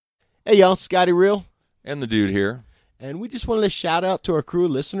Hey, y'all, Scotty Real. And the dude here. And we just wanted to shout out to our crew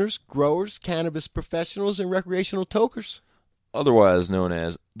of listeners, growers, cannabis professionals, and recreational tokers, Otherwise known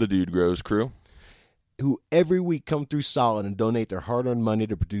as the Dude Grows Crew. who every week come through solid and donate their hard-earned money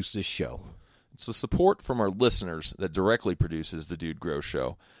to produce this show. It's the support from our listeners that directly produces the Dude Grow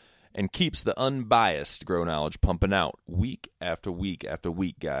Show and keeps the unbiased grow knowledge pumping out week after week after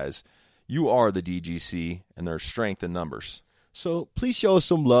week, guys. You are the DGC, and there's strength in numbers. So please show us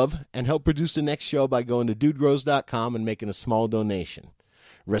some love and help produce the next show by going to dudegrows.com and making a small donation.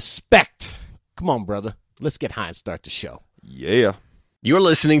 Respect. Come on, brother. Let's get high and start the show. Yeah. You're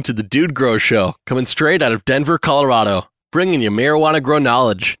listening to The Dude Grow Show, coming straight out of Denver, Colorado, bringing you marijuana grow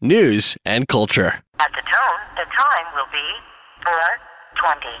knowledge, news, and culture. At the tone, the time will be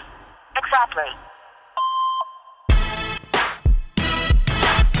 4:20. Exactly.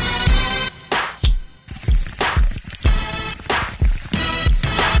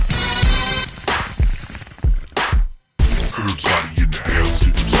 Everybody in the house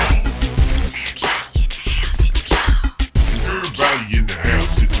hit the ball. Everybody in the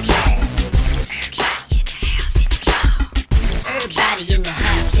house hit the ball. Everybody in the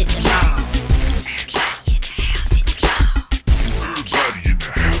house hit the ball. Everybody in the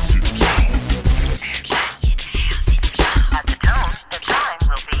house hit the ball. At the tone, the time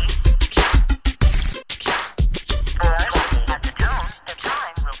will be 4:20. At the tone, the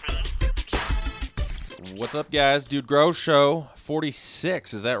time will be. What's up, guys? Dude Grow Show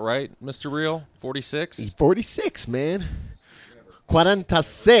 46. Is that right, Mr. Real? 46? 46, man.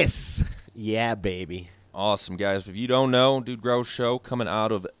 46. Yeah, baby. Awesome, guys. If you don't know, Dude Grow Show coming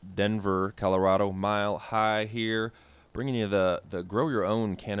out of Denver, Colorado, Mile High here, bringing you the Grow Your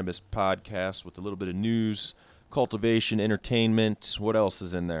Own Cannabis podcast with a little bit of news, cultivation, entertainment. What else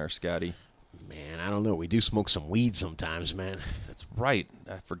is in there, Scotty? Man, I don't know. We do smoke some weed sometimes, man. That's right.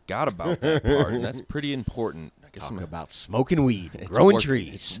 I forgot about that part, and that's pretty important. I guess Talking about smoking weed, it's growing working.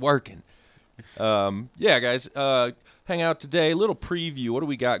 trees. It's working. Yeah, guys. Hang out today. A little preview. What do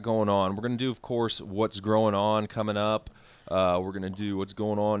we got going on? We're going to do, of course, what's growing on coming up. We're going to do what's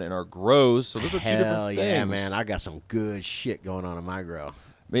going on in our grows. So those are two Hell different yeah, things. man. I got some good shit going on in my grow.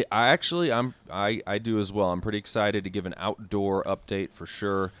 I do as well. I'm pretty excited to give an outdoor update for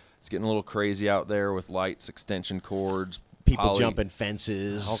sure. It's getting a little crazy out there with lights, extension cords, People jumping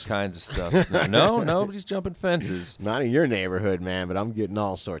fences. all kinds of stuff. No, nobody's jumping fences. Not in your neighborhood, man, but I'm getting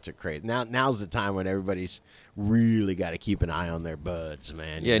all sorts of crazy. Now's the time when everybody's really got to keep an eye on their buds,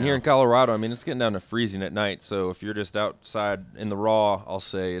 man. Yeah, and here in Colorado, I mean, it's getting down to freezing at night. So if you're just outside in the raw, I'll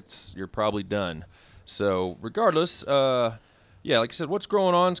say you're probably done. So regardless, yeah, like I said, what's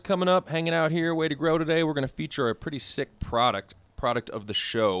growing on is coming up. Hanging out here, Way to Grow today. We're going to feature a pretty sick product of the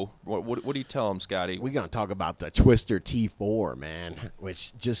show. What do you tell them, Scotty? We're going to talk about the Twister T4, man,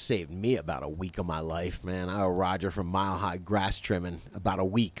 which just saved me about a week of my life, man. I owe Roger from Mile High Grass Trimming about a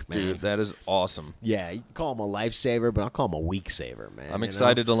week, man. Dude, that is awesome. Yeah, you can call him a lifesaver, but I'll call him a week saver, man. I'm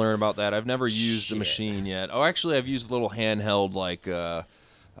excited to learn about that. I've never used the Shit. machine yet. Oh, actually, I've used little handheld, like, I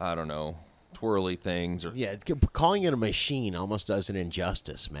don't know, twirly things. Or Yeah, calling it a machine almost does an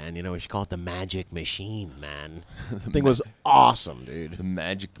injustice, man. You know, we should call it the magic machine, man. The thing was awesome, dude. the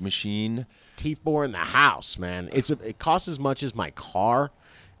magic machine. T4 in the house, man. It costs as much as my car,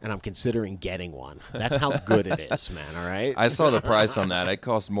 and I'm considering getting one. That's how good it is, man, all right? I saw the price on that. It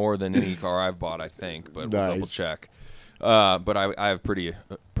costs more than any car I've bought, I think, but we'll Nice. double check. But I have pretty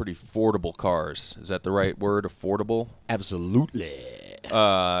affordable cars. Is that the right word? Affordable? Absolutely.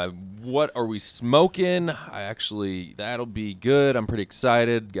 What are we smoking? That'll be good. I'm pretty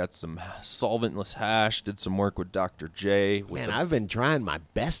excited. Got some solventless hash. Did some work with Dr. J. Man, I've been trying my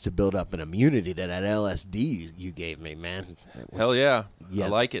best to build up an immunity to that LSD you gave me, man. Hell yeah. Yeah. I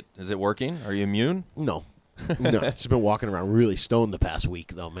like it. Is it working? Are you immune? No. No, it's been walking around really stoned the past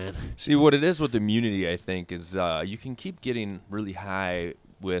week, though, man. See, what it is with immunity, I think, is you can keep getting really high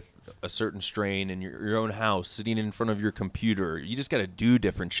with a certain strain in your own house, sitting in front of your computer. You just got to do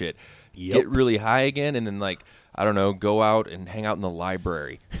different shit. Yep. Get really high again, and then, like, I don't know, go out and hang out in the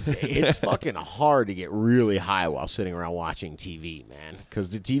library. It's fucking hard to get really high while sitting around watching TV, man, because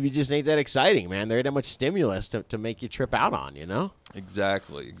the TV just ain't that exciting, man. There ain't that much stimulus to make you trip out on, you know?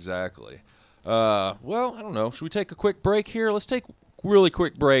 Exactly. Well, I don't know. Should we take a quick break here? Let's take a really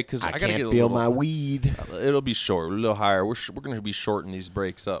quick break because I gotta can't get a feel little, my weed. It'll be short, a little higher. We're going to be shorting these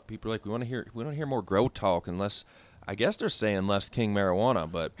breaks up. People are like, we want to hear more grow talk, unless I guess they're saying less King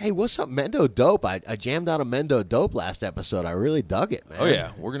marijuana. But Hey, what's up, Mendo Dope? I jammed out a Mendo Dope last episode. I really dug it, man. oh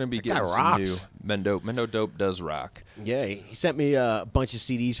yeah, we're going to be That guy getting some new rocks. Mendo. Mendo Dope does rock, Yeah, he sent me a bunch of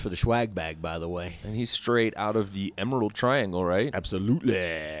CDs for the swag bag, by the way. and he's straight out of the Emerald Triangle, right? Absolutely.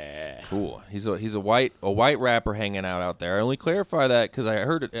 Cool. He's a white rapper hanging out there. I only clarify that because I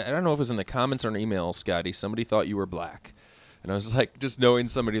heard it. I don't know if it was in the comments or an email, Scotty. Somebody thought you were black. And I was like, just knowing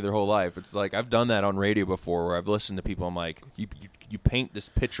somebody their whole life, it's like I've done that on radio before where I've listened to people. I'm like, you paint this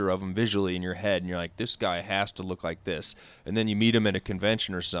picture of him visually in your head, and you're like, this guy has to look like this. And then you meet him at a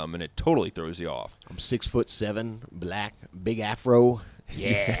convention or something, and it totally throws you off. I'm 6'7", black, big afro.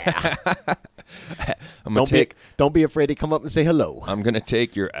 Yeah. Don't be afraid to come up and say hello. I'm gonna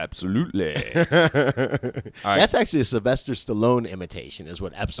take your absolutely. All right. That's actually a Sylvester Stallone imitation, is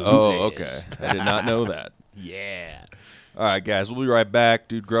what absolutely Oh, okay. is. I did not know that. Yeah. All right, guys, we'll be right back.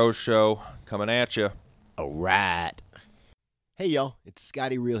 Dude Grows Show coming at you. All right. Hey, y'all. It's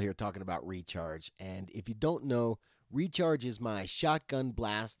Scotty Real here talking about Recharge. And if you don't know, Recharge is my shotgun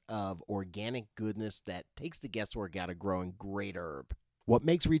blast of organic goodness that takes the guesswork out of growing great herb. What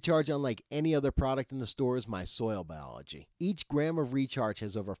makes Recharge unlike any other product in the store is my soil biology. Each gram of Recharge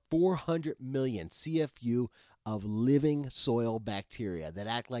has over 400 million CFU of living soil bacteria that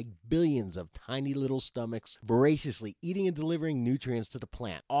act like billions of tiny little stomachs, voraciously eating and delivering nutrients to the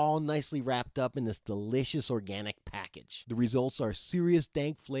plant, all nicely wrapped up in this delicious organic package. The results are serious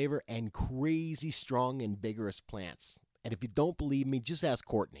dank flavor and crazy strong and vigorous plants. And if you don't believe me, just ask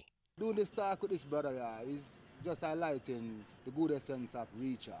Courtney. Doing this talk with this brother, is just highlighting the good essence of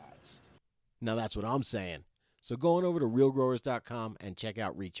Recharge. Now that's what I'm saying. So go on over to realgrowers.com and check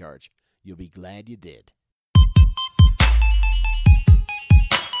out Recharge. You'll be glad you did.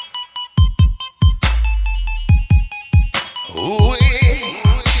 Ooh,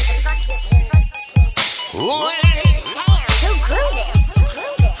 Who grew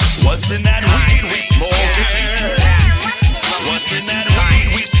this? what's in that weed we smoking? What's in that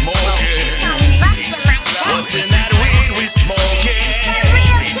weed we smoking? What's in that weed we smoking?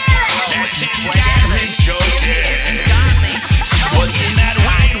 That shit's got me choking. What's in that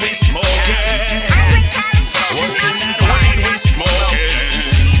weed we smoking? What's in that weed we smoking?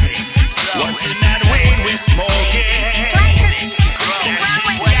 What's in that weed we smoking?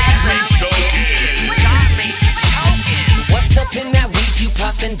 What's up in that weed you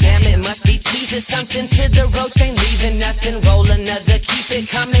puffin'? Damn, it must be cheese or something to the roach. Ain't leaving nothing. Roll another, keep it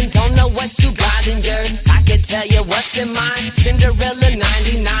coming. Don't know what you got in yours. I could tell you what's in mine. Cinderella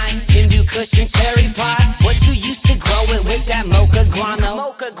 99, Hindu Kush and cherry pie. What you used to grow it with that mocha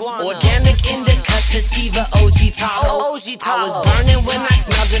guano. Organic indica sativa OG Tahoe. I was burning when I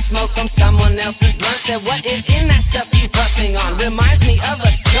smelled the smoke from someone else's blunt. Said, what is in that stuff you puffing on? Reminds me of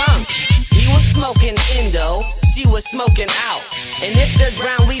a skunk. He was smoking Indo, she was smoking out. And if there's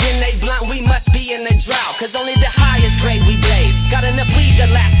brown weed in they blunt, we must be in a drought. Cause only the highest grade we blaze got enough weed to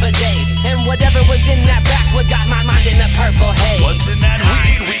last for days. And whatever was in that backwood got my mind in a purple haze. What's in that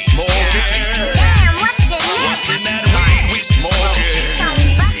weed we smoking? Damn, what's in What's in that weed we smoking?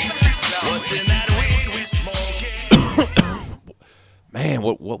 What's in that weed we smoking? Man,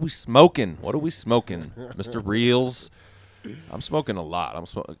 what we smoking? What are we smoking, Mr. Reels? I'm smoking a lot.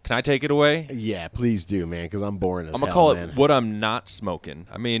 Can I take it away? Yeah, please do, man, because I'm boring as I'm hell, gonna call man. it what I'm not smoking.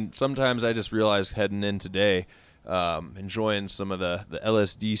 I mean, sometimes I just realized heading in today, enjoying some of the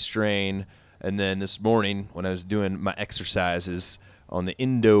LSD strain, and then this morning when I was doing my exercises on the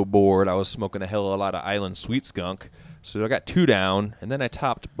Indo board, I was smoking a hell of a lot of Island Sweet Skunk. So I got 2 down, and then I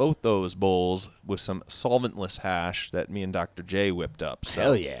topped both those bowls with some solventless hash that me and Dr. J whipped up. So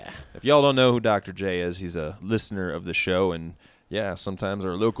Hell yeah. if y'all don't know who Dr. J is, he's a listener of the show, and yeah, sometimes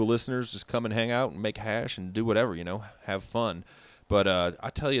our local listeners just come and hang out and make hash and do whatever, have fun. But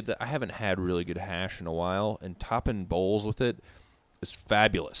I tell you that I haven't had really good hash in a while, and topping bowls with it is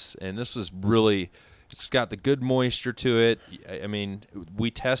fabulous. And this was really... It's got the good moisture to it. I mean,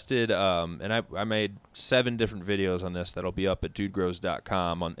 we tested, and I made 7 different videos on this that'll be up at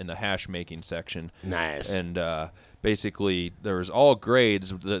dudegrows.com in the hash making section. Nice. And basically, there was all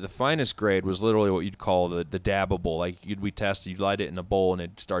grades. The finest grade was literally what you'd call the dabbable. Like we tested, you'd light it in a bowl, and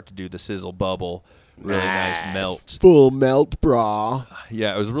it'd start to do the sizzle bubble. Really nice melt. Full melt, brah.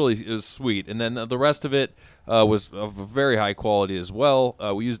 Yeah, it was sweet. And then the rest of it was of a very high quality as well.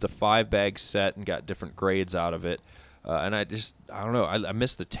 We used a 5-bag set and got different grades out of it. And I don't know, I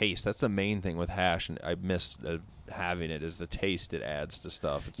miss the taste. That's the main thing with hash, and I miss having it, is the taste it adds to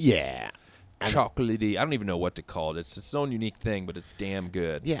stuff. It's chocolatey. I don't even know what to call it. It's its own unique thing, but it's damn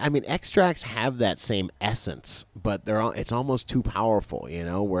good. Yeah, I mean, extracts have that same essence, but it's almost too powerful,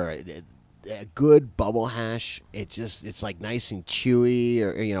 where a good bubble hash, it's like nice and chewy,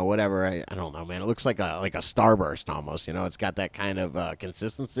 or whatever. I don't know, man. It looks like a Starburst almost. It's got that kind of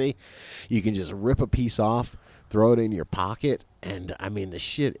consistency. You can just rip a piece off, throw it in your pocket, and I mean the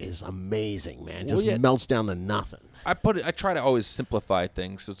shit is amazing, man. Just melts down to nothing. I try to always simplify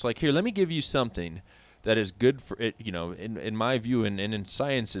things. So it's like, here, let me give you something that is good for it, in my view and in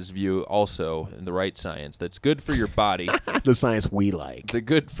science's view also, in the right science, that's good for your body. The science we like. The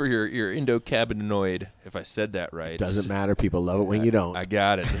good for your endocannabinoid, if I said that right. Doesn't matter. People love it when you don't. I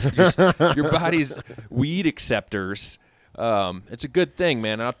got it. Your body's weed acceptors. It's a good thing,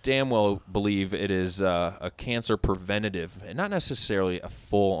 man. I damn well believe it is a cancer preventative, and not necessarily a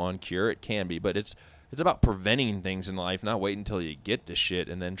full-on cure. It can be, but it's about preventing things in life, not waiting until you get the shit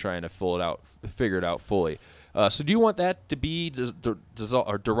and then trying to figure it out fully. So do you want that to be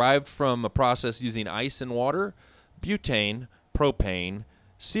derived from a process using ice and water, butane, propane,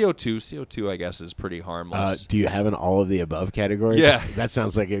 CO2? CO2, I guess, is pretty harmless. Do you have an all of the above category? Yeah. That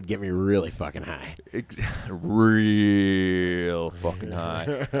sounds like it would get me really fucking high. Real fucking high.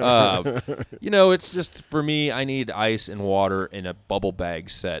 It's just, for me, I need ice and water in a bubble bag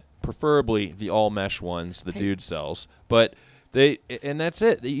set, preferably the all-mesh ones the dude sells. But that's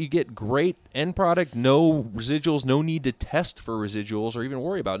it. You get great end product, no residuals, no need to test for residuals or even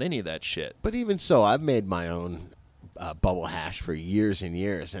worry about any of that shit. But even so, I've made my own bubble hash for years and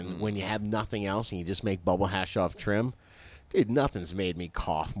years, and when you have nothing else and you just make bubble hash off trim, dude, nothing's made me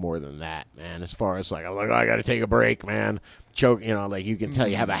cough more than that, man. As far as I'm like, I gotta take a break, man. Choke, like you can tell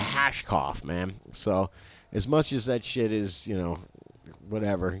you have a hash cough, man. So as much as that shit is,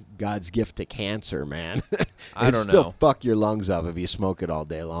 whatever, God's gift to cancer, man. I don't still know. Fuck your lungs up if you smoke it all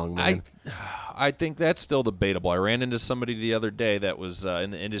day long, man. I think that's still debatable. I ran into somebody the other day that was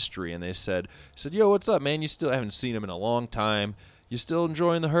in the industry, and they said, "Yo, what's up, man? You still haven't seen him in a long time. You still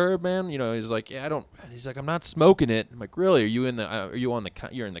enjoying the herb, man?" He's like, "Yeah, I don't." He's like, "I'm not smoking it." I'm like, "Really? You're in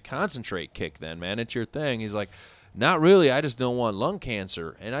the concentrate kick then, man? It's your thing." He's like, "Not really. I just don't want lung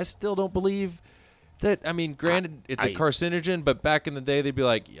cancer." And I still don't believe that. I mean, granted, it's a carcinogen, but back in the day, they'd be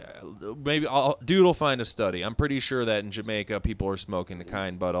like, yeah, maybe dude will find a study. I'm pretty sure that in Jamaica, people are smoking the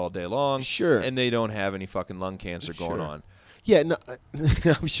kind bud all day long. Sure. And they don't have any fucking lung cancer going on. Yeah, no,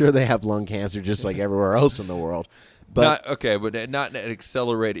 I'm sure they have lung cancer just like everywhere else in the world. But not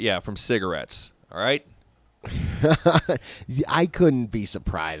accelerated. Yeah, from cigarettes. All right. I couldn't be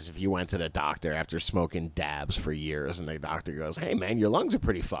surprised if you went to the doctor after smoking dabs for years and the doctor goes, "Hey, man, your lungs are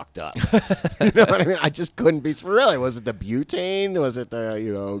pretty fucked up." You know what I mean? I just couldn't be. Really, was it the butane? Was it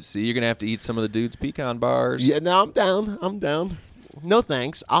the, See, you're going to have to eat some of the dude's pecan bars. Yeah, no, I'm down. No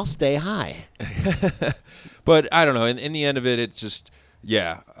thanks. I'll stay high. But I don't know. In the end of it, it's just...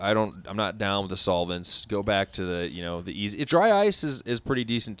 Yeah, I'm not down with the solvents. Go back to the easy. Dry ice is pretty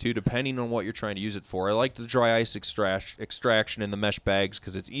decent too, depending on what you're trying to use it for. I like the dry ice extraction in the mesh bags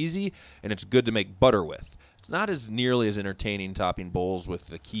because it's easy and it's good to make butter with. It's not as nearly as entertaining topping bowls with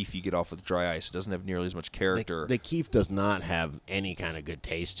the keef you get off with dry ice. It doesn't have nearly as much character. The keef does not have any kind of good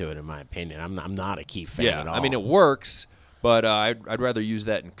taste to it, in my opinion. I'm not a keef fan at all. I mean, it works, but I'd rather use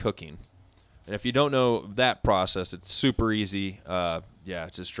that in cooking. And if you don't know that process, it's super easy.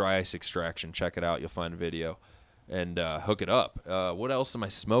 Just dry ice extraction. Check it out. You'll find a video. And hook it up. What else am I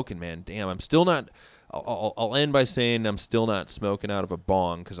smoking, man? Damn, I'm still not... I'll end by saying I'm still not smoking out of a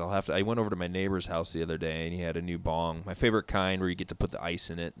bong because I went over to my neighbor's house the other day and he had a new bong. My favorite kind where you get to put the ice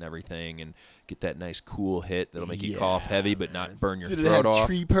in it and everything and get that nice cool hit that'll make you cough heavy but not burn your throat off.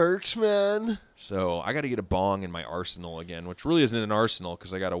 Tree perks, man. So I got to get a bong in my arsenal again, which really isn't an arsenal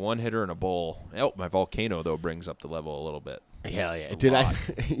because I got a one hitter and a bowl. Oh, my Volcano though brings up the level a little bit. Hell yeah.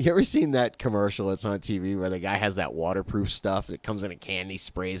 You ever seen that commercial that's on TV where the guy has that waterproof stuff that comes in a can and he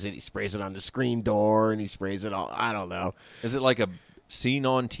sprays it on the screen door and he sprays it all, I don't know. Is it like a seen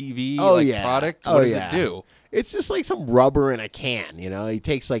on TV product? What does it do? It's just like some rubber in a can, He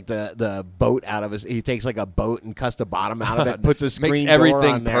takes like the boat out of he takes like a boat and cuts the bottom out of it, puts a screen Makes door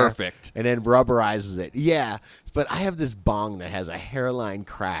everything on there, perfect. and then rubberizes it. Yeah, but I have this bong that has a hairline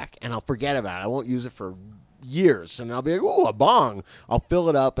crack and I'll forget about it. I won't use it for years, and I'll be like, "Oh, a bong!" I'll fill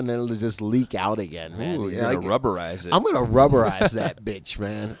it up, and then it'll just leak out again, man. Ooh, you're gonna rubberize it. I'm gonna rubberize that bitch,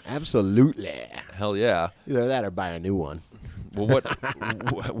 man. Absolutely. Hell yeah. Either that or buy a new one. Well,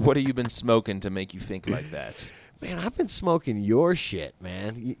 what have you been smoking to make you think like that? Man, I've been smoking your shit,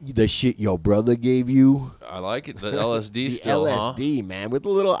 man. The shit your brother gave you. I like it. The LSD the still, LSD, man, with a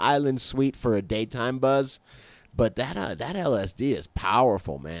little island sweet for a daytime buzz. But that LSD is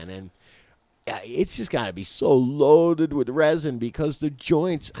powerful, man, and it's just got to be so loaded with resin because the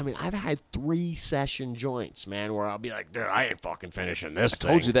joints, I mean, I've had 3-session joints, man, where I'll be like, dude, I ain't fucking finishing this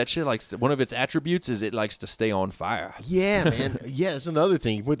thing. Told you that shit likes to, one of its attributes is it likes to stay on fire. Yeah, man. Yeah, that's another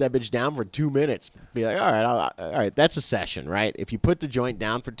thing. You put that bitch down for 2 minutes. Be like, all right, that's a session, right? If you put the joint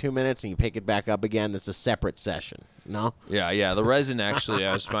down for 2 minutes and you pick it back up again, that's a separate session. No? Yeah. The resin actually,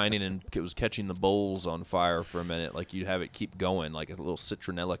 I was finding, and it was catching the bowls on fire for a minute. Like you'd have it keep going, like a little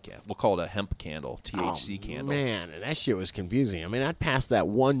citronella we'll call it a hemp candle, THC candle. Man, and that shit was confusing. I mean, I'd pass that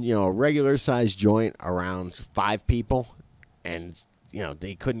one, regular sized joint around 5 people, and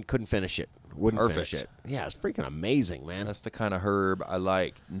they couldn't finish it. Wouldn't finish it. Yeah, it's freaking amazing, man. That's the kind of herb I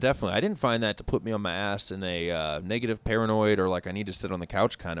like. Definitely. I didn't find that to put me on my ass in a negative, paranoid, or like I need to sit on the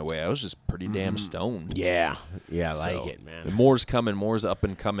couch kind of way. I was just pretty damn stoned. Yeah, I like it, man. And more's coming. More's up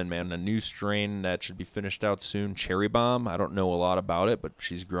and coming, man. A new strain that should be finished out soon, Cherry Bomb. I don't know a lot about it, but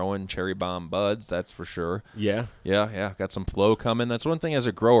she's growing Cherry Bomb buds, that's for sure. Yeah. Yeah. Got some flow coming. That's one thing as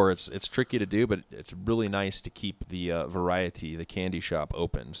a grower. It's tricky to do, but it's really nice to keep the variety, the candy shop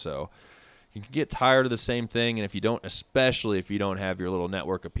open. So you can get tired of the same thing, and especially if you don't have your little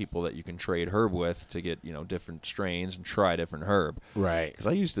network of people that you can trade herb with to get, different strains and try different herb. Right. Because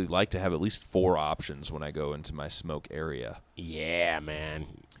I usually like to have at least 4 options when I go into my smoke area. Yeah, man.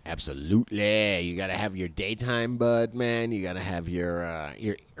 Absolutely. You got to have your daytime bud, man. You got to have your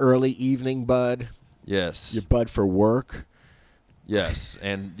early evening bud. Yes. Your bud for work. Yes,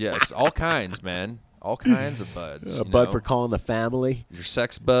 and yes, all kinds, man. All kinds of buds. A bud for calling the family. Your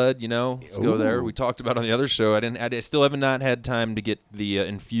sex bud, let's go there. We talked about on the other show. I still have not had time to get the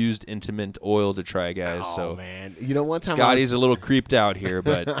infused intimate oil to try, guys. Oh, so man. One time Scotty's a little creeped out here,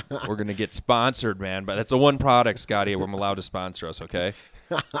 but we're going to get sponsored, man. But that's the one product, Scotty, where I'm allowed to sponsor us, okay?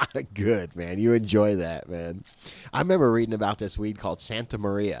 Good, man. You enjoy that, man. I remember reading about this weed called Santa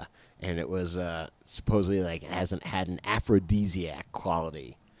Maria, and it was supposedly like had an aphrodisiac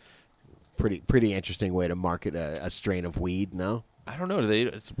quality. Pretty interesting way to market a strain of weed, no? I don't know.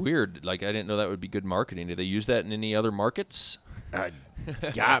 It's weird. Like, I didn't know that would be good marketing. Do they use that in any other markets?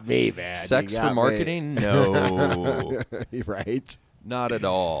 Got me, man. Sex for marketing? No. Right? Not at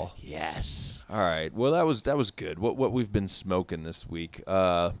all. Yes. All right. Well, that was good. What we've been smoking this week.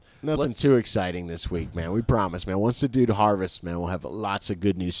 Nothing too exciting this week, man. We promise, man. Once the dude harvests, man, we'll have lots of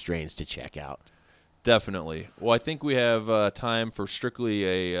good new strains to check out. Definitely. Well, I think we have time for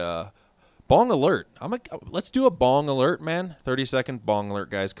strictly a bong alert. Let's do a bong alert, man. 30-second bong alert,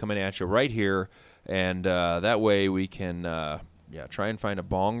 guys, coming at you right here, and that way we can try and find a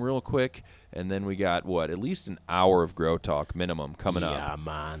bong real quick, and then we got at least an hour of Grow Talk minimum coming up. Yeah,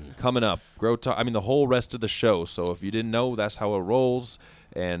 man. Coming up, Grow Talk. I mean, the whole rest of the show. So if you didn't know, that's how it rolls,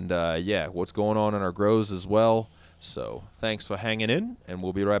 and what's going on in our grows as well. So thanks for hanging in, and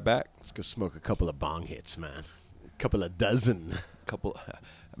we'll be right back. Let's go smoke a couple of bong hits, man. A couple of dozen.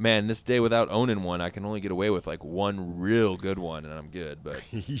 Man, this day without owning one, I can only get away with like one real good one, and I'm good. But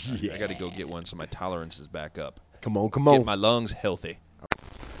I got to go get one so my tolerance is back up. Come on. Get my lungs healthy.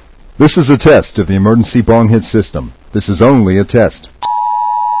 This is a test of the emergency bong hit system. This is only a test.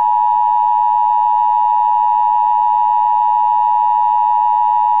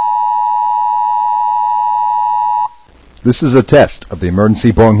 This is a test of the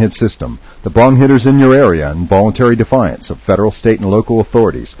emergency bong hit system. The bong hitters in your area, in voluntary defiance of federal, state, and local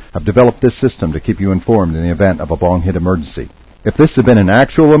authorities, have developed this system to keep you informed in the event of a bong hit emergency. If this had been an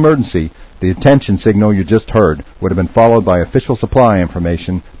actual emergency, the attention signal you just heard would have been followed by official supply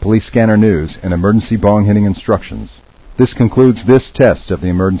information, police scanner news, and emergency bong hitting instructions. This concludes this test of the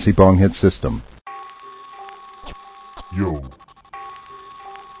emergency bong hit system. Yo,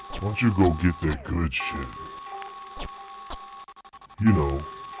 why don't you go get that good shit?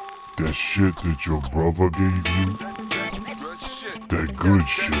 That shit that your brother gave you? That good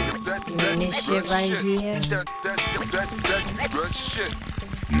shit. You mean this shit right here?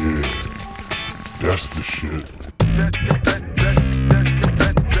 Yeah, that's the shit.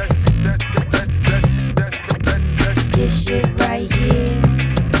 This shit right here?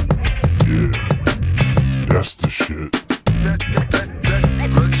 Yeah, that's the shit.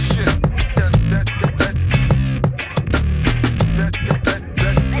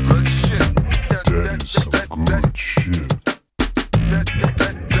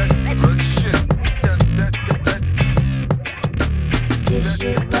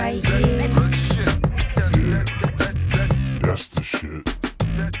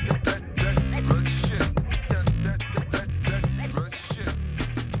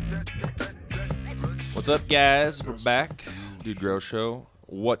 What's up, guys? We're back. Dude Grow Show.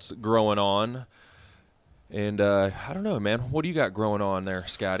 What's growing on? And I don't know, man. What do you got growing on there,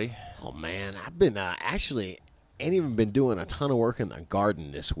 Scotty? Oh, man, I've been actually ain't even been doing a ton of work in the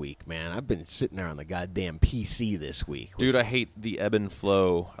garden this week, man. I've been sitting there on the goddamn PC this week. Dude, I hate the ebb and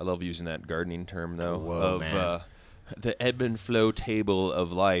flow. I love using that gardening term, though. Whoa, man. The ebb and flow table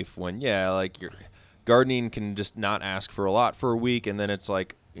of life when, like your gardening can just not ask for a lot for a week, and then it's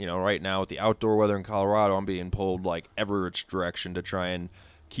like, right now with the outdoor weather in Colorado, I'm being pulled like every which direction to try and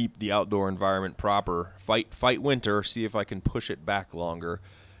keep the outdoor environment proper. Fight winter, see if I can push it back longer.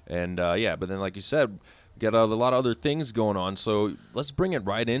 And, but then like you said, got a lot of other things going on, so let's bring it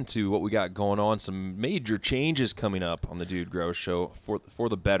right into what we got going on. Some major changes coming up on the Dude Grow Show for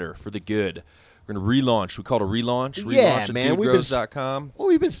the better, for the good. We're going to relaunch. We call it a relaunch. Yeah, relaunch at man. dudegrows.com.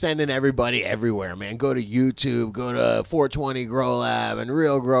 We've been sending everybody everywhere, man. Go to YouTube, go to 420 Grow Lab and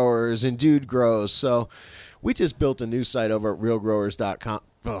Real Growers and Dude Grows. So we just built a new site over at realgrowers.com.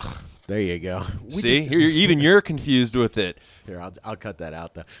 Ugh, there you go. You're confused with it. Here, I'll cut that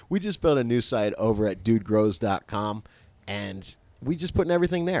out, though. We just built a new site over at dudegrows.com, and we just putting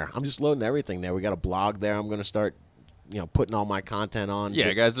everything there. I'm just loading everything there. We got a blog there. I'm going to start, putting all my content on.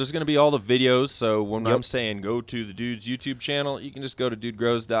 Yeah, guys, there's going to be all the videos, so when I'm saying go to the Dude's YouTube channel, you can just go to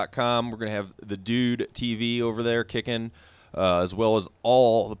dudegrows.com. We're going to have the Dude TV over there kicking, as well as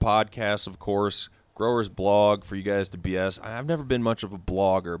all the podcasts, of course. Growers blog for you guys to BS. I've never been much of a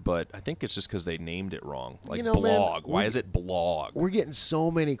blogger, but I think it's just because they named it wrong. Like blog. Man, why is it blog? We're getting so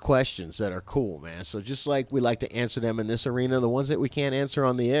many questions that are cool, man. So just like we like to answer them in this arena, the ones that we can't answer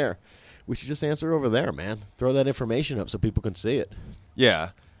on the air, we should just answer over there, man. Throw that information up so people can see it.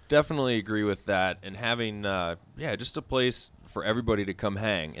 Yeah, definitely agree with that. And having, just a place for everybody to come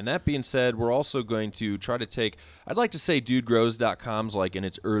hang. And that being said, we're also going to try to take, I'd like to say dudegrows.com's like in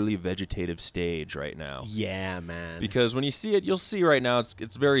its early vegetative stage right now. Yeah, man. Because when you see it, you'll see right now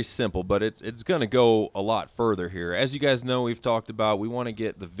it's very simple, but it's going to go a lot further here. As you guys know, we've talked about, we want to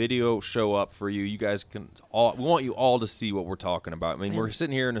get the video show up for you. You guys we want you all to see what we're talking about. I mean, we're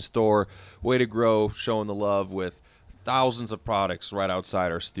sitting here in a store, Way to Grow, showing the love with thousands of products right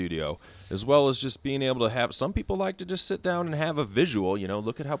outside our studio, as well as just being able to have, some people like to just sit down and have a visual,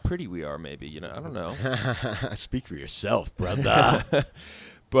 look at how pretty we are, maybe, I don't know. Speak for yourself, brother.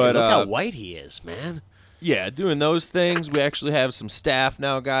 But hey, look how white he is, man. Yeah, doing those things. We actually have some staff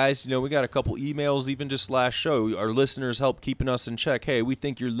now, guys. We got a couple emails even just last show. Our listeners help keeping us in check. Hey, we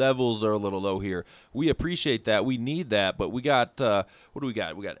think your levels are a little low here. We appreciate that. We need that. But we got, what do we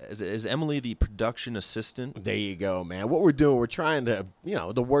got? Is Emily the production assistant? There you go, man. What we're doing, we're trying to,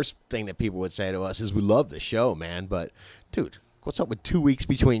 the worst thing that people would say to us is we love the show, man. But, dude, what's up with 2 weeks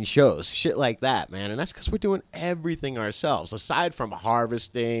between shows? Shit like that, man. And that's because we're doing everything ourselves, aside from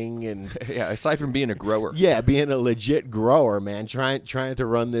harvesting and... yeah, aside from being a grower. Yeah, being a legit grower, man. Trying to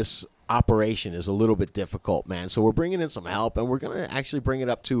run this operation is a little bit difficult, man. So we're bringing in some help, and we're going to actually bring it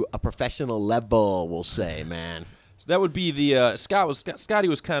up to a professional level, we'll say, man. So that would be the Scotty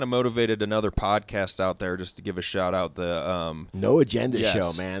was kind of motivated another podcast out there just to give a shout out, the No Agenda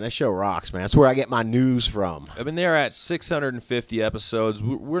show, man. That show rocks, man. That's where I get my news from. I mean, they're at 650 episodes.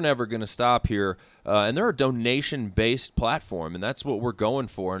 We're never going to stop here, and they're a donation-based platform, and that's what we're going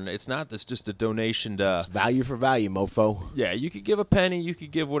for. And it's not that's just a donation to it's value for value, mofo. Yeah, you could give a penny, you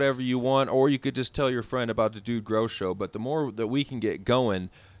could give whatever you want, or you could just tell your friend about the Dude Grow Show. But the more that we can get going,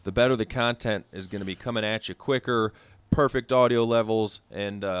 the better the content is going to be coming at you quicker, perfect audio levels,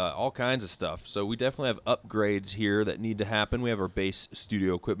 and all kinds of stuff. So we definitely have upgrades here that need to happen. We have our base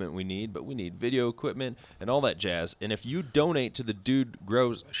studio equipment we need, but we need video equipment and all that jazz. And if you donate to the Dude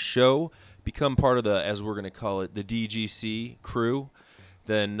Grows Show, become part of the, as we're going to call it, the DGC crew,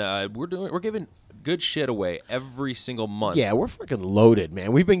 then we're giving good shit away every single month. Yeah, we're freaking loaded,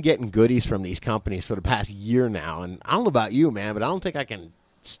 man. We've been getting goodies from these companies for the past year now, and I don't know about you, man, but I don't think I can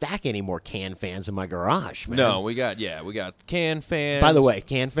stack any more can fans in my garage, man. No, we got can fans. By the way,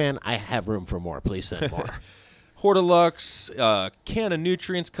 can fan, I have room for more. Please send more. Hortilux, Can of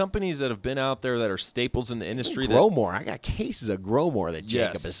Nutrients, companies that have been out there that are staples in the industry. Grow More. I got cases of Grow More that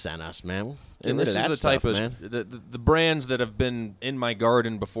Jacob has sent us, man. And this is the type of the brands that have been in my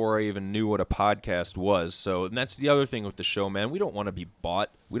garden before I even knew what a podcast was. So, and that's the other thing with the show, man. We don't want to be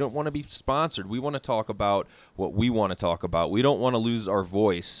bought. We don't want to be sponsored. We want to talk about what we want to talk about. We don't want to lose our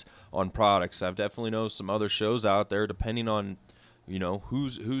voice on products. I've definitely know some other shows out there, depending on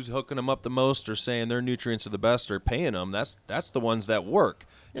who's hooking them up the most or saying their nutrients are the best or paying them. That's the ones that work.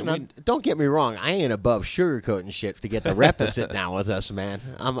 Don't get me wrong. I ain't above sugarcoating shit to get the rep to sit down with us, man.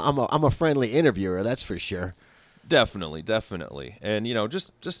 I'm a friendly interviewer, that's for sure. Definitely. And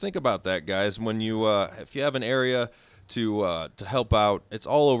just think about that, guys. When you if you have an area to help out, it's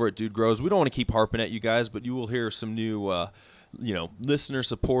all over at Dude Grows. We don't want to keep harping at you guys, but you will hear some new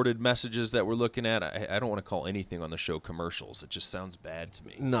listener-supported messages that we're looking at. I don't want to call anything on the show commercials. It just sounds bad to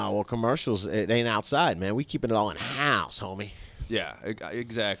me. No, well, commercials, it ain't outside, man. We keeping it all in-house, homie. Yeah,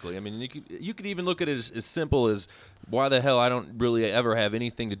 exactly. I mean, you could even look at it as simple as why the hell I don't really ever have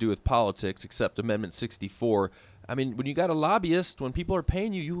anything to do with politics except Amendment 64. I mean, when you got a lobbyist, when people are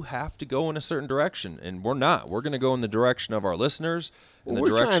paying you, you have to go in a certain direction, and we're not. We're going to go in the direction of our listeners, in the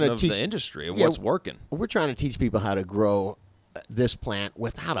direction of the industry, and what's working. We're trying to teach people how to grow this plant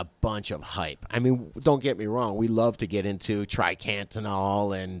without a bunch of hype. I mean, don't get me wrong. We love to get into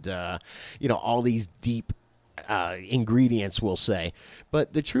tricantanol and, all these deep ingredients, we'll say.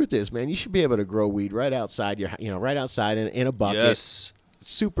 But the truth is, man, you should be able to grow weed right outside right outside in a bucket. Yes.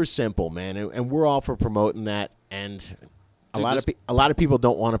 Super simple, man. And we're all for promoting that. And a lot of people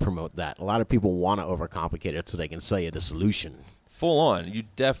don't want to promote that. A lot of people want to overcomplicate it so they can sell you the solution. Full on. You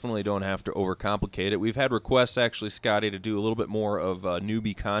definitely don't have to overcomplicate it. We've had requests, actually, Scotty, to do a little bit more of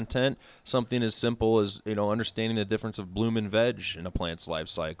newbie content, something as simple as, understanding the difference of bloom and veg in a plant's life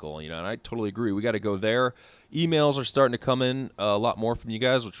cycle. And I totally agree. We got to go there. Emails are starting to come in a lot more from you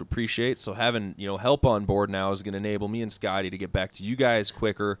guys, which we appreciate. So having, help on board now is going to enable me and Scotty to get back to you guys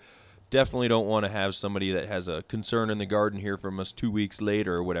quicker. Definitely don't want to have somebody that has a concern in the garden here from us 2 weeks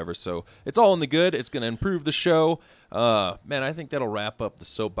later or whatever. So it's all in the good. It's going to improve the show. Man, I think that'll wrap up the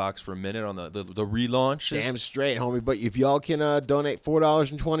soapbox for a minute on the relaunch. Damn straight, homie. But if y'all can donate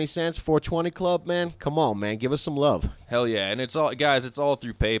 $4.20, 420 Club, man, come on, man. Give us some love. Hell yeah. And it's all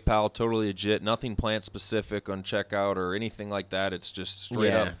through PayPal, totally legit. Nothing plant specific on checkout or anything like that. It's just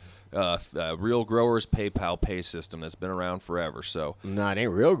straight up. Real Growers PayPal pay system that's been around forever. So no, it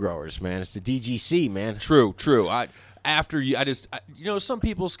ain't Real Growers, man. It's the DGC, man. True. Some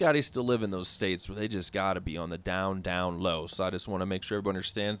people, Scotty, still live in those states where they just got to be on the down low. So I just want to make sure everyone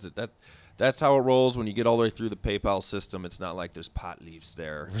understands that's how it rolls. When you get all the way through the PayPal system, it's not like there's pot leaves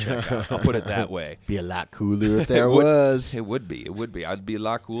there. I'll put it that way. Be a lot cooler if there was. It would be. I'd be a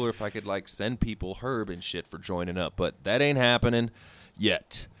lot cooler if I could send people herb and shit for joining up, but that ain't happening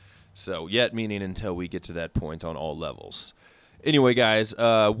yet. So, yet meaning until we get to that point on all levels. Anyway, guys,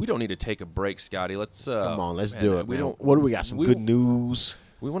 we don't need to take a break, Scotty. Let's come on, let's do it. Man. What do we got? Some good news.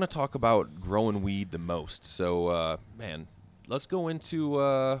 We want to talk about growing weed the most. So, let's go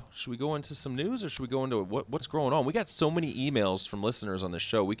into. Should we go into some news, or should we go into what's going on? We got so many emails from listeners on the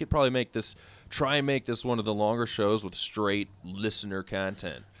show. We could probably try and make this one of the longer shows with straight listener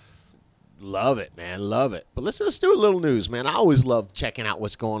content. Love it, man. Love it. But let's do a little news, man. I always love checking out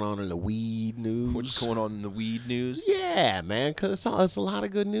what's going on in the weed news. What's going on in the weed news? Yeah, man, because it's a lot of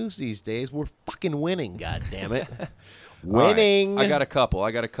good news these days. We're fucking winning, goddammit. Winning. Right. I got a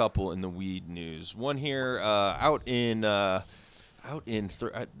couple in the weed news. One here I don't know.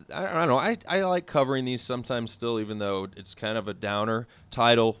 I like covering these sometimes still, even though it's kind of a downer.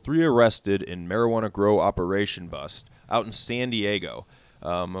 Title: 3 arrested in marijuana grow operation bust out in San Diego.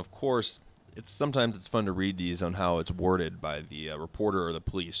 Of course, sometimes it's fun to read these on how it's worded by the reporter or the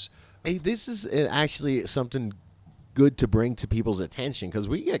police. Hey, this is actually something good to bring to people's attention, because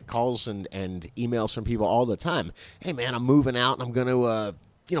we get calls and emails from people all the time. Hey, man, I'm moving out and I'm going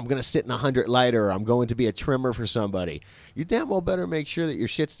to sit in a 100 lighter. Or I'm going to be a trimmer for somebody. You damn well better make sure that your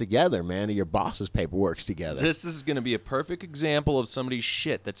shit's together, man, and your boss's paperwork's together. This is going to be a perfect example of somebody's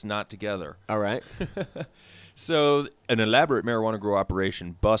shit that's not together. All right. So, an elaborate marijuana grow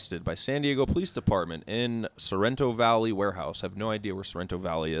operation busted by San Diego Police Department in Sorrento Valley warehouse. I have no idea where Sorrento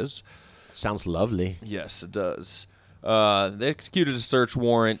Valley is. Sounds lovely. Yes, it does. They executed a search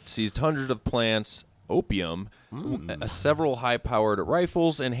warrant, seized hundreds of plants, opium, several high-powered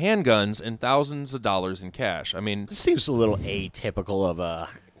rifles and handguns, and thousands of dollars in cash. I mean, this seems a little atypical of a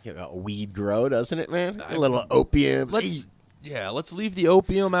weed grow, doesn't it, man? A little opium. Let's leave the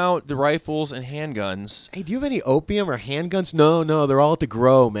opium out, the rifles, and handguns. Hey, do you have any opium or handguns? No, they're all at the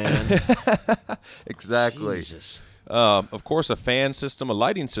grow, man. Exactly. Jesus. Of course, a fan system, a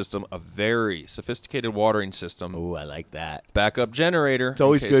lighting system, a very sophisticated watering system. Ooh, I like that. Backup generator. It's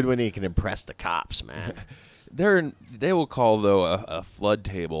always good when you can impress the cops, man. They will call, though, a flood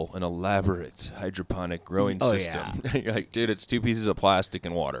table an elaborate hydroponic growing system. Yeah. You're like, dude, it's 2 pieces of plastic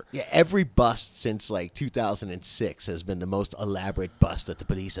and water. Yeah, every bust since 2006 has been the most elaborate bust that the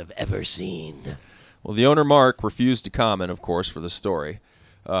police have ever seen. Well, the owner, Mark, refused to comment, of course, for the story.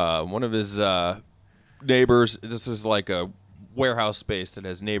 One of his neighbors, this is like a warehouse space that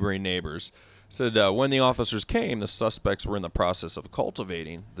has neighboring neighbors, said when the officers came, the suspects were in the process of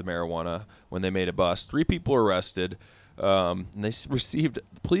cultivating the marijuana when they made a bust. 3 people were arrested. And the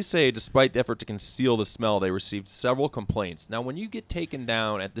police say, despite the effort to conceal the smell, they received several complaints. Now, when you get taken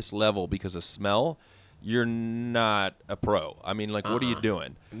down at this level because of smell, you're not a pro. I mean, like, what are you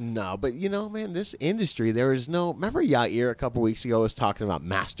doing? No, but man, this industry, there is no. Remember, Yair a couple weeks ago was talking about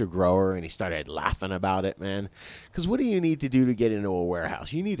Master Grower, and he started laughing about it, man. Because what do you need to do to get into a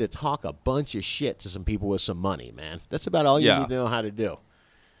warehouse? You need to talk a bunch of shit to some people with some money, man. That's about all you need to know how to do.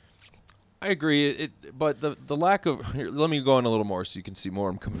 I agree. But the lack of here, let me go on a little more so you can see more.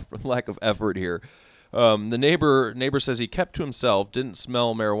 I'm coming from lack of effort here. The neighbor says he kept to himself, didn't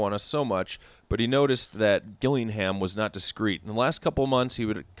smell marijuana so much, but he noticed that Gillingham was not discreet. In the last couple of months, he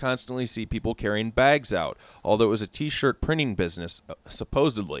would constantly see people carrying bags out, although it was a T-shirt printing business,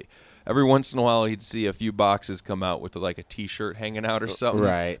 supposedly. Every once in a while, he'd see a few boxes come out with like a T-shirt hanging out or something.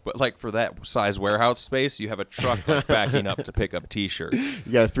 Right. But like for that size warehouse space, you have a truck like backing up to pick up T-shirts.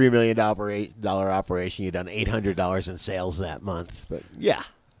 You got a $3 million operation. You've done $800 in sales that month. But yeah.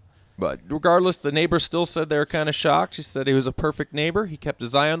 But regardless, the neighbor still said they were kind of shocked. He said he was a perfect neighbor. He kept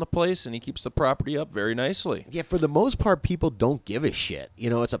his eye on the place, and he keeps the property up very nicely. Yeah, for the most part, people don't give a shit.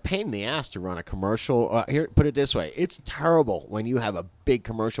 It's a pain in the ass to run a commercial. Here, put it this way. It's terrible when you have a big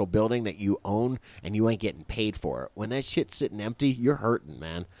commercial building that you own and you ain't getting paid for it. When that shit's sitting empty, you're hurting,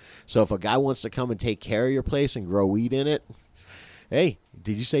 man. So if a guy wants to come and take care of your place and grow weed in it, hey,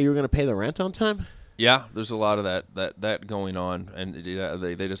 did you say you were going to pay the rent on time? Yeah, there's a lot of that going on, and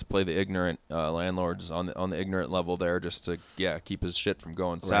they just play the ignorant landlords on the ignorant level there, just to keep his shit from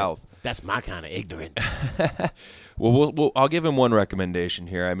going south. That's my kind of ignorant. Well, I'll give him one recommendation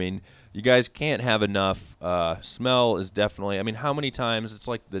here. I mean, you guys can't have enough. Smell is definitely. I mean, how many times it's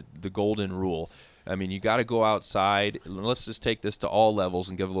like the golden rule. I mean, you got to go outside. Let's just take this to all levels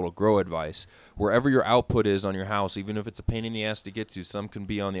and give a little grow advice. Wherever your output is on your house, even if it's a pain in the ass to get to, some can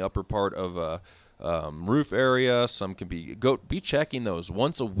be on the upper part of a roof area. Some can be checking those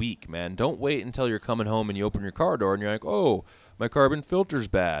once a week, man. Don't wait until you're coming home and you open your car door and you're like, oh, my carbon filter's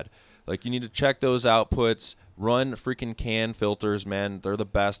bad. Like, you need to check those outputs. Run freaking can filters, man. They're the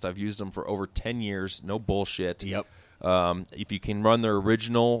best. I've used them for over 10 years. No bullshit. Yep. If you can run their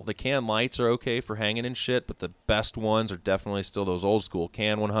original, the can lights are okay for hanging and shit, but the best ones are definitely still those old school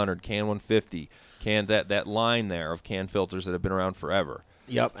can 100, can 150, that line there of can filters that have been around forever.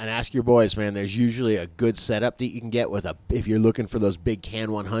 Yep, and ask your boys, man. There's usually a good setup that you can get if you're looking for those big can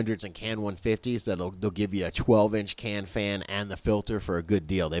 100s and can 150s. They'll give you a 12-inch can fan and the filter for a good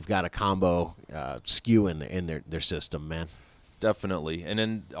deal. They've got a combo SKU in their system, man. Definitely. And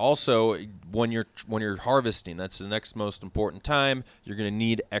then also when you're harvesting, that's the next most important time. You're going to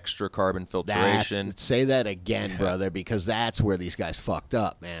need extra carbon filtration. Say that again, brother, because that's where these guys fucked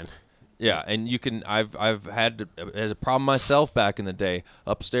up, man. Yeah, and you can. I've had as a problem myself back in the day.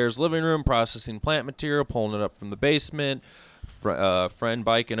 Upstairs living room, processing plant material, pulling it up from the basement. Friend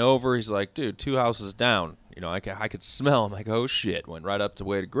biking over. He's like, dude, 2 houses down. I could smell. I'm like, oh shit. Went right up to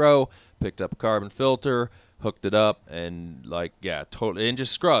Way to Grow. Picked up a carbon filter. Hooked it up and totally, and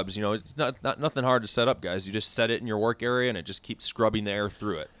just scrubs. It's not nothing hard to set up, guys. You just set it in your work area and it just keeps scrubbing the air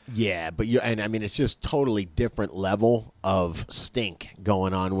through it. Yeah, but it's just totally different level of stink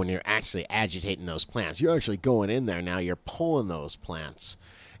going on when you're actually agitating those plants. You're actually going in there now. You're pulling those plants,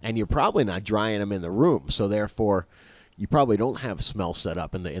 and you're probably not drying them in the room. So therefore, you probably don't have smell set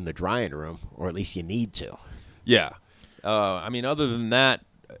up in the drying room, or at least you need to. Yeah, other than that.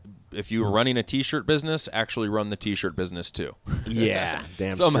 If you were running a T-shirt business, actually run the T-shirt business too. Yeah,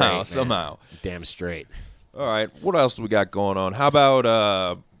 damn somehow. Damn straight. All right, what else do we got going on? How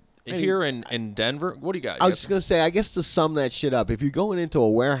about here in Denver? What do you got? I was just gonna say, I guess to sum that shit up, if you're going into a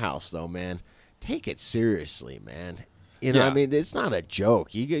warehouse, though, man, take it seriously, man. It's not a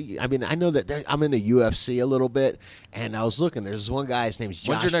joke. I know that I'm in the UFC a little bit, and I was looking. There's this one guy. His name's Josh.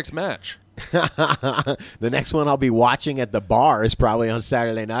 When's your next match? The next one I'll be watching at the bar is probably on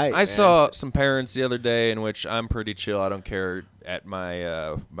Saturday night. I saw some parents the other day in which I'm pretty chill. I don't care at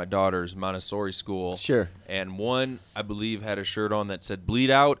my my daughter's Montessori school. Sure. And one, I believe, had a shirt on that said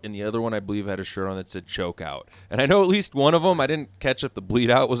bleed out, and the other one, I believe, had a shirt on that said choke out. And I know at least one of them, I didn't catch if the bleed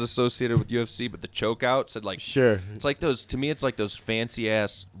out was associated with UFC, but the choke out said like, sure. It's like those, to me, it's like those fancy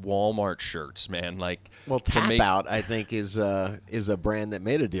ass Walmart shirts, man. Like, well, Tap Out, I think, is a brand that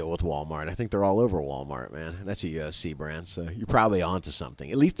made a deal with Walmart. I think they're all over Walmart, man. That's a UFC brand, so you're probably onto something.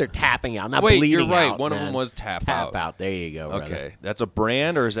 At least they're tapping out, not bleeding out. Wait, you're right. Out, one man. of them was Tap Out. Tap Out. There you go, brother. Okay, that's a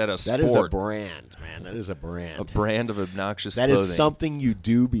brand, or is that a sport? That is a brand, man. That is a brand. A brand of obnoxious that clothing. Is something you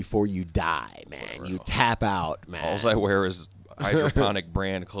do before you die, man. You tap out, man. All I wear is hydroponic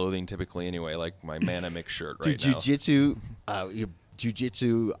brand clothing typically anyway, like my Manamix shirt right now.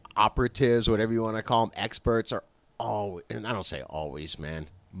 Jiu-jitsu operatives, whatever you want to call them, experts are always, and I don't say always, man,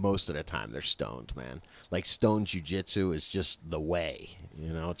 most of the time they're stoned, man. Like, stone jiu-jitsu is just the way.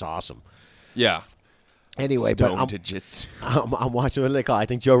 It's awesome. Yeah. Anyway, Stoned but jiu-jitsu. I'm watching what do they call it? I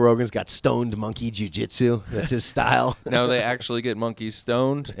think Joe Rogan's got stoned monkey jiu-jitsu. That's his style. Now they actually get monkeys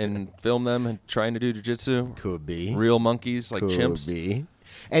stoned and film them and trying to do jiu-jitsu. Could be. Real monkeys like chimps. Could be.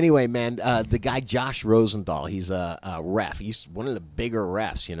 Anyway, man, the guy Josh Rosenthal, he's a ref. He's one of the bigger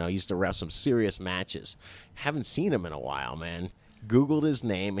refs, you know. He used to ref some serious matches. Haven't seen him in a while, man. Googled his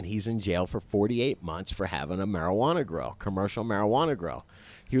name, and he's in jail for 48 months for having a marijuana grow, commercial marijuana grow.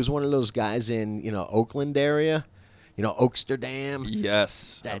 He was one of those guys in, you know, Oakland area, you know, Oaksterdam.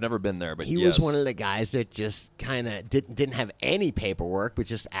 Yes. I've never been there, but he was one of the guys that just kind of didn't have any paperwork, but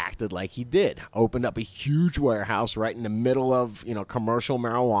just acted like he did. Opened up a huge warehouse right in the middle of, you know, commercial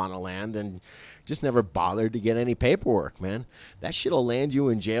marijuana land and just never bothered to get any paperwork, man. That shit'll land you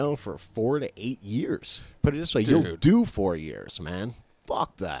in jail for 4 to 8 years. Put it this way, you'll do 4 years, man.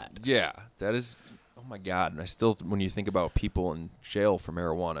 Fuck that. Yeah, that is... Oh, my God. And I still, when you think about people in jail for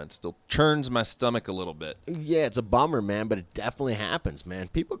marijuana, it still churns my stomach a little bit. Yeah, it's a bummer, man, but it definitely happens, man.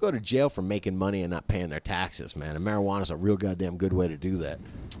 People go to jail for making money and not paying their taxes, man. And marijuana's a real goddamn good way to do that.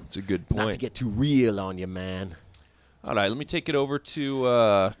 It's a good point. Not to get too real on you, man. All right, let me take it over to,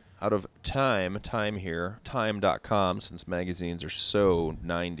 out of Time here, time.com, since magazines are so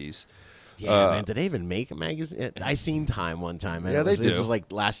 90s. Yeah, man. Did they even make a magazine? I seen Time one time, man. Yeah, they do. This was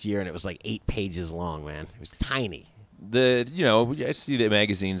like last year, and it was like 8 pages long, man. It was tiny. I see the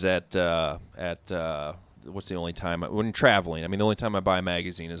magazines at what's the only time when traveling? I mean, the only time I buy a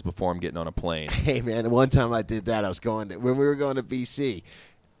magazine is before I'm getting on a plane. Hey, man, one time I did that. I was when we were going to BC.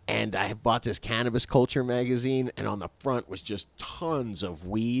 And I bought this Cannabis Culture magazine, and on the front was just tons of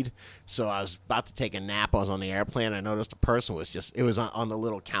weed. So I was about to take a nap. I was on the airplane. I noticed a person it was on the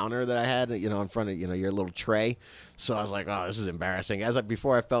little counter that I had, you know, in front of, you know, your little tray. So I was like, oh, this is embarrassing.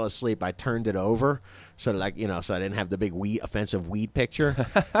 Before I fell asleep, I turned it over so I didn't have the big offensive weed picture.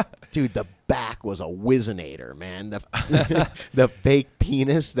 Dude, the back was a Whizzinator, man. The fake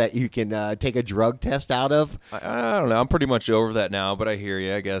penis that you can take a drug test out of. I don't know. I'm pretty much over that now, but I hear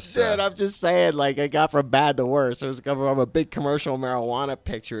you, I guess. Dude, I'm just saying, like, it got from bad to worse. It was going from a big commercial marijuana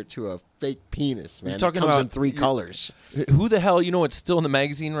picture to a fake penis, man. You're talking it comes about in 3 colors. Who the hell, what's still in the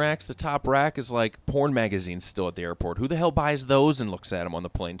magazine racks? The top rack is like porn magazines still at the airport. Who the hell buys those and looks at them on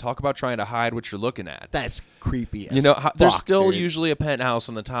the plane? Talk about trying to hide what you're looking at. That's creepy as there's still dude. Usually a Penthouse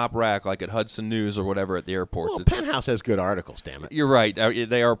on the top rack, like at Hudson News or whatever at the airports. Well, Penthouse has good articles, damn it. You're right.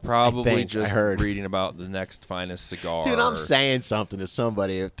 They are probably just heard. reading about the next finest cigar. Dude, I'm saying something to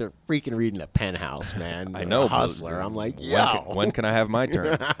somebody if they're freaking reading the Penthouse, man. I know. Hustler. I'm like, yo. When can I have my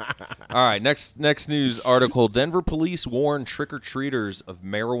turn? All right, next news article. Denver police warn trick-or-treaters of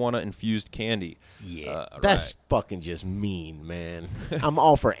marijuana-infused candy. Yeah, that's fucking just mean, man. I'm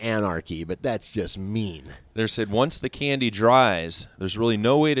all for anarchy, but that's just mean. They said once the candy dries, there's really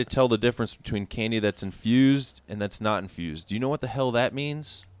no way to tell the difference between candy that's infused and that's not infused. Do you know what the hell that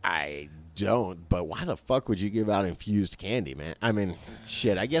means? I don't, but why the fuck would you give out infused candy, man? I mean,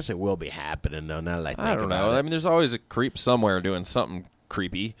 shit, I guess it will be happening, though, now that I think I don't know. about it. I mean, there's always a creep somewhere doing something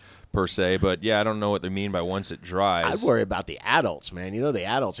creepy, per se, but yeah, I don't know what they mean by once it dries. I'd worry about the adults, man. You know, the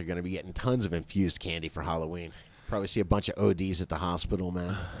adults are going to be getting tons of infused candy for Halloween. Probably see a bunch of ODs at the hospital,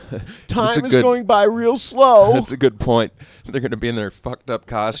 man. Time is going by real slow. That's a good point. They're going to be in their fucked up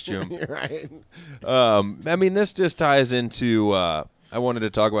costume. Right. I mean, this just ties into... I wanted to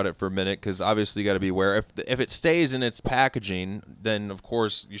talk about it for a minute because obviously you got to be aware. If it stays in its packaging, then of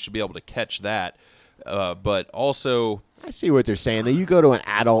course you should be able to catch that. But also... I see what they're saying. That you go to an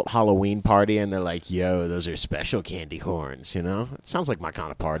adult Halloween party and they're like, yo, those are special candy corns, you know? It sounds like my kind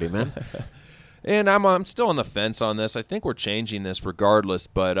of party, man. And I'm still on the fence on this. I think we're changing this regardless,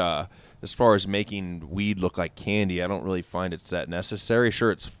 but as far as making weed look like candy, I don't really find it's that necessary. Sure,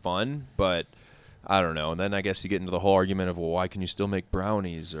 it's fun, but I don't know. And then I guess you get into the whole argument of, well, why can you still make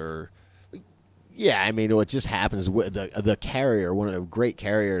brownies or... Yeah, I mean, what just happens with the carrier, one of the great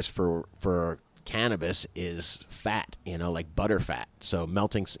carriers for cannabis is fat, you know, like butter fat. So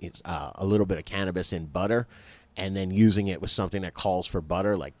melting a little bit of cannabis in butter and then using it with something that calls for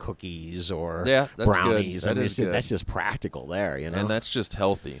butter, like cookies or brownies. Good. That's just practical there, you know. And that's just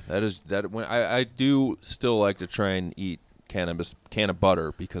healthy. When I do still like to try and eat can of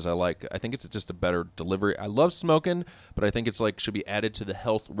butter because I think it's just a better delivery. I love smoking, but I think it's should be added to the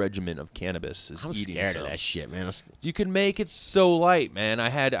health regimen of cannabis. I'm scared of that shit, man. You can make it so light, man.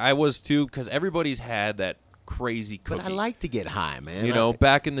 I was too, because everybody's had that crazy cookie. But I like to get high, man. You know,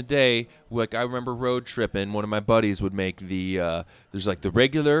 back in the day, I remember road tripping. One of my buddies would make there's the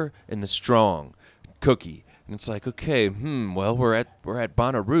regular and the strong cookie, and it's like, okay, well, we're at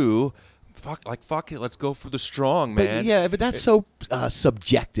Bonnaroo. fuck it, let's go for the strong, man. But that's so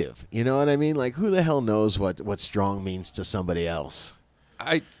subjective. You know what I mean? Like, who the hell knows what strong means to somebody else?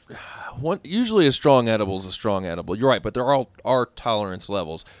 Usually a strong edible is a strong edible. You're right, but there are tolerance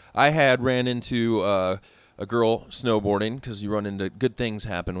levels. I ran into a girl snowboarding, because you run into good things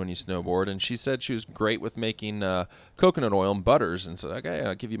happen when you snowboard, and she said she was great with making coconut oil and butters, and so okay,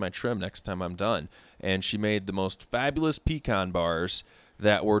 I'll give you my trim next time I'm done. And she made the most fabulous pecan bars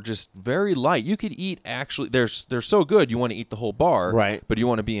that were just very light. You could eat, actually, they're so good you want to eat the whole bar, right? But you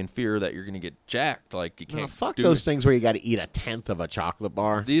want to be in fear that you're going to get jacked. Like, you can't fuck those things where you got to eat a tenth of a chocolate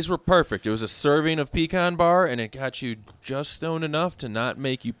bar. These were perfect. It was a serving of pecan bar, and it got you just stoned enough to not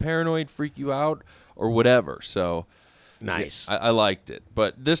make you paranoid, freak you out, or whatever. So nice. I liked it.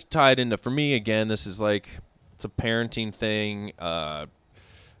 But this tied into, for me, again, this is like, it's a parenting thing.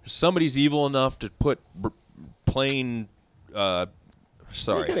 Somebody's evil enough to put plain...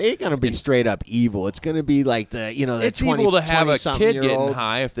 Sorry, it ain't gonna be straight up evil. It's gonna be like the it's evil to have a kid getting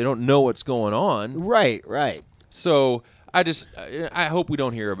high if they don't know what's going on. Right. So I hope we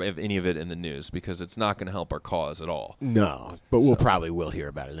don't hear of any of it in the news, because it's not going to help our cause at all. No, but we'll probably hear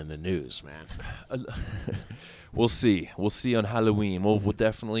about it in the news, man. We'll see. We'll see on Halloween. We'll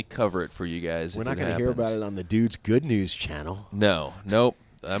definitely cover it for you guys. We're not going to hear about it on the Dude's Good News channel. Nope.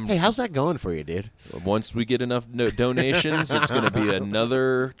 Hey, how's that going for you, dude? Once we get enough donations, it's going to be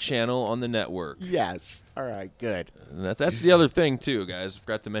another channel on the network. Yes. All right, good. That's the other thing, too, guys. I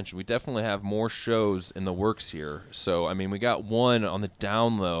forgot to mention, we definitely have more shows in the works here. So, I mean, we got one on the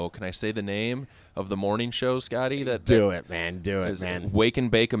down low. Can I say the name of the morning show, Scotty? Do it, man. Wake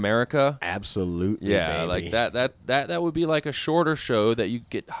and Bake America. Absolutely, yeah, baby. like that would be like a shorter show that you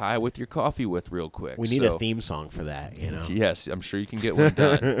get high with your coffee with real quick. We need a theme song for that, Yes, I'm sure you can get one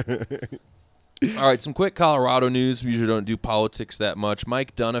done. All right, some quick Colorado news. We usually don't do politics that much.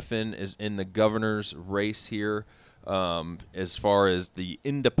 Mike Donovan is in the governor's race here, as far as the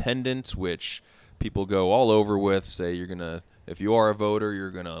independent, which people go all over with, say you're going to, if you are a voter,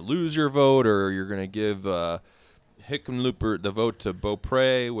 you're going to lose your vote, or you're going to give Hickenlooper the vote to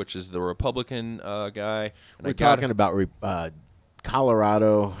Beaupre, which is the Republican guy. And we're talking about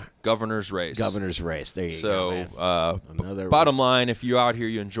Colorado governor's race. There you go. So, bottom line, if you're out here,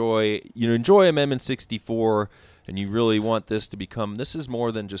 you enjoy Amendment 64, and you really want this to become, this is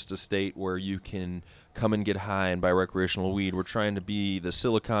more than just a state where you can come and get high and buy recreational weed. We're trying to be the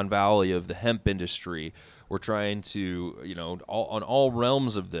Silicon Valley of the hemp industry. We're trying to, on all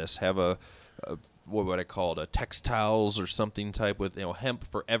realms of this, have a what would I call it, a textiles or something type with hemp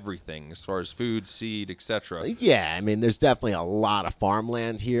for everything as far as food, seed, etc. Yeah, I mean, there's definitely a lot of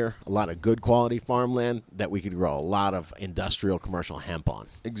farmland here, a lot of good quality farmland that we could grow a lot of industrial commercial hemp on.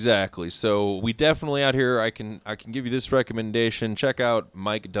 Exactly. So we definitely out here, I can give you this recommendation. Check out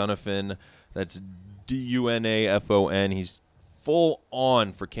Mike Donovan. That's Dunafon. He's full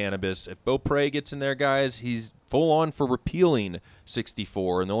on for cannabis. If Beaupre gets in there, guys, he's full on for repealing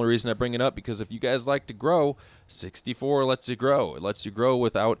 64. And the only reason I bring it up, because if you guys like to grow, 64 lets you grow. It lets you grow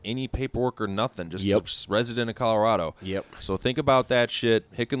without any paperwork or nothing, just a resident of Colorado. Yep. So think about that shit.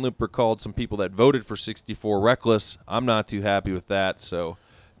 Hickenlooper called some people that voted for 64 reckless. I'm not too happy with that. So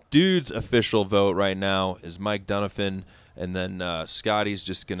Dude's official vote right now is Mike Donovan. And then Scotty's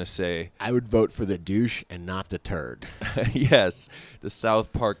just going to say, I would vote for the douche and not the turd. Yes, the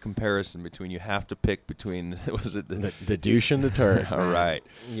South Park comparison between, you have to pick between, was it the douche and the turd. All right.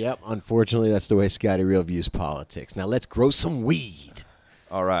 Yep, unfortunately, that's the way Scotty Real views politics. Now let's grow some weed.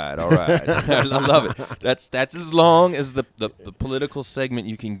 All right. I love it. That's as long as the political segment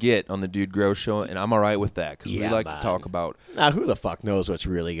you can get on the Dude Grow Show, and I'm all right with that, because we like to talk about. Now, who the fuck knows what's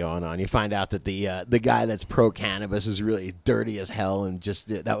really going on? You find out that the guy that's pro cannabis is really dirty as hell, and just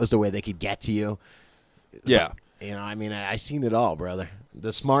that was the way they could get to you. Yeah, but, I mean, I seen it all, brother.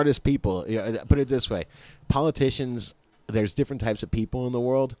 The smartest people. Put it this way: politicians. There's different types of people in the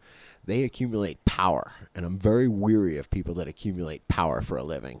world. They accumulate power, and I'm very weary of people that accumulate power for a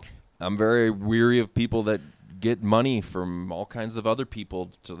living. I'm very weary of people that get money from all kinds of other people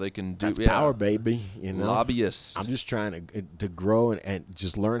so they can do. That's power, baby. Lobbyists. I'm just trying to grow and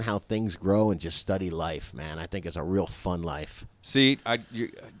just learn how things grow and just study life, man. I think it's a real fun life. See,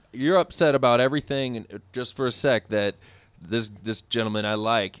 you're upset about everything, and just for a sec that this gentleman I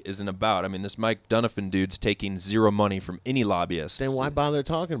like isn't about. I mean, this Mike Donovan dude's taking zero money from any lobbyist. Then why bother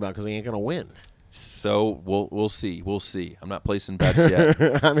talking about it? Because he ain't going to win. So we'll see. I'm not placing bets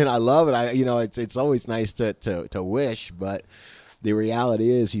yet. I mean, I love it. It's always nice to wish, but the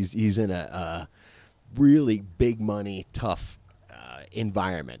reality is he's in a really big money, tough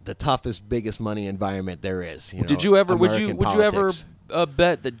environment, the toughest, biggest money environment there is. Would you ever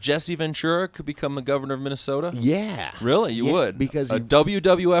bet that Jesse Ventura could become the governor of Minnesota? Yeah. Really? You would? Because a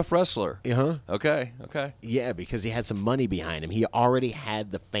WWF wrestler. Uh-huh. Okay. Yeah, because he had some money behind him. He already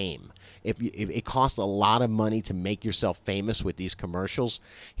had the fame. If it cost a lot of money to make yourself famous with these commercials,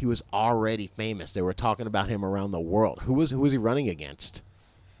 he was already famous. They were talking about him around the world. Who was he running against?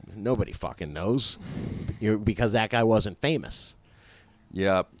 Nobody fucking knows, because that guy wasn't famous.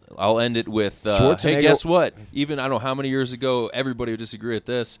 Yeah, I'll end it with, hey, guess what? Even, I don't know how many years ago, everybody would disagree with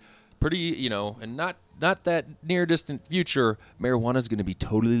this. Pretty, and not that near distant future, marijuana is going to be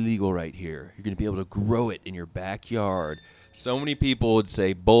totally legal right here. You're going to be able to grow it in your backyard. So many people would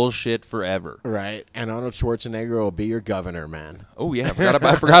say bullshit forever. Right. And Arnold Schwarzenegger will be your governor, man. Oh, yeah.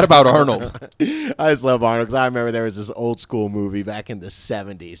 I forgot about Arnold. I just love Arnold because I remember there was this old school movie back in the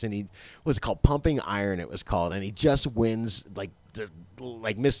 70s, and he was called Pumping Iron, it was called, and he just wins, like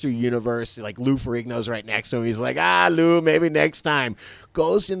Mr. Universe, like Lou Ferrigno's right next to him. He's like, Lou, maybe next time.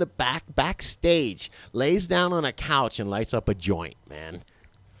 Goes in the backstage, lays down on a couch, and lights up a joint, man.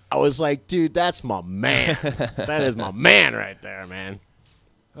 I was like, dude, that's my man. That is my man right there, man.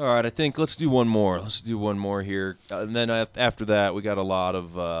 All right, I think let's do one more. Let's do one more here, and then after that, we got a lot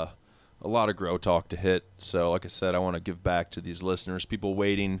of grow talk to hit. So, like I said, I want to give back to these listeners, people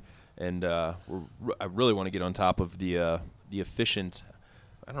waiting, and I really want to get on top of the efficient.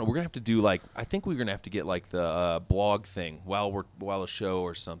 I don't know. We're gonna have to do I think we're gonna have to get the blog thing while a show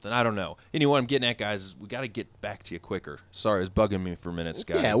or something. I don't know. Anyway, what I'm getting at, guys, is we got to get back to you quicker. Sorry, it's bugging me for a minute,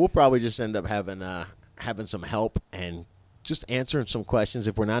 Scott. Yeah, we'll probably just end up having some help and just answering some questions.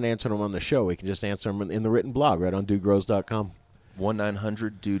 If we're not answering them on the show, we can just answer them in the written blog right on dudegrows.com.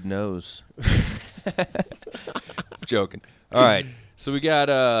 1-900-DUDE knows. Joking. All right. So we got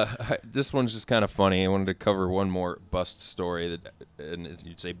this one's just kind of funny. I wanted to cover one more bust story and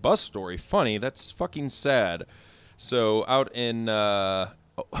you'd say bust story funny. That's fucking sad. So out in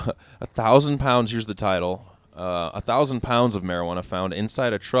 1,000 pounds. Here's the title. 1,000 pounds of marijuana found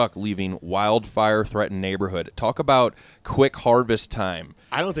inside a truck leaving wildfire-threatened neighborhood. Talk about quick harvest time.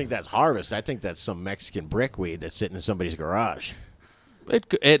 I don't think that's harvest. I think that's some Mexican brickweed that's sitting in somebody's garage.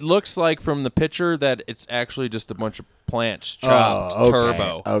 It looks like from the picture that it's actually just a bunch of plants chopped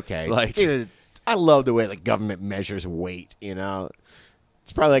turbo. Okay. Dude, I love the way the government measures weight,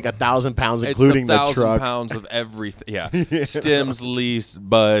 It's probably 1,000 pounds, including the truck. It's 1,000 pounds of everything. Yeah. Stems, leaves,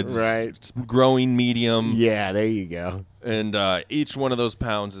 buds. Right. Growing medium. Yeah, there you go. And each one of those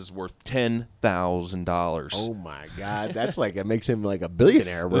pounds is worth $10,000. Oh, my God. That's it makes him like a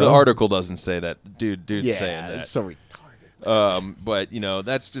billionaire, bro. The article doesn't say that. Dude's saying that. It's so retarded. But,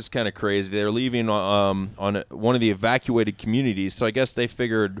 that's just kind of crazy. They're leaving on one of the evacuated communities. So I guess they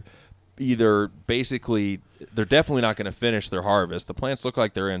figured either basically they're definitely not going to finish their harvest. The plants look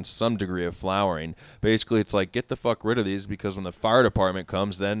like they're in some degree of flowering. Basically, it's like, get the fuck rid of these because when the fire department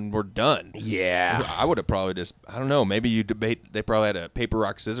comes, then we're done. Yeah. I would have probably just, I don't know, maybe you debate, they probably had a paper,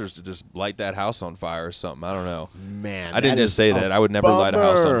 rock, scissors to just light that house on fire or something. I don't know. Man. I didn't just say that. I would never light a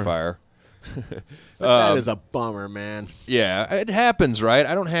house on fire. That is a bummer, man. Yeah, it happens, right?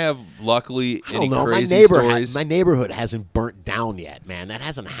 I don't have, luckily, any crazy stories. My neighborhood hasn't burnt down yet, man. That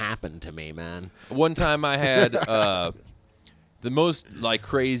hasn't happened to me, man. One time I had the most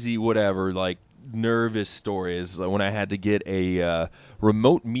crazy whatever nervous story is when I had to get a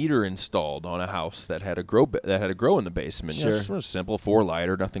remote meter installed on a house that had a grow in the basement. Sure. Just a simple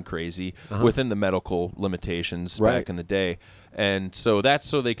 4-lighter, nothing crazy, within the medical limitations back in the day. And so that's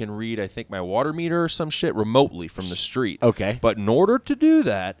so they can read, I think, my water meter or some shit remotely from the street. Okay. But in order to do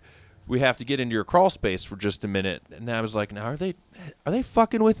that, we have to get into your crawl space for just a minute. And I was like, now, are they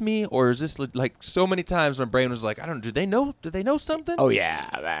fucking with me? Or is this so many times my brain was like, I don't know, do they know something? Oh, yeah,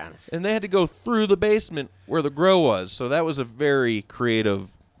 man. And they had to go through the basement where the grow was. So that was a very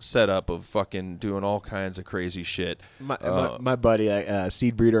creative setup of fucking doing all kinds of crazy shit. My buddy,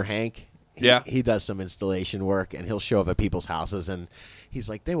 seed breeder Hank, Yeah. He does some installation work, and he'll show up at people's houses, and he's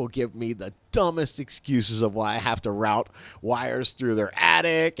like, they will give me the dumbest excuses of why I have to route wires through their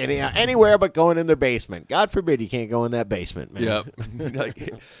attic and anywhere but going in their basement. God forbid you can't go in that basement, man.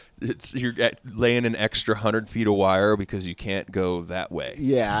 Yep. You're laying an extra 100 feet of wire because you can't go that way.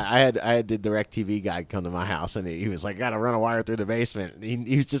 Yeah, I had the DirecTV guy come to my house, and he was like, got to run a wire through the basement.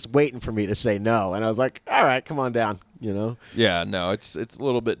 He was just waiting for me to say no, and I was like, all right, come on down, Yeah, no, it's a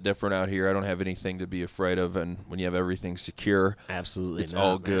little bit different out here. I don't have anything to be afraid of, and when you have everything secure, absolutely, it's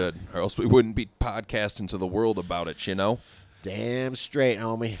all good. Or else we wouldn't be podcasting to the world about it, Damn straight,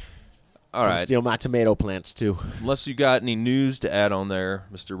 homie. All right. Steal my tomato plants, too. Unless you got any news to add on there,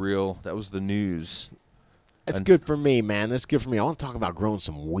 Mr. Real. That was the news. That's good for me, man. That's good for me. I want to talk about growing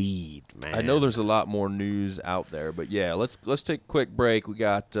some weed, man. I know there's a lot more news out there, but yeah, let's take a quick break. We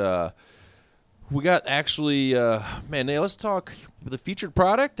got actually, man. Let's talk the featured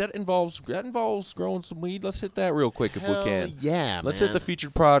product that involves growing some weed. Let's hit that real quick if we can. Yeah, let's man. hit the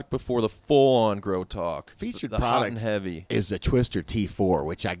featured product before the full-on grow talk. Featured the product hot and heavy is the Twister T4,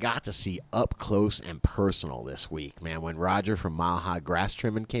 which I got to see up close and personal this week, man. When Roger from Mile High Grass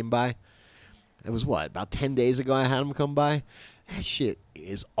Trimming came by. It was about 10 days ago I had him come by. That shit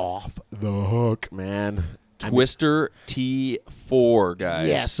is off the hook, man. Twister T4, guys.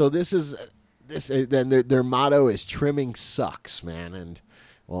 Yeah, so then their motto is trimming sucks, man. And,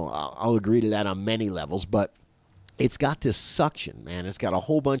 well, I'll agree to that on many levels, but it's got this suction, man. It's got a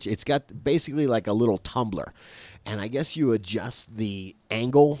whole bunch. It's got basically like a little tumbler. And I guess you adjust the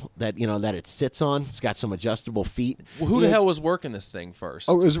angle that it sits on. It's got some adjustable feet. Well, who the hell was working this thing first?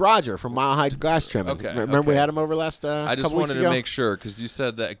 Oh, it was Roger from Mile High Grass Trimming. Okay, Remember we had him over last I just couple weeks wanted ago? to make sure because you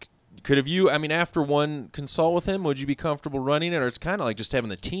said that. Could have you? I mean, after one consult with him, would you be comfortable running it, or it's kind of like just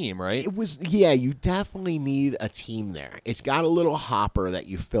having the team, right? It was. Yeah, you definitely need a team there. It's got a little hopper that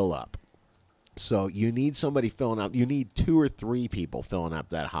you fill up. So you need somebody filling up. You need 2 or 3 people filling up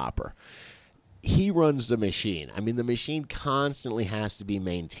that hopper. He runs the machine. I mean, the machine constantly has to be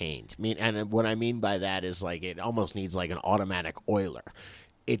maintained. And what I mean by that is like it almost needs like an automatic oiler.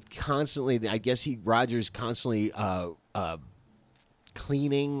 It constantly, I guess Roger's constantly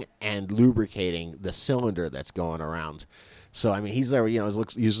cleaning and lubricating the cylinder that's going around. So I mean, he's there.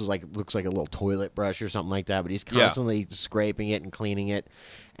 Looks like a little toilet brush or something like that. But he's constantly scraping it and cleaning it.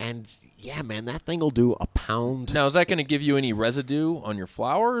 And yeah, man, that thing will do a pound. Now, is that going to give you any residue on your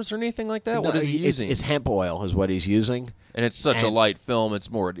flowers or anything like that? No, what is he using? It's hemp oil is what he's using. And it's such a light film.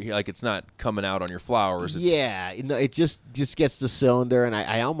 It's more like it's not coming out on your flowers. It just gets the cylinder, and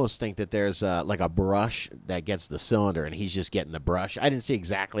I almost think that there's like a brush that gets the cylinder, and he's just getting the brush. I didn't see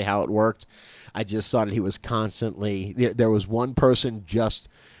exactly how it worked. I just saw that he was constantly. There was one person just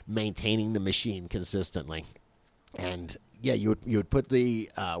maintaining the machine consistently, and yeah, you would put the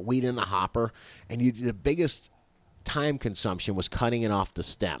weed in the hopper, and the biggest time consumption was cutting it off the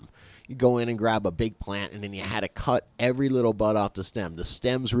stem. You go in and grab a big plant, and then you had to cut every little bud off the stem. The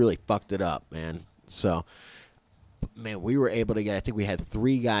stems really fucked it up, man. So, man, we were able to get, I think we had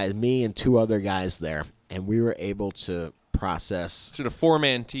 3 guys, me and 2 other guys there, and we were able to process. So a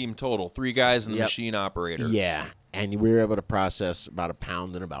 4-man team total, 3 guys and the machine operator. Yeah, and we were able to process about a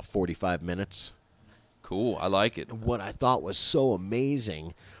pound in about 45 minutes. Cool, I like it. What I thought was so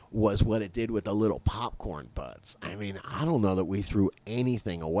amazing was what it did with the little popcorn buds. I mean, I don't know that we threw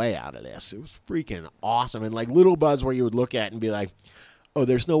anything away out of this. It was freaking awesome. And like little buds where you would look at and be like, oh,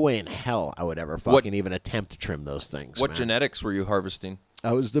 there's no way in hell I would ever fucking even attempt to trim those things. What genetics were you harvesting?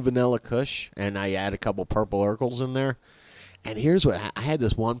 I was the vanilla Kush, and I had a couple purple Urkels in there. And here's what I had: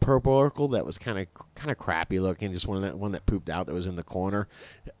 this one purple Urkel that was kind of crappy looking, just one that pooped out that was in the corner.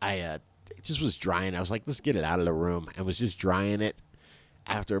 It just was drying. I was like, let's get it out of the room, and was just drying it.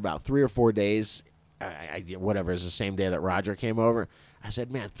 After about 3 or 4 days, whatever, it's the same day that Roger came over, I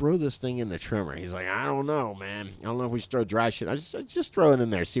said, man, throw this thing in the trimmer. He's like, I don't know, man. I don't know if we should throw dry shit. I just throw it in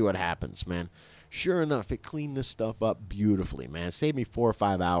there, see what happens, man. Sure enough, it cleaned this stuff up beautifully, man. It saved me 4 or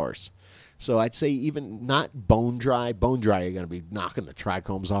 5 hours. So I'd say even not bone dry, you're going to be knocking the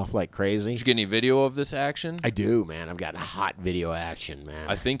trichomes off like crazy. Did you get any video of this action? I do, man. I've got hot video action, man.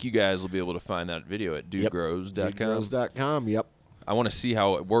 I think you guys will be able to find that video at dudegrows.com. Dudegrows.com, yep. I want to see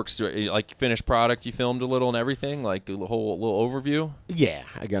how it works. Like finished product, you filmed a little and everything, like a whole little overview. Yeah,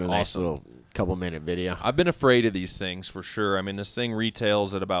 I got a nice little couple-minute video. I've been afraid of these things for sure. I mean, this thing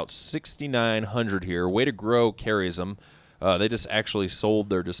retails at about $6,900 here. Way to Grow carries them. They just actually sold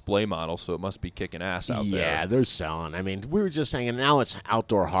their display model, so it must be kicking ass out there. Yeah, they're selling. I mean, we were just hanging. Now it's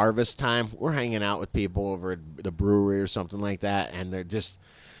outdoor harvest time. We're hanging out with people over at the brewery or something like that, and they're just.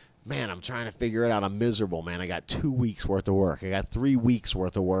 Man, I'm trying to figure it out. I'm miserable, man. I got 2 weeks worth of work. I got 3 weeks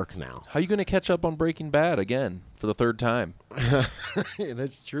worth of work now. How are you going to catch up on Breaking Bad again for the 3rd time? Yeah,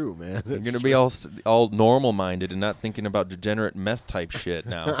 that's true, man. You're going to be all normal-minded and not thinking about degenerate meth-type shit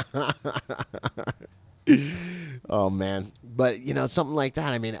now. Oh, man. But, something like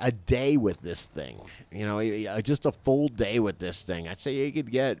that. I mean, a day with this thing. Just a full day with this thing. I'd say you could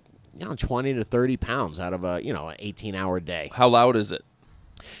get, 20 to 30 pounds out of an 18-hour day. How loud is it?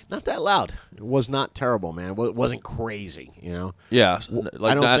 Not that loud. It was not terrible, man. It wasn't crazy, Yeah,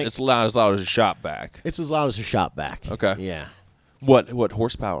 it's loud as a shop vac. It's as loud as a shop vac. Okay. Yeah. What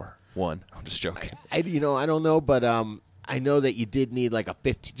horsepower? I'm just joking. I don't know, but I know that you did need like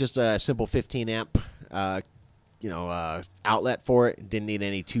just a simple 15 amp outlet for it. Didn't need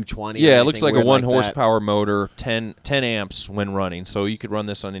any 220. Yeah, or it looks anything like a weird 1 that. horsepower motor, 10 amps when running. So you could run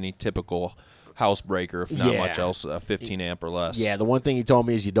this on any typical house breaker, if not Yeah. much else, 15 amp or less. Yeah, the one thing he told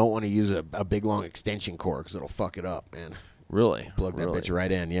me is you don't want to use a big long extension cord because it'll fuck it up, man. Really? Plug that Really? bitch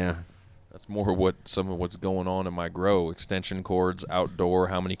right in, yeah. That's more some of what's going on in my grow. Extension cords, outdoor,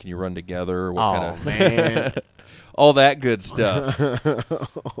 how many can you run together? What kind of man. all that good stuff.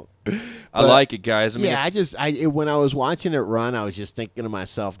 I like it, guys. I mean, when I was watching it run, I was just thinking to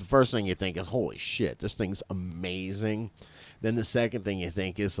myself, the first thing you think is, holy shit, this thing's amazing. Then the second thing you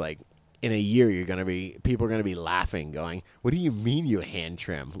think is, like, in a year, people are going to be laughing, going, what do you mean you hand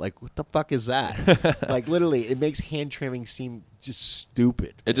trim? Like, what the fuck is that? Like, literally, it makes hand trimming seem just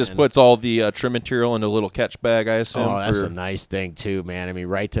stupid. it just puts all the trim material in a little catch bag, I assume. Oh, that's a nice thing, too, man. I mean,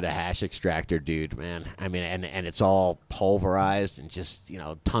 right to the hash extractor, dude, man. I mean, and it's all pulverized and just,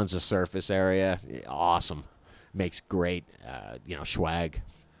 tons of surface area. Awesome. Makes great, swag.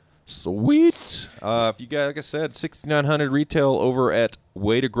 Sweet. If you guys, like I said, 6,900 retail over at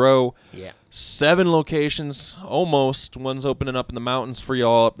Way to Grow. Yeah. 7 locations, almost. One's opening up in the mountains for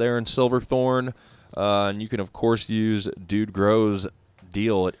y'all up there in Silverthorne. And you can, of course, use Dude Grow's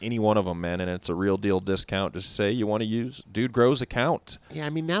deal at any one of them, man. And it's a real deal discount. Just say you want to use Dude Grow's account. Yeah, I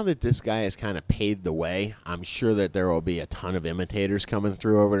mean, now that this guy has kind of paved the way, I'm sure that there will be a ton of imitators coming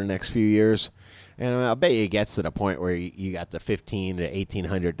through over the next few years. And I'll bet you it gets to the point where you got the $1,500 to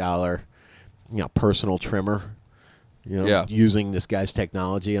 $1,800, personal trimmer, using this guy's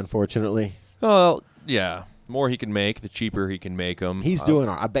technology, unfortunately. Well, yeah. The more he can make, the cheaper he can make them. He's doing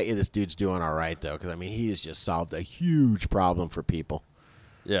I bet you this dude's doing all right, though, because, I mean, he has just solved a huge problem for people.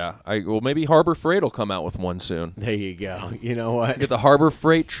 Yeah. Well, maybe Harbor Freight will come out with one soon. There you go. You know what? Get the Harbor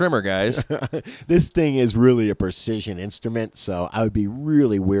Freight trimmer, guys. This thing is really a precision instrument, so I would be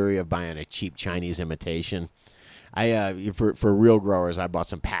really weary of buying a cheap Chinese imitation. For real growers, I bought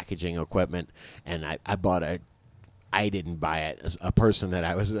some packaging equipment, and I didn't buy it. A person that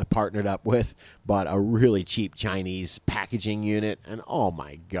I was partnered up with bought a really cheap Chinese packaging unit, and oh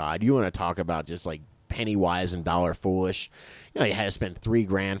my God, you want to talk about just like penny wise and dollar foolish. You had to spend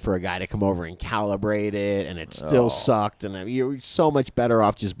 $3,000 for a guy to come over and calibrate it, and it still sucked. And you're so much better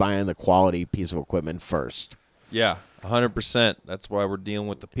off just buying the quality piece of equipment first. Yeah, 100%. That's why we're dealing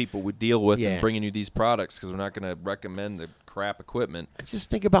with the people we deal with Yeah. and bringing you these products, because we're not going to recommend the crap equipment.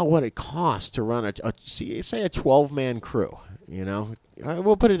 Just think about what it costs to run say a 12-man crew.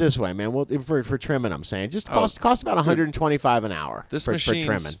 We'll put it this way, man. For trimming, I'm saying just cost about $125 an hour. This for machine's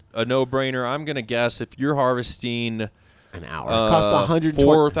trimming. a no-brainer. I'm going to guess if you're harving an hour, it costs 120.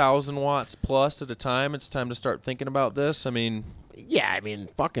 4,000 watts plus at a time, it's time to start thinking about this. I mean, yeah, I mean,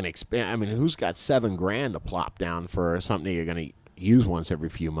 fucking expand. I mean, who's got $7,000 to plop down for something you're going to use once every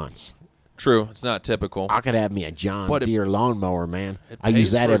few months? true. It's not typical. I could have me a John Deere lawnmower, man. I use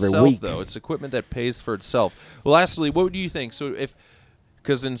pays that for every itself, week. Though it's equipment that pays for itself. Well, lastly, what do you think? So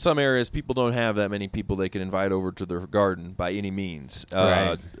because in some areas people don't have that many people they can invite over to their garden by any means.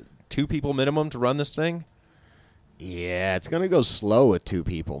 Right. 2 people minimum to run this thing? Yeah, it's going to go slow with 2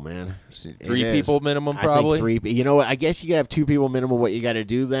 people, man. 3 people minimum, I probably? think 3. You know what? I guess you got to have 2 people minimum. What you got to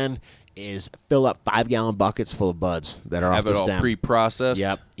do then is fill up 5-gallon buckets full of buds that are Have off it the all stem. pre-processed?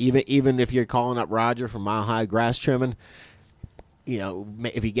 Yep. Even if you're calling up Roger from Mile High Grass Trimming,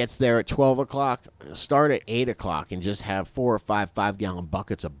 if he gets there at 12 o'clock, start at 8 o'clock and just have 4 or 5 5-gallon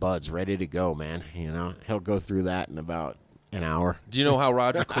buckets of buds ready to go, man. He'll go through that in about an hour. Do you know how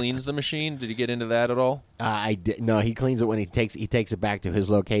Roger cleans the machine? Did he get into that at all? I did. No, he cleans it when he takes it back to his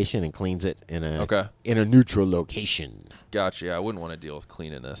location and cleans it in a neutral location. Gotcha. Yeah, I wouldn't want to deal with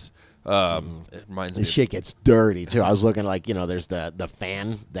cleaning this. It reminds me. The shit gets dirty too. I was looking there's the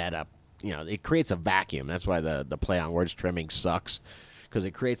fan that it creates a vacuum. That's why the play on words trimming sucks, because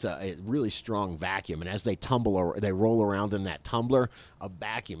it creates a really strong vacuum. And as they they roll around in that tumbler, a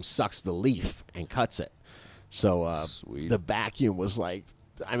vacuum sucks the leaf and cuts it. So the vacuum was like,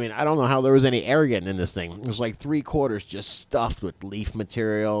 I don't know how there was any air getting in this thing. It was like 3/4 just stuffed with leaf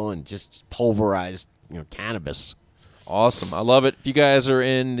material and just pulverized, cannabis. Awesome. I love it. If you guys are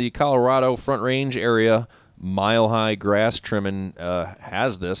in the Colorado Front Range area, Mile High Grass Trimming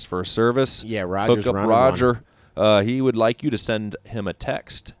has this for service. Yeah, Roger's Hook up running Roger. He would like you to send him a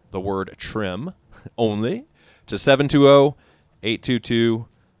text, the word trim only, to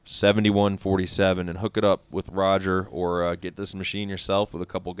 720-822-7147 and hook it up with Roger, or get this machine yourself with a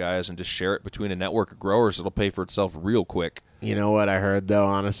couple guys and just share it between a network of growers. It'll pay for itself real quick. You know what I heard, though,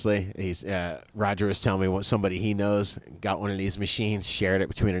 honestly? Roger was telling me what somebody he knows got one of these machines, shared it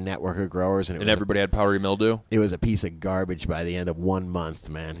between a network of growers. And everybody had powdery mildew? It was a piece of garbage by the end of 1 month,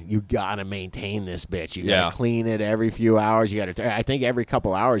 man. You got to maintain this bitch. You got to clean it every few hours. I think every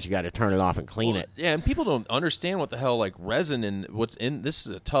couple hours you got to turn it off and clean it. Yeah, and people don't understand what the hell, like, resin and what's in. This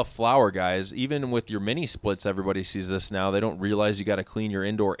is a tough flower, guys. Even with your mini splits, everybody sees this now. They don't realize you got to clean your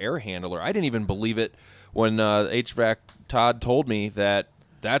indoor air handler. I didn't even believe it when HVAC Todd told me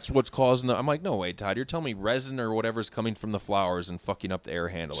that's what's causing I'm like, no way, Todd. You're telling me resin or whatever's coming from the flowers and fucking up the air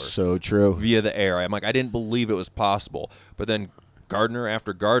handler. So true. Via the air. I'm like, I didn't believe it was possible. But then gardener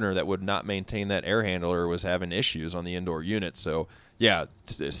after gardener that would not maintain that air handler was having issues on the indoor unit. So, yeah,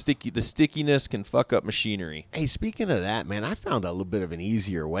 the stickiness can fuck up machinery. Hey, speaking of that, man, I found a little bit of an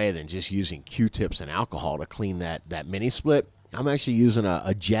easier way than just using Q-tips and alcohol to clean that mini split. I'm actually using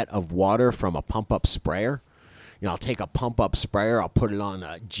a jet of water from a pump-up sprayer. I'll take a pump-up sprayer, I'll put it on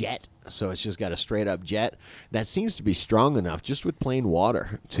a jet, so it's just got a straight-up jet. That seems to be strong enough just with plain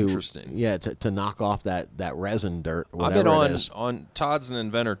water to knock off that resin dirt, whatever I've been it is. on Todd's an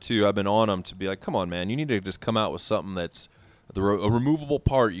inventor, too. I've been on him to be like, come on, man, you need to just come out with something that's a removable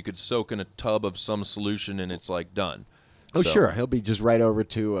part you could soak in a tub of some solution, and it's, like, done. Oh, sure. He'll be just right over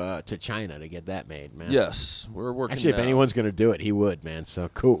to China to get that made, man. Yes, we're working. Actually, if anyone's going to do it, he would, man. So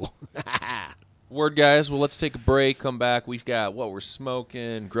cool. Word, guys. Well, let's take a break. Come back. We've got what we're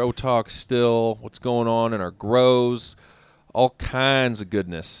smoking, grow talk still, what's going on in our grows, all kinds of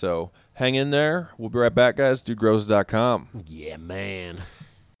goodness. So hang in there. We'll be right back, guys. DudeGrows.com. Yeah, man.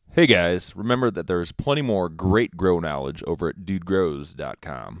 Hey, guys. Remember that there's plenty more great grow knowledge over at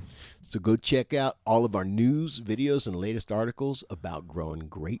DudeGrows.com. So go check out all of our news, videos, and latest articles about growing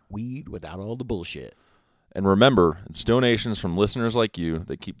great weed without all the bullshit. And remember, it's donations from listeners like you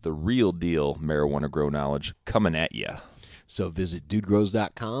that keep the real deal marijuana grow knowledge coming at you. So visit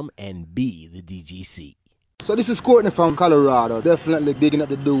dudegrows.com and be the DGC. So this is Courtney from Colorado. Definitely bigging up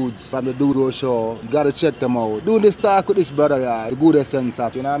the dudes from the Dude Grow Show. You gotta check them out. Doing this talk with this brother, the good essence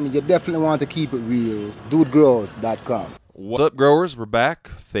of, you know what I mean? You definitely want to keep it real. DudeGrows.com. What's up, growers? We're back.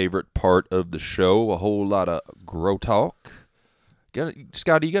 Favorite part of the show, a whole lot of grow talk.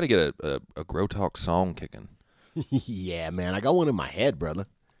 Scotty, you got to get a grow talk song kicking. Yeah, man. I got one in my head, brother.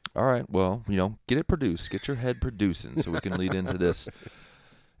 All right. Well, get it produced. Get your head producing so we can lead into this.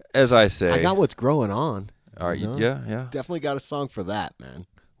 As I say. I got what's growing on. All right. Yeah. Definitely got a song for that, man.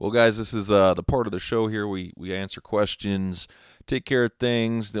 Well, guys, this is the part of the show here. We answer questions, take care of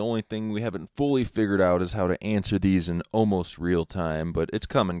things. The only thing we haven't fully figured out is how to answer these in almost real time, but it's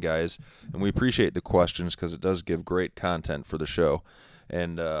coming, guys. And we appreciate the questions because it does give great content for the show.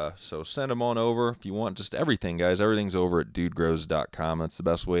 And so send them on over if you want just everything, guys. Everything's over at dudegrows.com. That's the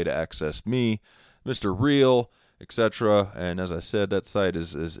best way to access me, Mr. Real, etc. And as I said, that site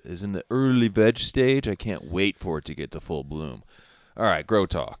is in the early veg stage. I can't wait for it to get to full bloom. All right, grow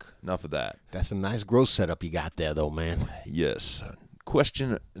talk. Enough of that. That's a nice growth setup you got there, though, man. Yes.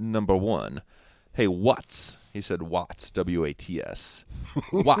 Question number 1. Hey, Watts. He said Watts, W-A-T-S.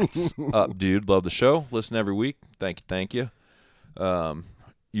 Watts up, dude. Love the show. Listen every week. Thank you.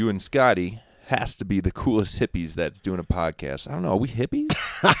 You and Scotty has to be the coolest hippies that's doing a podcast. I don't know. Are we hippies?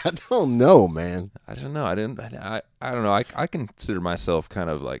 I don't know, man. I don't know. I don't know. I consider myself kind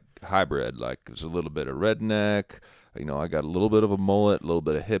of like hybrid. Like there's a little bit of redneck. I got a little bit of a mullet, a little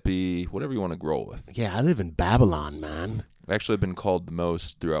bit of hippie, whatever you want to grow with. Yeah, I live in Babylon, man. I've actually been called the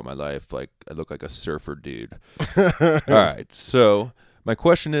most throughout my life. Like, I look like a surfer dude. All right, so my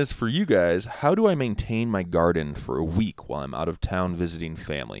question is for you guys, how do I maintain my garden for a week while I'm out of town visiting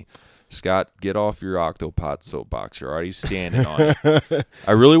family? Scott, get off your Octopod soapbox. You're already standing on it.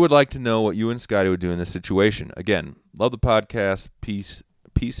 I really would like to know what you and Scotty would do in this situation. Again, love the podcast. Peace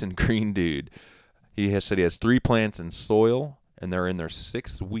and green dude. He has said he has 3 plants in soil, and they're in their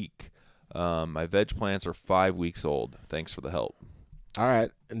 6th week. My veg plants are 5 weeks old. Thanks for the help. All right.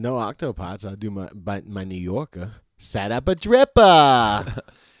 No octopods. I'll do my New Yorker. Set up a dripper.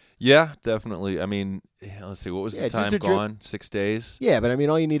 Yeah, definitely. I mean, let's see. What was the time gone? 6 days? Yeah, but I mean,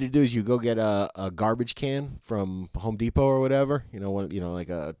 all you need to do is you go get a garbage can from Home Depot or whatever. Like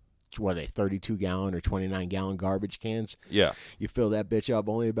a 32-gallon or 29-gallon garbage cans. Yeah. You fill that bitch up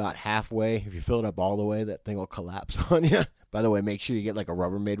only about halfway. If you fill it up all the way, that thing will collapse on you. By the way, make sure you get like a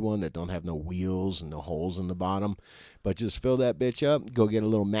Rubbermaid one that don't have no wheels and no holes in the bottom. But just fill that bitch up. Go get a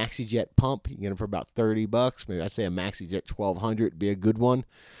little MaxiJet pump. You can get them for about $30. Maybe I'd say a MaxiJet 1200 would be a good one.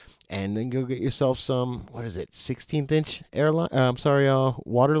 And then go get yourself some, 16th-inch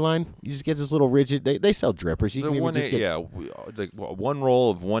water line. You just get this little rigid. They sell drippers. You can even just get one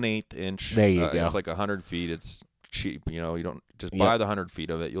roll of 1/8 inch. There you go. It's like 100 feet. It's cheap. You know, you don't just buy the 100 feet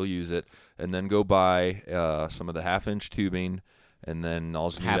of it. You'll use it, and then go buy some of the half-inch tubing, and then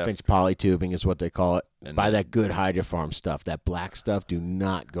also half-inch poly tubing is what they call it. And buy that good Hydrofarm stuff. That black stuff. Do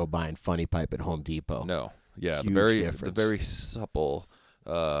not go buying Funny Pipe at Home Depot. No, yeah, Huge the very supple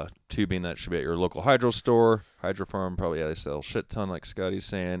tubing that should be at your local hydro store. Hydrofarm probably they sell a shit ton, like Scotty's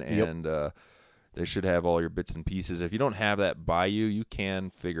saying, and they should have all your bits and pieces. If you don't have that by you, you can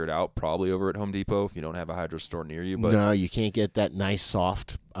figure it out probably over at Home Depot if you don't have a hydro store near you. But no, you can't get that nice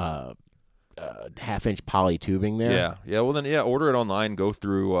soft half-inch poly tubing there. Yeah. Well, then order it online. Go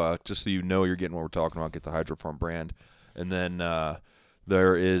through just so you know you're getting what we're talking about. Get the Hydrofarm brand, and then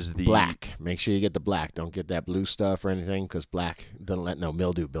there is the black. Make sure you get the black. Don't get that blue stuff or anything because black doesn't let no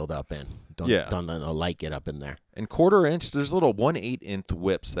mildew build up in. Don't let no light get up in there. And 1/4 inch, there's little 1/8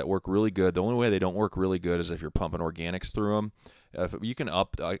 whips that work really good. The only way they don't work really good is if you're pumping organics through them. You can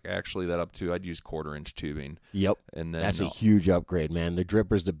up actually that up to, I'd use 1/4 inch tubing. Yep, and then that's a huge upgrade, man. The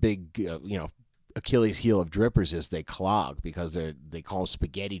drippers, the big Achilles heel of drippers is they clog because they call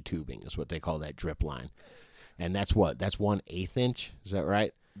spaghetti tubing is what they call that drip line, and that's 1/8 inch. Is that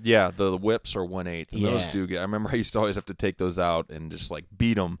right? Yeah, the whips are 1/8. Those do get. I remember I used to always have to take those out and just like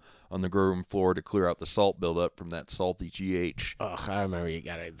beat them on the grow room floor to clear out the salt buildup from that salty GH. Ugh, I remember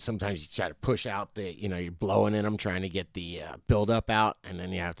sometimes you try to push out you're blowing in them trying to get the buildup out, and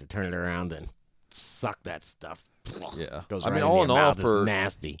then you have to turn it around and suck that stuff. Yeah, goes I right mean, in all your in all, mouth. for It's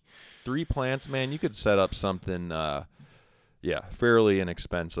nasty 3 plants, man, you could set up something. Fairly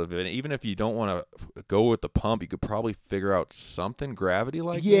inexpensive. And even if you don't want to go with the pump, you could probably figure out something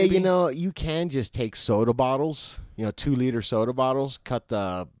gravity-like. Yeah, maybe? you can just take soda bottles, 2-liter soda bottles, cut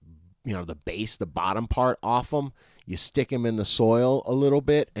the base, the bottom part off them. You stick them in the soil a little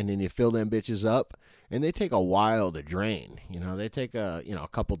bit, and then you fill them bitches up. And they take a while to drain. They take a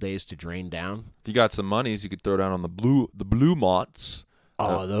couple days to drain down. If you got some monies, you could throw down on the blue mots.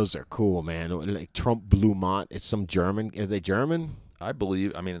 Oh, those are cool, man. Like Trump Blue Mont. It's some German. Are they German? I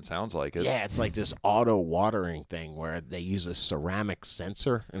believe. I mean, it sounds like it. Yeah, it's like this auto watering thing where they use a ceramic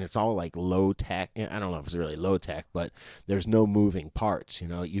sensor, and it's all like low tech. I don't know if it's really low tech, but there's no moving parts.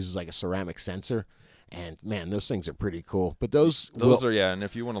 It uses like a ceramic sensor, and man, those things are pretty cool. But those are and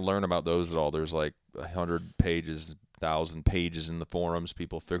if you want to learn about those at all, there's like 100 pages. 1,000 pages in the forums,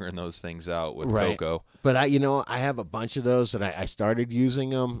 people figuring those things out with Coco. But I have a bunch of those that I started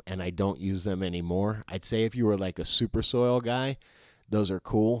using them, and I don't use them anymore. I'd say if you were like a super soil guy, those are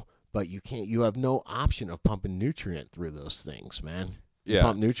cool, but you have no option of pumping nutrient through those things, man. You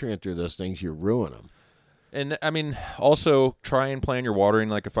pump nutrient through those things, you ruin them. And I mean, also try and plan your watering.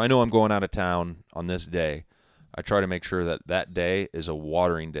 Like if I know I'm going out of town on this day, I try to make sure that day is a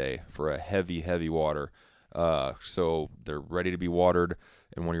watering day for a heavy, heavy water. So they're ready to be watered.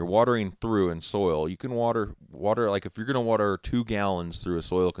 And when you're watering through in soil, you can water like if you're going to water 2 gallons through a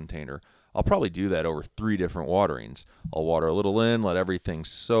soil container, I'll probably do that over 3 different waterings. I'll water a little in, let everything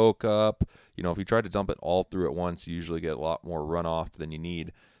soak up. If you try to dump it all through at once, you usually get a lot more runoff than you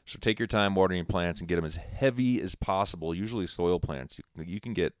need. So take your time watering your plants and get them as heavy as possible. Usually soil plants, you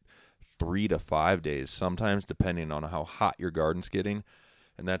can get 3 to 5 days, sometimes depending on how hot your garden's getting.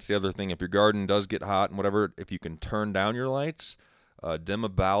 And that's the other thing. If your garden does get hot and whatever, if you can turn down your lights, dim a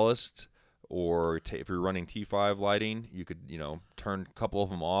ballast, or if you're running T5 lighting, you could, turn a couple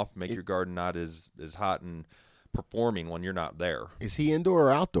of them off, make your garden not as hot and performing when you're not there. Is he indoor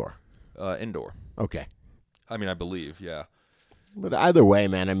or outdoor? Indoor. Okay. I mean, I believe, yeah. But either way,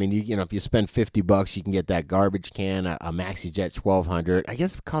 man, I mean, if you spend $50, you can get that garbage can, a MaxiJet 1200. I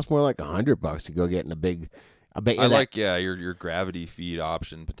guess it costs more like $100 to go get in a big. Your gravity feed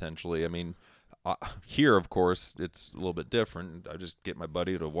option potentially. I mean, here, of course, it's a little bit different. I just get my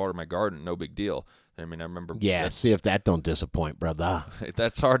buddy to water my garden, no big deal. I mean, I remember. Yeah, see if that don't disappoint, brother.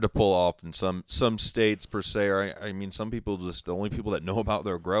 That's hard to pull off in some states per se. Or I mean, some people the only people that know about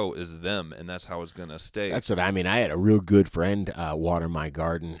their grow is them, and that's how it's gonna stay. That's what I mean. I had a real good friend water my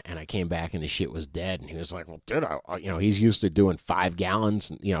garden, and I came back and the shit was dead, and he was like, "Well, dude, he's used to doing 5 gallons,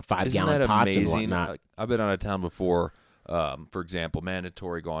 5-gallon pots amazing? and whatnot." I've been out of town before. For example,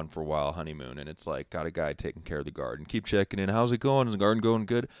 mandatory gone for a while, honeymoon, and it's like got a guy taking care of the garden. Keep checking in. How's it going? Is the garden going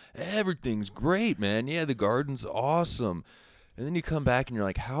good? Everything's great, man. Yeah, the garden's awesome. And then you come back and you're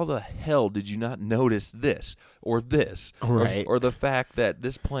like, how the hell did you not notice this or this? Right. Or the fact that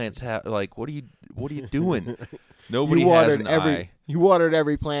this plant's like, what are you doing? Nobody has an eye. You watered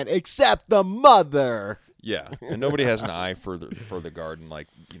every plant except the mother. Yeah, and nobody has an eye for the garden, like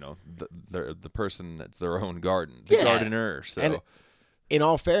the person that's their own garden, the gardener. So, and in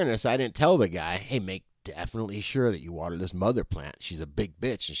all fairness, I didn't tell the guy, "Hey, make definitely sure that you water this mother plant. She's a big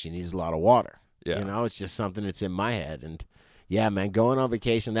bitch and she needs a lot of water." Yeah. You know, it's just something that's in my head. And yeah, man, going on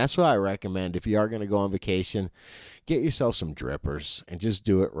vacation, that's what I recommend. If you are going to go on vacation, get yourself some drippers and just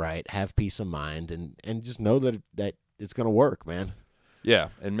do it right. Have peace of mind and just know that it's going to work, man. Yeah,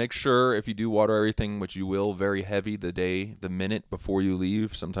 and make sure if you do water everything, which you will, very heavy the minute before you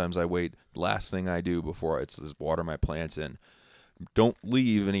leave. Sometimes I wait. Last thing I do before it's is water my plants in. Don't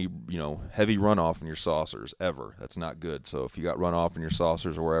leave any, heavy runoff in your saucers ever. That's not good. So if you got runoff in your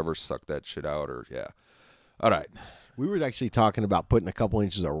saucers or wherever, suck that shit out All right. We were actually talking about putting a couple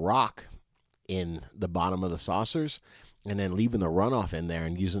inches of rock in the bottom of the saucers and then leaving the runoff in there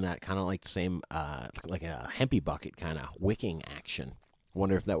and using that kind of like the same, like a hempy bucket kind of wicking action.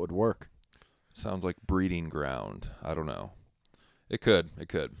 Wonder if that would work. Sounds like breeding ground. I don't know. It could.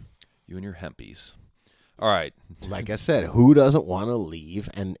 You and your hempies. All right. Like I said, who doesn't want to leave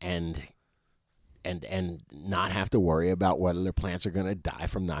and not have to worry about whether their plants are going to die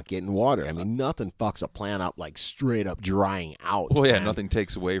from not getting water? I mean, nothing fucks a plant up like straight up drying out. Well, yeah, man. nothing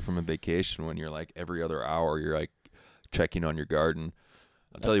takes away from a vacation when you're like every other hour you're like checking on your garden.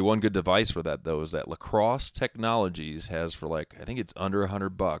 I'll tell you one good device for that, though, is that Lacrosse Technologies has for I think it's under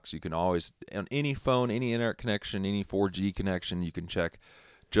 $100. You can always, on any phone, any internet connection, any 4G connection, you can check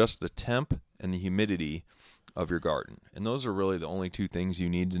just the temp and the humidity of your garden. And those are really the only two things you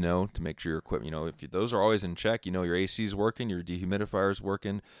need to know to make sure your equipment, if those are always in check, your AC is working, your dehumidifier is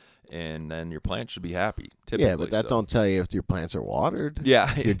working, and then your plant should be happy. Typically, yeah, but that don't tell you if your plants are watered.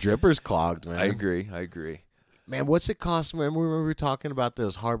 Yeah. Your dripper's clogged, man. I agree. Man, what's it cost? Remember we were talking about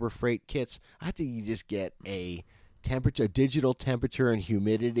those Harbor Freight kits? I think you just get a digital temperature and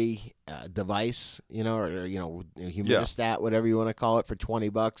humidity device, or humidistat, whatever you want to call it, for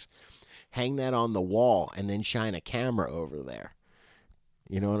 $20. Hang that on the wall and then shine a camera over there.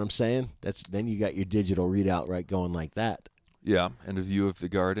 You know what I'm saying? Then you got your digital readout right going like that. Yeah, and a view of the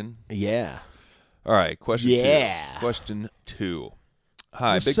garden. Yeah. All right, question Yeah. 2. Question 2.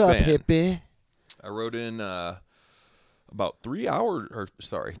 Hi, What's big up, fan. hippie? I wrote in about 3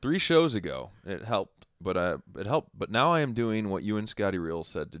 shows ago. It helped, but now I am doing what you and Scotty Reels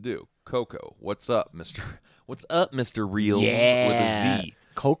said to do. Coco, what's up, Mr. Reels with a Z?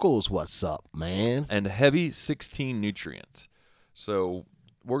 Coco's what's up, man. And heavy 16 nutrients. So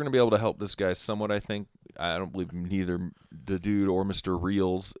we're going to be able to help this guy somewhat, I think. I don't believe neither the dude or Mr.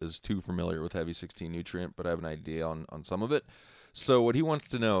 Reels is too familiar with heavy 16 nutrient, but I have an idea on some of it. So what he wants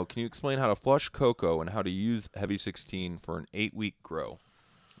to know, can you explain how to flush cocoa and how to use heavy 16 for an 8-week grow?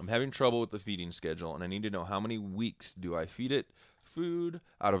 I'm having trouble with the feeding schedule, and I need to know how many weeks do I feed it food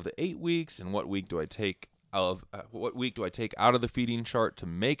out of the 8 weeks, and what week do I take out of the feeding chart to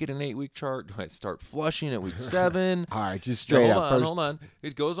make it an 8-week chart? Do I start flushing at week 7? All right, just straight up. Hold on.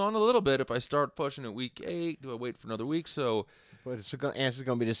 It goes on a little bit. If I start flushing at week 8, do I wait for another week? So, but the answer's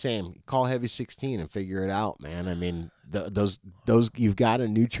going to be the same. Call Heavy 16 and figure it out, man. I mean, those you've got a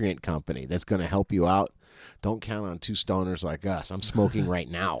nutrient company that's going to help you out. Don't count on two stoners like us. I'm smoking right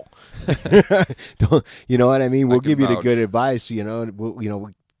now. You know what I mean? We'll give you the good advice. The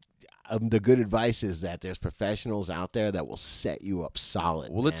good advice is that there's professionals out there that will set you up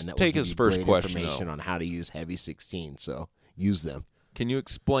solid. Well, let's that take will give his you first great question, information though. on how to use Heavy 16. So use them. Can you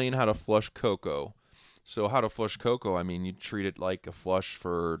explain how to flush cocoa? So how to flush cocoa, I mean, you treat it like a flush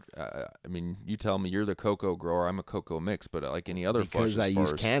for, you tell me you're the cocoa grower, I'm a cocoa mix, but like any other flush. Because I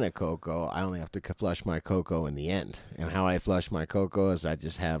use can of cocoa, I only have to flush my cocoa in the end. And how I flush my cocoa is I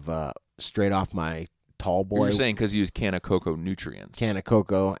just have straight off my tall boy. You're saying because you use can of cocoa nutrients. Can of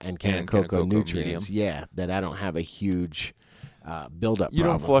cocoa and can of cocoa nutrients. Medium. Yeah, that I don't have a huge buildup You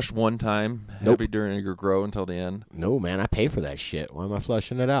problem. don't flush one time Nope. heavy during your grow until the end? No, man, I pay for that shit. Why am I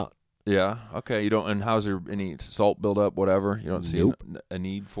flushing it out? Yeah. Okay. You don't. And how's there any salt buildup? Whatever. You don't see Nope. a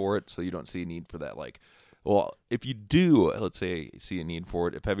need for it, so you don't see a need for that. Well, if you do, let's say, see a need for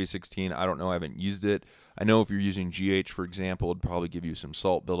it, if heavy 16, I don't know, I haven't used it. I know if you're using GH, for example, it'd probably give you some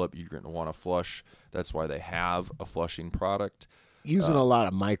salt buildup. You're going to want to flush. That's why they have a flushing product. Using a lot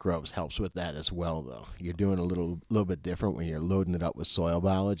of microbes helps with that as well, though. You're doing a little bit different when you're loading it up with soil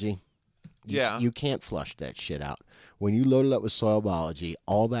biology. You can't flush that shit out. When you load it up with soil biology,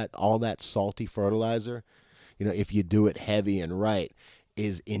 all that salty fertilizer, if you do it heavy and right,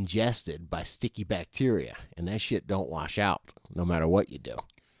 is ingested by sticky bacteria, and that shit don't wash out no matter what you do.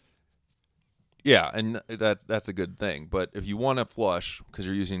 Yeah, and that's a good thing. But if you want to flush because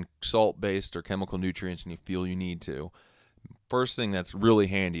you're using salt-based or chemical nutrients and you feel you need to, first thing that's really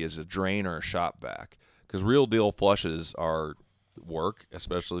handy is a drain or a shop vac, because real deal flushes are work,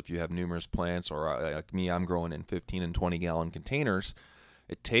 especially if you have numerous plants, or like me, I'm growing in 15 and 20 gallon containers.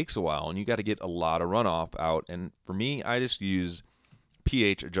 It takes a while, and you got to get a lot of runoff out. And for me, I just use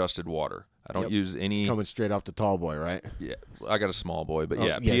pH adjusted water. I don't use any coming straight off the tall boy, right? Yeah, I got a small boy, but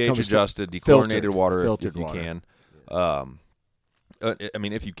yeah, pH adjusted, dechlorinated water if you can. I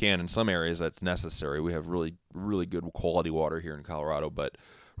mean, if you can, in some areas that's necessary. We have really, really good quality water here in Colorado, but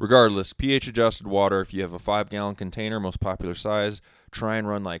regardless, pH adjusted water. If you have a 5-gallon container, most popular size, try and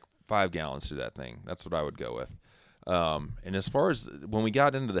run like 5 gallons through that thing. That's what I would go with. And as far as when we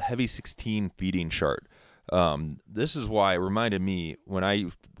got into the heavy 16 feeding chart, this is why it reminded me when I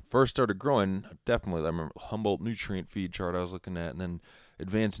first started growing. Definitely, I remember Humboldt nutrient feed chart I was looking at, and then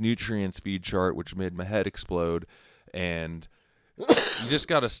advanced nutrients feed chart, which made my head explode. And you just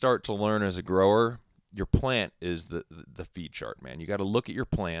got to start to learn as a grower. Your plant is the feed chart, man. You got to look at your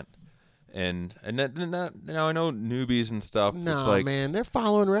plant. And that, now I know newbies and stuff. No, it's like, man, they're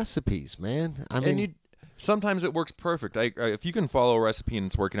following recipes, man. I mean, sometimes it works perfect. If you can follow a recipe and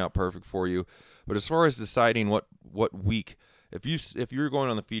it's working out perfect for you, but as far as deciding what week, if you're going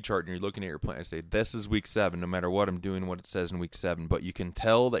on the feed chart and you're looking at your plant and say this is week 7, no matter what I'm doing, what it says in week 7, but you can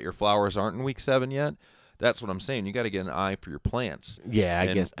tell that your flowers aren't in week 7 yet. That's what I'm saying. You got to get an eye for your plants.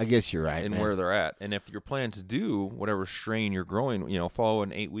 Yeah, I guess you're right. And man. where they're at. And if your plants do whatever strain you're growing, follow an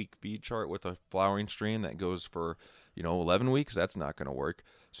 8-week feed chart with a flowering strain that goes for, 11 weeks, that's not going to work.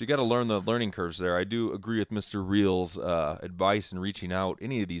 So you got to learn the learning curves there. I do agree with Mr. Real's advice in reaching out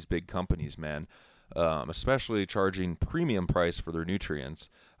any of these big companies, man, especially charging premium price for their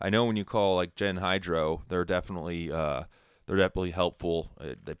nutrients. I know when you call like Gen Hydro, they're definitely helpful.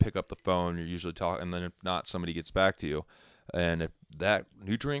 They pick up the phone. You're usually talking, and then if not, somebody gets back to you. And if that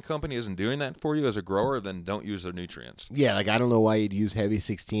nutrient company isn't doing that for you as a grower, then don't use their nutrients. Yeah, like I don't know why you'd use Heavy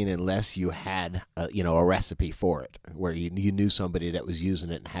 16 unless you had a recipe for it, where you knew somebody that was using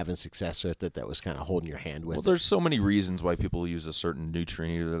it and having success with it, that was kind of holding your hand with it. Well, there's so many reasons why people use a certain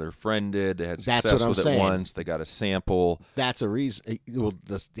nutrient. Either their friend did, they had That's success what I'm with saying. it once, they got a sample. That's a reason. Well,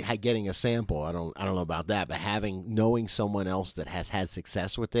 getting a sample, I don't know about that, but knowing someone else that has had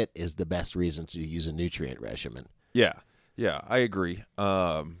success with it is the best reason to use a nutrient regimen. Yeah, I agree.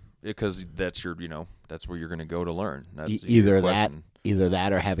 Because that's that's where you're going to go to learn. That's Either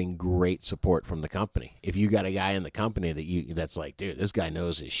that or having great support from the company. If you got a guy in the company that's like, dude, this guy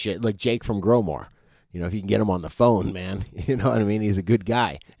knows his shit, like Jake from Growmore. If you can get him on the phone, man, you know what I mean? He's a good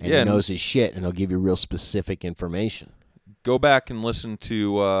guy, and he knows his shit, and he'll give you real specific information. Go back and listen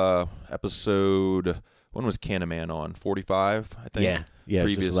to episode, when was Cannaman on? 45, I think? Yeah,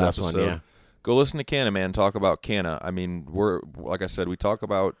 previous the last episode. one, yeah. Go listen to Cannaman talk about Canna. I mean, like I said, we talk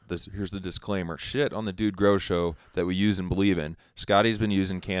about this. Here's the disclaimer: shit on the Dude Grow Show that we use and believe in. Scotty's been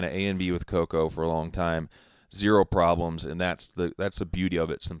using Canna A and B with cocoa for a long time, 0 problems, and that's the beauty of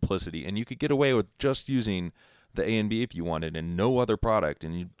it, simplicity. And you could get away with just using the A and B if you wanted, and no other product,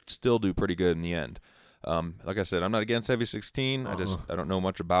 and you'd still do pretty good in the end. Like I said, I'm not against Heavy 16. I don't know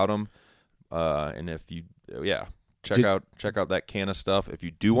much about them, and if you, Check out that Canna stuff if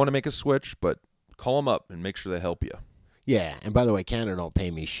you do want to make a switch, but call them up and make sure they help you. Yeah, and by the way, Canna don't pay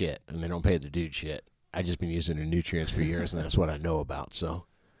me shit, and they don't pay the dude shit. I just been using their nutrients for years, and that's what I know about. So,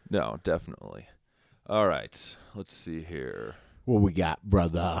 no, definitely. All right, let's see here. What we got,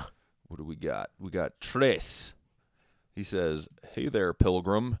 brother? What do we got? We got Trace. He says, "Hey there,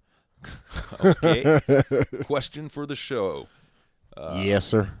 Pilgrim." Okay. Question for the show. Yes,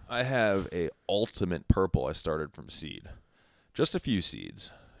 sir. I have a ultimate purple I started from seed. Just a few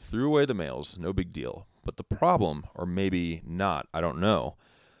seeds. Threw away the males, no big deal. But the problem, or maybe not, I don't know,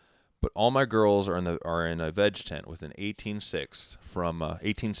 but all my girls are in a veg tent with an 18-6 from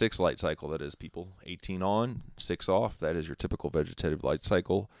 18-6 light cycle. That is, people, 18 on, 6 off. That is your typical vegetative light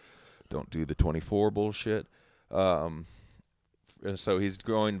cycle. Don't do the 24 bullshit. So he's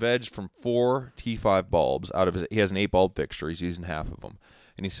growing veg from 4 T5 bulbs out of he has an 8-bulb fixture. He's using half of them.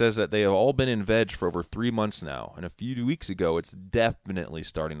 And he says that they have all been in veg for over 3 months now. And a few weeks ago, it's definitely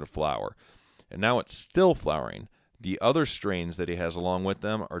starting to flower. And now it's still flowering. The other strains that he has along with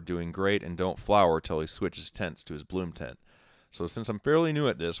them are doing great and don't flower till he switches tents to his bloom tent. So since I'm fairly new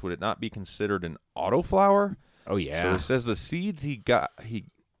at this, would it not be considered an autoflower? Oh, yeah. So he says the seeds he got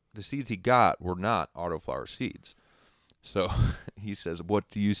were not autoflower seeds. So he says, "What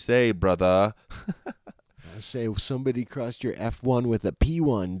do you say, brother?" I say somebody crossed your F1 with a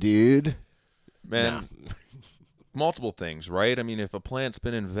P1, dude. Man, multiple things, right? I mean, if a plant's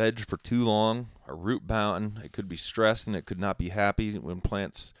been in veg for too long, or root bound, it could be stressed and it could not be happy. When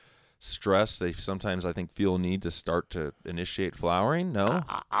plants stress, they sometimes, I think, feel a need to start to initiate flowering. No?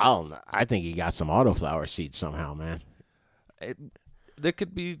 I don't know. I think he got some autoflower seeds somehow, man. That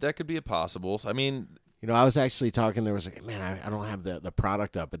could be a possible. I mean, I was actually talking, there was like, man, I don't have the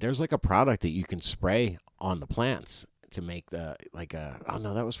product up, but there's like a product that you can spray on the plants to make oh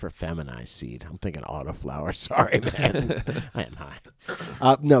no, that was for feminized seed. I'm thinking autoflower. Sorry, man. I am high.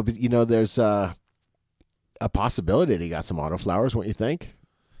 No, but there's a possibility that he got some autoflowers. What you think?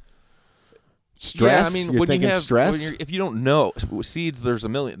 Stress. Yeah, I mean, You're thinking stress. If you don't know seeds, there's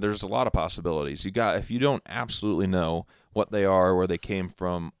a lot of possibilities. If you don't absolutely know what they are, where they came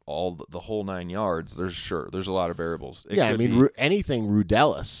from, the whole 9 yards, there's a lot of variables. Anything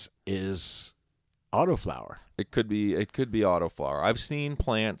rudellis is autoflower. It could be autoflower. I've seen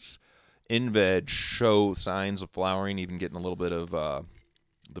plants in veg show signs of flowering, even getting a little bit of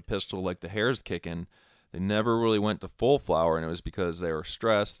the pistil, like the hair's kicking. They never really went to full flower, and it was because they were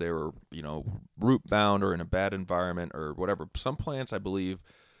stressed, they were, root bound or in a bad environment or whatever. Some plants, I believe,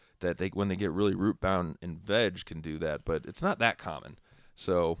 that when they get really root bound in veg can do that, but it's not that common.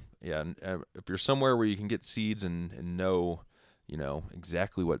 So, yeah, if you're somewhere where you can get seeds and know,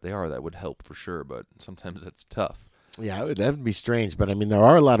 exactly what they are, that would help for sure, but sometimes that's tough. Yeah, that would be strange, but I mean, there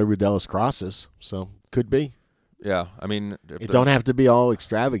are a lot of rudellis crosses, so could be. Yeah, I mean, it don't have to be all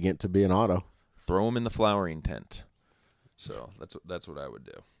extravagant to be an auto. Throw them in the flowering tent. So that's what I would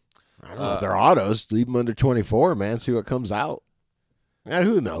do. I don't know if they're autos. Leave them under 24, man. See what comes out.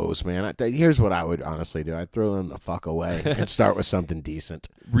 Who knows, man? Here's what I would honestly do. I'd throw them the fuck away and start with something decent.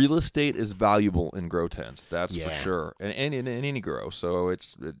 Real estate is valuable in grow tents. That's for sure, and in any grow. So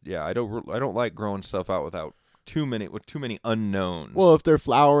I don't like growing stuff out with too many unknowns. Well, if they're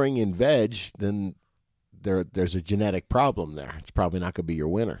flowering in veg, then there's a genetic problem there. It's probably not going to be your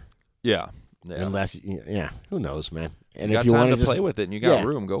winner. Yeah. Unless, who knows, man? And if you want to play with it and you got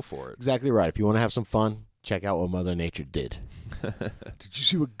room, go for it. Exactly right. If you want to have some fun, check out what Mother Nature did. Did you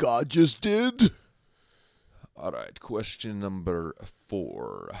see what God just did? All right, question number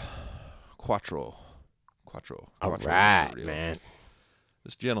 4. Quattro. All right, man.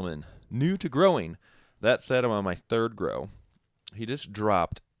 This gentleman, new to growing. That said, I'm on my 3rd grow. He just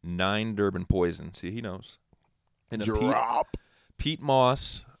dropped 9 Durban poison. See, he knows. In a peat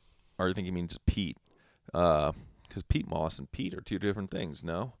moss. Or I think he means peat, because peat moss and peat are 2 different things.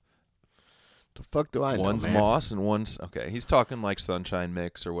 No, the fuck do I know? One's moss and one's okay. He's talking like sunshine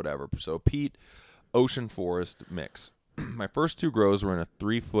mix or whatever. So peat, ocean forest mix. My first 2 grows were in a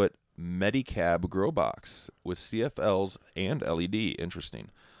 3-foot Medicab grow box with CFLs and LED. Interesting.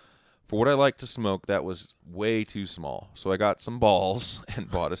 For what I like to smoke, that was way too small. So I got some balls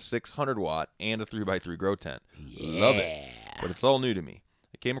and bought a 600 watt and a 3x3 grow tent. Yeah. Love it, but it's all new to me.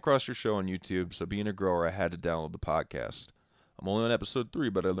 Came across your show on YouTube, so being a grower, I had to download the podcast. I'm only on episode 3,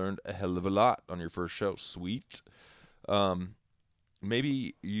 but I learned a hell of a lot on your first show. Sweet.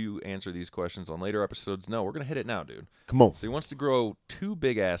 Maybe you answer these questions on later episodes. No, we're going to hit it now, dude. Come on. So he wants to grow 2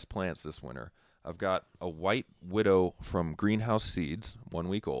 big-ass plants this winter. I've got a White Widow from Greenhouse Seeds, 1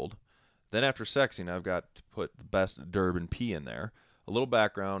 week old. Then after sexing, I've got to put the best Durban pea in there. A little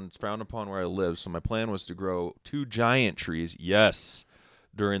background, it's frowned upon where I live, so my plan was to grow 2 giant trees. Yes.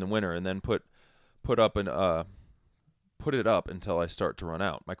 During the winter, and then put it up until I start to run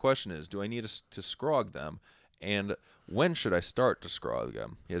out. My question is, do I need to scrog them, and when should I start to scrog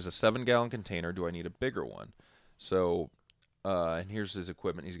them? He has a 7-gallon container. Do I need a bigger one? So, and here's his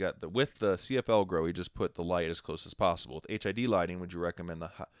equipment. He's got with the CFL grow. He just put the light as close as possible. With HID lighting, what would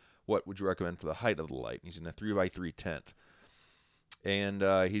you recommend for the height of the light? He's in a 3x3 tent, and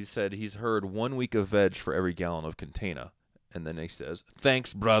he said he's heard 1 week of veg for every gallon of container. And then he says,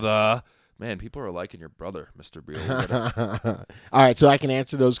 "Thanks, brother." Man, people are liking your brother, Mr. Beal. All right, so I can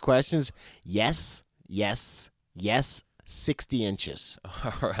answer those questions. Yes, 60 inches.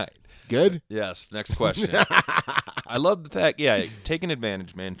 All right. Good? Yes, next question. I love the fact, taking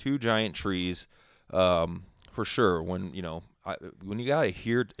advantage, man. 2 giant trees, for sure. When you got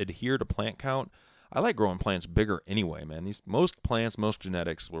to adhere to plant count, I like growing plants bigger anyway, man. Most plants, most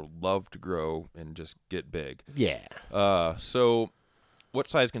genetics will love to grow and just get big. Yeah. So what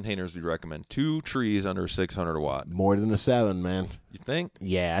size containers do you recommend? 2 trees under 600 watt. More than a 7, man. You think?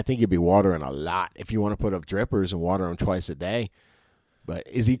 Yeah, I think you'd be watering a lot if you want to put up drippers and water them twice a day. But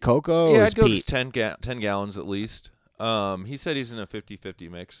is he cocoa or I'd go Pete? to 10 gallons at least. He said he's in a 50-50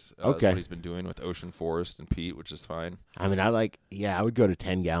 mix. Okay. That's what he's been doing with Ocean Forest and peat, which is fine. I mean, I would go to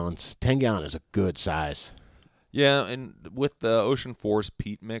 10 gallons. 10 gallon is a good size. Yeah, and with the Ocean Forest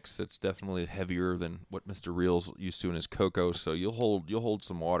peat mix, it's definitely heavier than what Mr. Real's used to in his cocoa, so you'll hold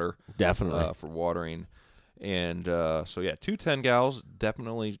some water. Definitely. For watering. And 2 10 gals,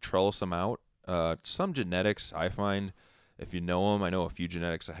 definitely trellis them out. Some genetics, I find, if you know them, I know a few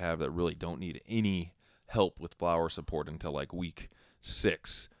genetics I have that really don't need any help with flower support until like week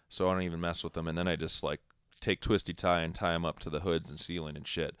 6, so I don't even mess with them, and then I just like take twisty tie and tie them up to the hoods and ceiling and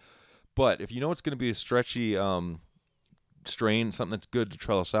shit. But if you know it's going to be a stretchy strain, something that's good to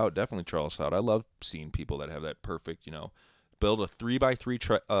trellis out, definitely trellis out. I love seeing people that have that perfect, build a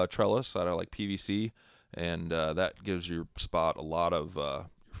 3x3 trellis out of like PVC, and that gives your spot a lot of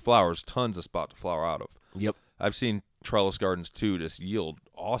flowers, tons of spot to flower out of. Yep. I've seen trellis gardens too just yield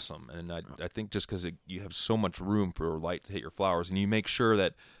awesome, and I think just because you have so much room for light to hit your flowers, and if you make sure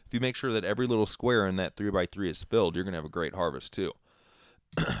that every little square in that 3x3 is filled, you're gonna have a great harvest too.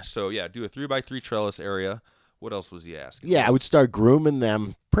 So yeah, do a 3x3 trellis area. What else was he asking? Yeah, I would start grooming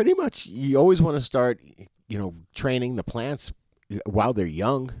them. Pretty much, you always want to start, training the plants while they're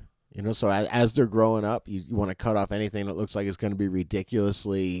young. So as they're growing up, you want to cut off anything that looks like it's going to be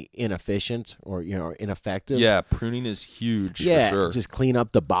ridiculously inefficient or ineffective. Yeah, pruning is huge. Yeah, for sure. Just clean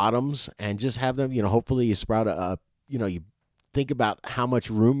up the bottoms and just have them. Hopefully you sprout you think about how much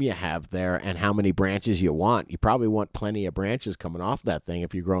room you have there and how many branches you want. You probably want plenty of branches coming off that thing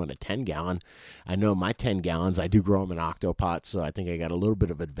if you're growing a 10-gallon. I know my 10 gallons, I do grow them in octopots, so I think I got a little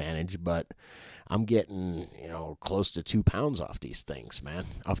bit of advantage, but I'm getting, close to 2 pounds off these things, man,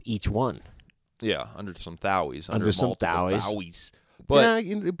 off each one. Yeah, under some Thowies. Under some multiple Thowies. But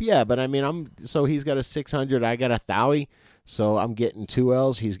yeah, but I mean, so he's got a 600, I got a Thowie, so I'm getting 2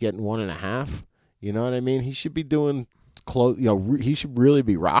 L's, he's getting 1.5. You know what I mean? He should be doing close. He should really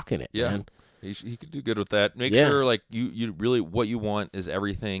be rocking it. Yeah, man. He could do good with that. Make sure like you really what you want is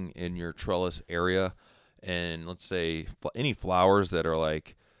everything in your trellis area, and let's say any flowers that are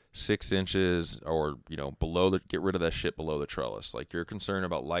like 6 inches or below get rid of that shit below the trellis. Like you're concerned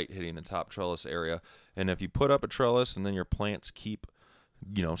about light hitting the top trellis area, and if you put up a trellis and then your plants keep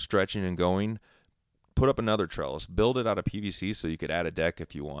stretching and going, put up another trellis, build it out of PVC so you could add a deck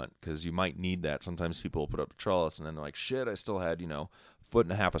if you want, because you might need that. Sometimes people will put up the trellis and then they're like, shit, I still had 1.5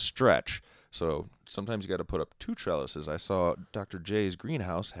 foot of stretch. So sometimes you got to put up 2 trellises. I saw Dr. J's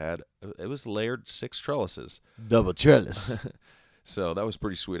greenhouse it was layered 6 trellises. Double trellis. So that was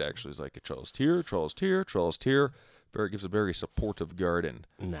pretty sweet, actually. It's like a trellis tier, trellis tier, trellis tier. Gives a very supportive garden.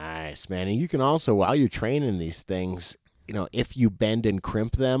 Nice, man. And you can also, while you're training these things, if you bend and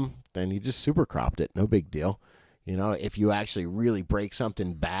crimp them, then you just super cropped it. No big deal. If you actually really break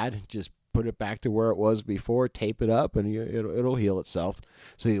something bad, just put it back to where it was before, tape it up, and it'll heal itself.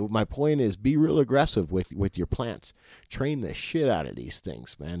 So my point is, be real aggressive with your plants. Train the shit out of these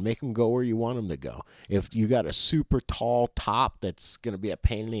things, man. Make them go where you want them to go. If you got a super tall top that's going to be a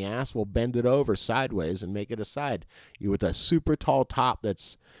pain in the ass, well, bend it over sideways and make it a side. With a super tall top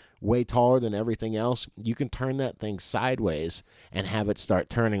that's way taller than everything else, you can turn that thing sideways and have it start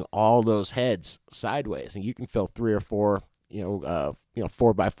turning all those heads sideways, and you can fill 3 or 4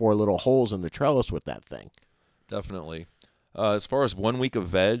 4x4 little holes in the trellis with that thing. Definitely. As far as 1 week of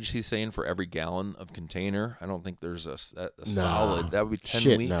veg, he's saying for every gallon of container. I don't think there's a solid. That would be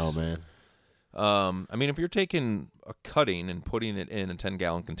 10 weeks. No, man. I mean, if you're taking a cutting and putting it in a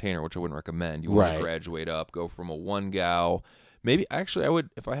 10-gallon container, which I wouldn't recommend, you want to graduate up, go from a 1 gal. Maybe, actually, I would,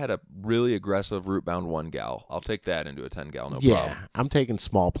 if I had a really aggressive root-bound 1 gal, I'll take that into a 10-gal, no problem. Yeah, I'm taking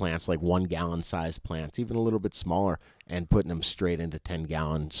small plants, like 1-gallon size plants, even a little bit smaller, and putting them straight into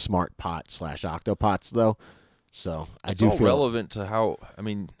 10-gallon smart pot / octopots, though. So I do feel relevant to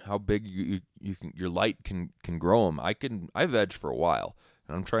how big your light can grow them. I veg for a while,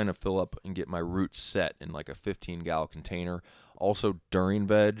 and I'm trying to fill up and get my roots set in like a 15-gal container. Also, during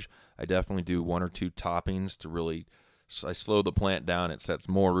veg, I definitely do 1 or 2 toppings to really. So I slow the plant down. It sets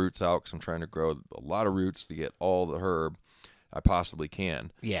more roots out because I'm trying to grow a lot of roots to get all the herb I possibly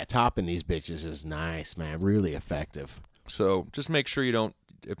can. Yeah, topping these bitches is nice, man. Really effective. So just make sure you don't,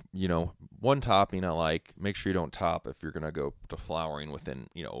 one topping I like, make sure you don't top if you're going to go to flowering within,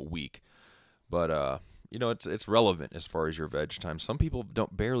 a week. But, it's relevant as far as your veg time. Some people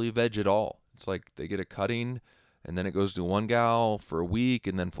don't barely veg at all. It's like they get a cutting and then it goes to 1 gal for a week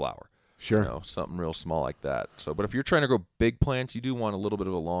and then flower. Sure. Something real small like that. So, but if you're trying to grow big plants, you do want a little bit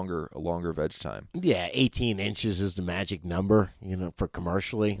of a longer veg time. Yeah, 18 inches is the magic number, for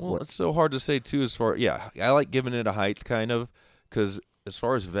commercially. Well, it's so hard to say too. I like giving it a height kind of, because as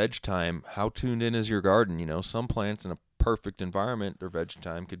far as veg time, how tuned in is your garden? Some plants in a perfect environment, their veg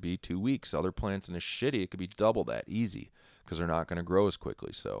time could be 2 weeks. Other plants in a shitty, it could be double that easy because they're not going to grow as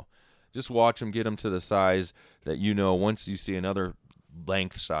quickly. So, just watch them, get them to the size that once you see another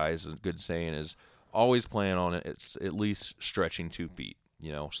length size, a good saying is always plan on it. It's at least stretching 2 feet.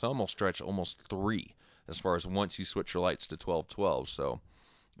 Some will stretch almost 3 as far as once you switch your lights to 12-12. So,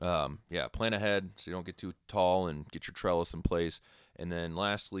 plan ahead so you don't get too tall and get your trellis in place. And then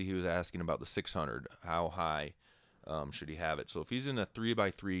lastly, he was asking about the 600. How high should he have it? So if he's in a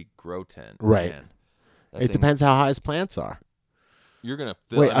 3x3 grow tent, right? Man, it depends how high his plants are. You're gonna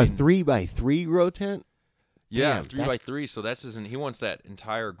fill. Wait, a 3x3 grow tent? Yeah, Damn, 3x3. So that's his. He wants that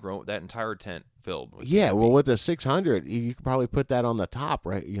entire tent filled. With Yeah, canopy. well, with the 600, you could probably put that on the top,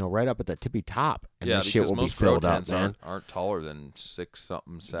 right? Right up at the tippy top, and yeah, that shit will be most grow filled up, tents man. aren't taller than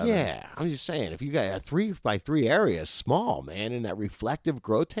 6-7. Yeah, I'm just saying, if you got a 3x3 area, is small, man, in that reflective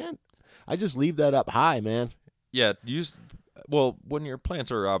grow tent, I just leave that up high, man. Yeah, well, when your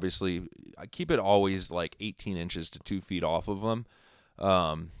plants are obviously, I keep it always like 18 inches to 2 feet off of them.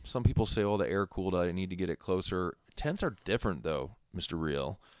 Some people say, "Oh, the air cooled. I need to get it closer." Tents are different, though, Mr.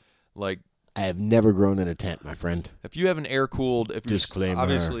 Real. Like, I have never grown in a tent, my friend. if you have an air cooled, Disclaimer.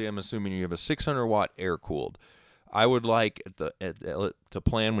 obviously, I'm assuming you have a 600 watt air cooled. I would like to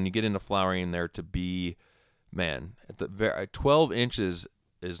plan when you get into flowering there to be, man, 12 inches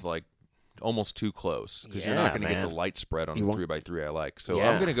is like almost too close because you're not going to get the light spread on the 3x3 I like. So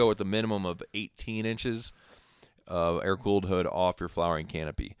I'm going to go with the minimum of 18 inches of air cooled hood off your flowering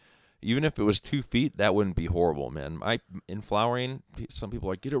canopy. Even if it was 2 feet, that wouldn't be horrible, man. In flowering, some people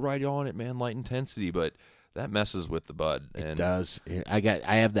are like, get it right on it, man, light intensity, but that messes with the bud. It does. I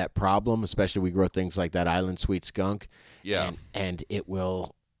have that problem, especially we grow things like that Island Sweet Skunk. Yeah. And it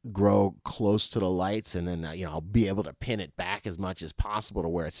will grow close to the lights, and then I'll be able to pin it back as much as possible to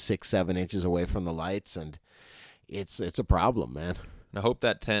where it's 6-7 inches away from the lights, and it's a problem, man. And I hope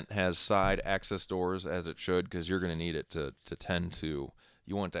that tent has side access doors as it should, because you're going to need it to tend to.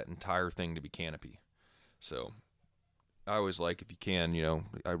 You want that entire thing to be canopy. So I always like, if you can,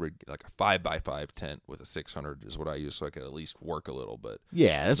 I would like a 5x5 tent with a 600 is what I use, so I could at least work a little. But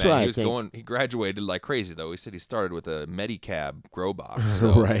yeah, that's what I think. He graduated like crazy though. He said he started with a Medicab grow box.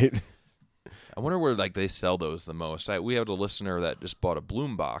 So right. I wonder where they sell those the most. We have a listener that just bought a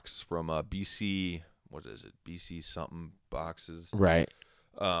bloom box from BC. What is it? BC something boxes. Right.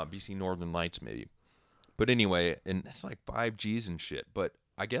 BC Northern Lights maybe. But anyway, and it's like 5Gs and shit. But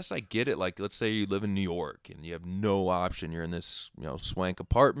I guess I get it. Like, let's say you live in New York and you have no option. You're in this, swank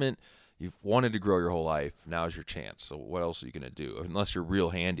apartment. You've wanted to grow your whole life. Now's your chance. So what else are you going to do? Unless you're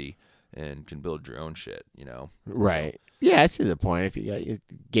real handy and can build your own shit, Right. So, yeah, I see the point. If you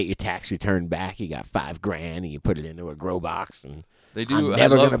get your tax return back, you got $5,000 and you put it into a grow box, and they do. I'm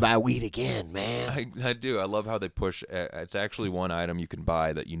never going to buy weed again, man. I do. I love how they push. It's actually one item you can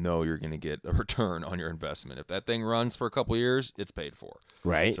buy that you're going to get a return on your investment. If that thing runs for a couple of years, it's paid for.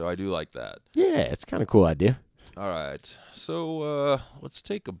 Right. So I do like that. Yeah, it's kind of cool idea. All right. So let's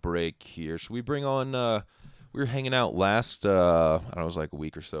take a break here. Should we bring on... we were hanging out last, I don't know, it was like a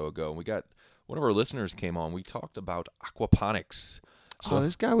week or so ago, and we got one of our listeners came on. We talked about aquaponics. So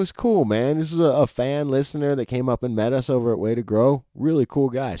this guy was cool, man. This is a fan listener that came up and met us over at Way to Grow. Really cool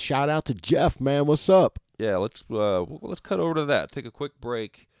guy. Shout out to Jeff, man. What's up? Yeah, let's cut over to that. Take a quick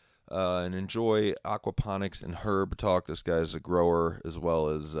break and enjoy aquaponics and herb talk. This guy's a grower as well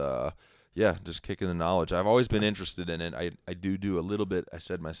as just kicking the knowledge. I've always been interested in it. I do a little bit. I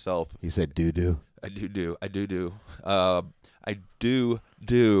said myself. You said do. I do. I do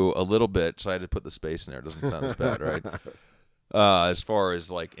a little bit, so I had to put the space in there. It doesn't sound as bad, right? As far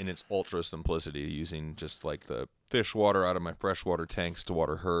as like in its ultra simplicity, using just like the fish water out of my freshwater tanks to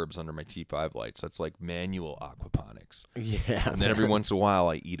water herbs under my T5 lights. That's like manual aquaponics. Yeah. And then every once in a while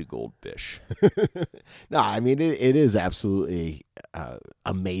I eat a goldfish. No, I mean, it is absolutely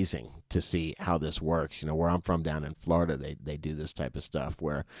amazing to see how this works. Where I'm from down in Florida, they do this type of stuff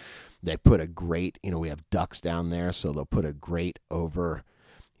where they put a grate, we have ducks down there, so they'll put a grate over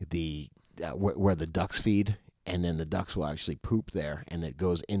the where the ducks feed, and then the ducks will actually poop there, and it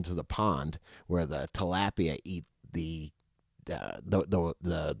goes into the pond where the tilapia eat the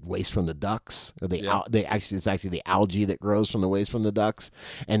waste from the ducks. Or it's actually the algae that grows from the waste from the ducks,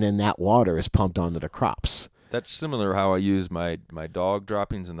 and then that water is pumped onto the crops. That's similar how I use my dog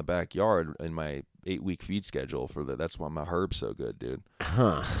droppings in the backyard in my 8-week feed schedule that's why my herb's so good, dude.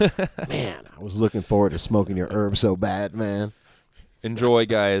 Huh. Man, I was looking forward to smoking your herb so bad, man. Enjoy,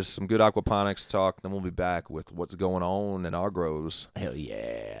 guys. Some good aquaponics talk. Then we'll be back with what's going on in our grows. Hell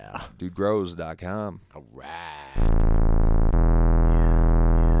yeah. DudeGrows.com. All right.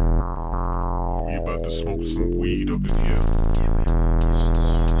 We about to smoke some weed up in here.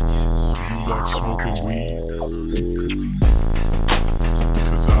 You like smoking weed?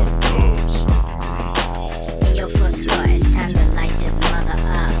 Cause I love smoking weed. Hey, yo, first floor, it's time to light this mother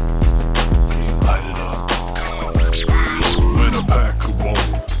up. Okay, light it up. When I pack a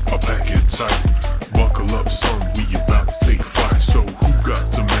bone, I pack it tight. Buckle up, son, we about to take flight. So who got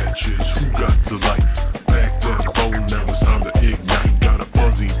the matches? Who got the light? Pack that bone, now it's time to ignite. Got a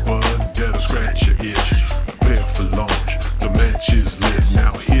fuzzy bud that'll scratch your itch. Prepare for launch, the match is lit.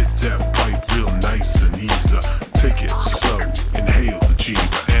 Now hit that pipe real nice and easy. Take it slow.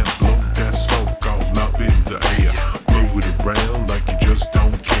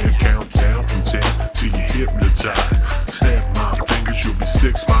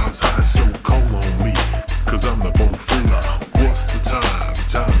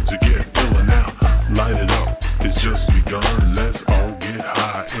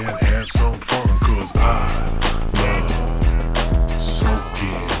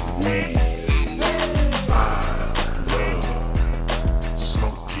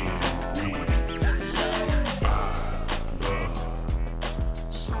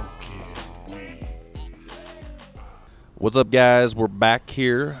 What's up, guys? We're back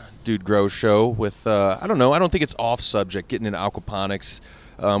here, Dude Grow Show, with, I don't think it's off subject, getting into aquaponics.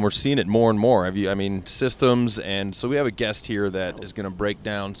 We're seeing it more and more. Systems, and so we have a guest here that is going to break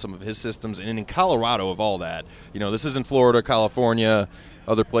down some of his systems, and in Colorado of all that. This isn't Florida, California,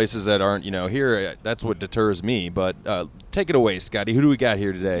 other places that aren't, here. That's what deters me, but take it away, Scotty. Who do we got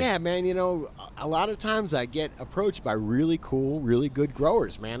here today? Yeah, man, a lot of times I get approached by really cool, really good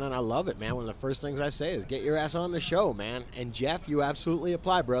growers, man, and I love it, man. One of the first things I say is get your ass on the show, man. And Jeff, you absolutely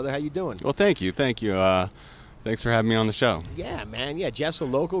apply, brother. How you doing? Well, thank you. Thanks for having me on the show. Yeah, man. Yeah, Jeff's a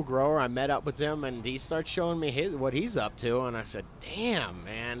local grower. I met up with him, and he starts showing me what he's up to, and I said, damn,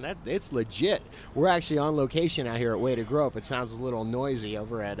 man, it's legit. We're actually on location out here at Way to Grow Up. It sounds a little noisy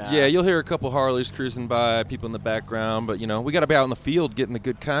over at... Yeah, you'll hear a couple Harleys cruising by, people in the background, but, we got to be out in the field getting the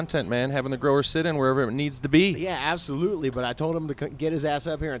good content, man, having the grower sit in wherever it needs to be. Yeah, absolutely, but I told him to get his ass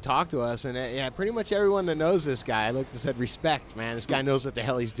up here and talk to us, and yeah, pretty much everyone that knows this guy, I looked and said, respect, man. This guy knows what the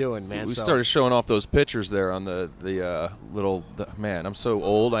hell he's doing, man. We started showing off those pictures there on the man, I'm so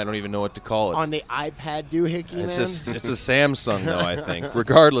old, I don't even know what to call it. On the iPad doohickey, man? It's a Samsung, though, I think.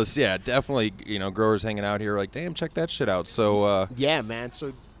 Regardless, yeah, definitely, growers hanging out here like, damn, check that shit out. So, yeah, man.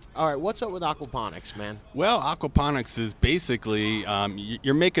 So, all right, what's up with aquaponics, man? Well, aquaponics is basically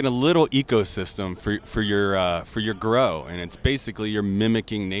you're making a little ecosystem for your grow, and it's basically you're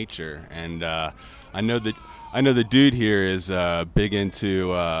mimicking nature. And I know the dude here is big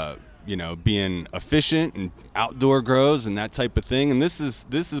into being efficient and outdoor grows and that type of thing. And this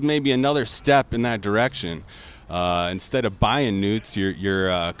is maybe another step in that direction. Instead of buying newts,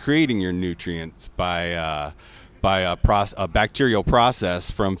 you're creating your nutrients by a bacterial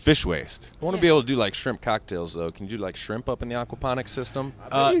process from fish waste. I want to be able to do like shrimp cocktails, though. Can you do like shrimp up in the aquaponics system?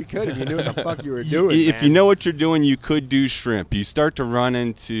 I bet you could if you knew what the fuck you were doing. If you know what you're doing, you could do shrimp. You start to run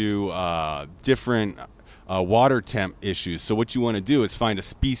into different water temp issues. So what you want to do is find a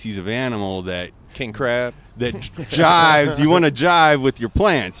species of animal that king crab that jives. You want to jive with your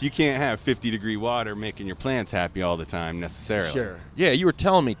plants. You can't have 50-degree water making your plants happy all the time necessarily. Sure. Yeah, you were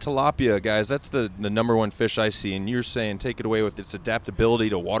telling me tilapia, guys. That's the number one fish I see, and you're saying take it away with its adaptability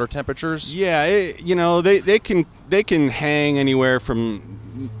to water temperatures. Yeah, they can hang anywhere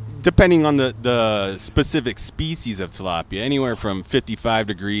from, depending on the specific species of tilapia, anywhere from 55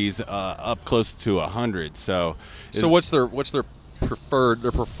 degrees up close to 100. So what's their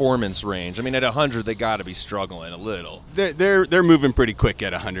their performance range? I mean, at 100, they got to be struggling a little. They're moving pretty quick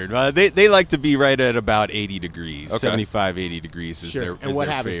at 100. They like to be right at about 80 degrees. Okay. 75, 80 degrees is their And what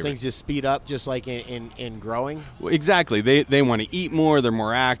happens? Favorite. Things just speed up, just like in growing. Well, exactly. They want to eat more. They're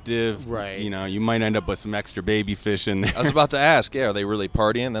more active. Right. You might end up with some extra baby fish in there. I was about to ask. Yeah, are they really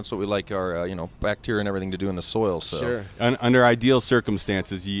partying? That's what we like our bacteria and everything to do in the soil. So sure. Under ideal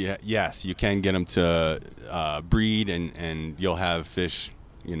circumstances, yes, you can get them to breed, and you'll have fish,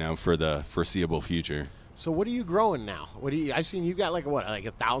 for the foreseeable future. So what are you growing now? I've seen you got like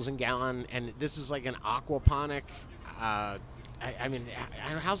 1,000 gallon, and this is like an aquaponic. How's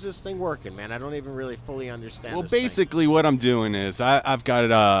this thing working, man? I don't even really fully understand. Well, basically, what I'm doing is I've got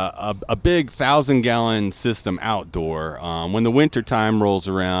a big 1,000-gallon system outdoor. When the winter time rolls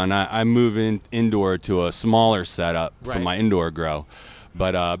around, I move indoor to a smaller setup for my indoor grow.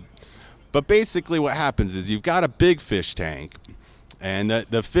 But basically, what happens is you've got a big fish tank. And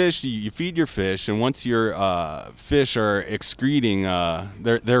the fish, you feed your fish, and once your fish are excreting,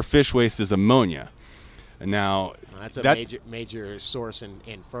 their fish waste is ammonia. And now that's a major source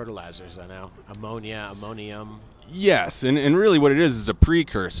in fertilizers, I know. Ammonia, ammonium. Yes, and really what it is a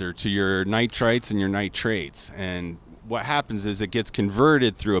precursor to your nitrites and your nitrates. And what happens is it gets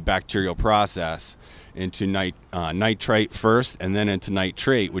converted through a bacterial process into nitrite first, and then into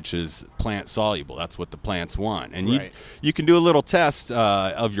nitrate, which is plant soluble. That's what the plants want. And you can do a little test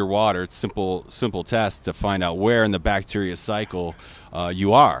of your water. It's simple test to find out where in the bacteria cycle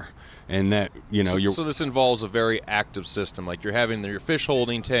you are. And that So this involves a very active system. Like you're having your fish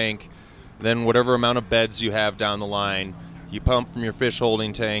holding tank, then whatever amount of beds you have down the line, you pump from your fish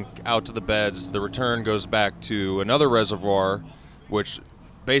holding tank out to the beds. The return goes back to another reservoir, which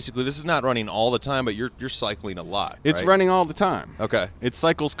basically this is not running all the time, but you're cycling a lot. It's running all the time. Okay. It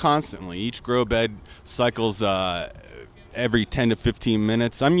cycles constantly. Each grow bed cycles every 10 to 15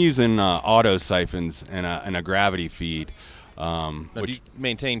 minutes. I'm using auto siphons and a gravity feed. Now, do you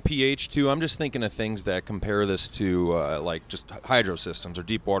maintain pH too? I'm just thinking of things that compare this to like just hydro systems or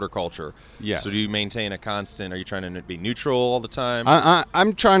deep water culture. Yes. So do you maintain a constant? Are you trying to be neutral all the time?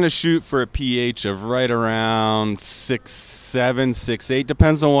 I'm trying to shoot for a pH of right around 6.7, 6.8.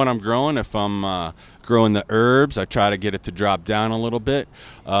 Depends on what I'm growing. If I'm growing the herbs, I try to get it to drop down a little bit.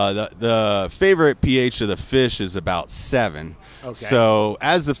 The favorite pH of the fish is about 7. Okay. So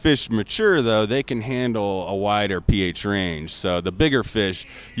as the fish mature, though, they can handle a wider pH range. So the bigger fish,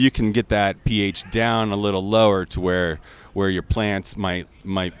 you can get that pH down a little lower to where your plants might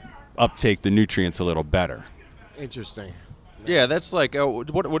uptake the nutrients a little better. Interesting. Yeah, that's like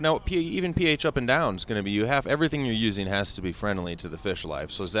what now? Even pH up and down is going to be. You have everything you're using has to be friendly to the fish life.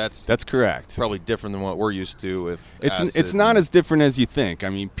 So that's correct. Probably different than what we're used to with. It's not as different as you think. I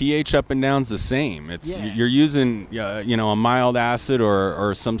mean, pH up and down's the same. You're using a mild acid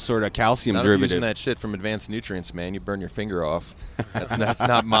or some sort of calcium not derivative. Using that shit from Advanced Nutrients, man. You burn your finger off. That's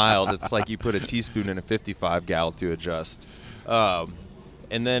not mild. It's like you put a teaspoon in a 55 gal to adjust.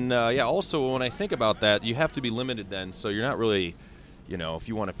 And then, also when I think about that, you have to be limited then. So you're not really, if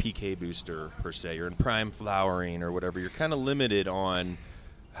you want a PK booster per se, you're in prime flowering or whatever, you're kind of limited on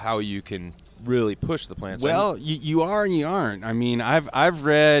how you can really push the plants. Well, you are and you aren't. I mean, I've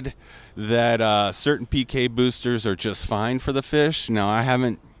read that certain PK boosters are just fine for the fish. Now, I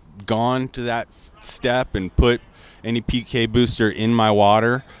haven't gone to that step and put any PK booster in my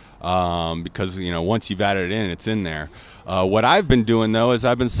water because, once you've added it in, it's in there. What I've been doing, though, is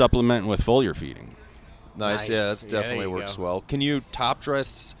I've been supplementing with foliar feeding. Nice. Yeah, that's definitely works well. Can you top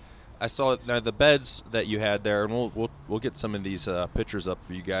dress? I saw the beds that you had there, and we'll get some of these pictures up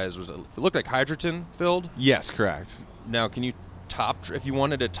for you guys. It looked like hydrogen filled? Yes, correct. Now, can you if you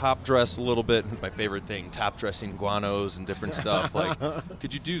wanted to top dress a little bit, my favorite thing, top dressing guanos and different stuff, like,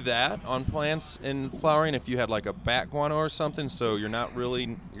 could you do that on plants in flowering if you had like a bat guano or something? So you're not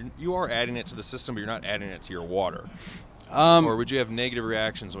really, you are adding it to the system, but you're not adding it to your water. Or would you have negative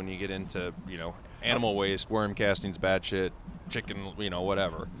reactions when you get into, animal waste, worm castings, bad shit, chicken,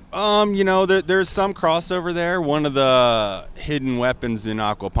 whatever? There's some crossover there. One of the hidden weapons in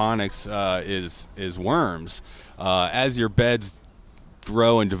aquaponics is worms. As your beds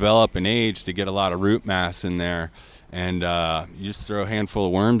grow and develop and age to get a lot of root mass in there, and you just throw a handful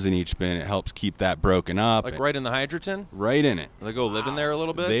of worms in each bin, it helps keep that broken up. Like right in the hydrogen? Right in it. They go live in there a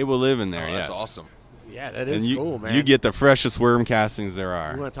little bit? They will live in there, yes. That's awesome. Yeah, that is cool, man. You get the freshest worm castings there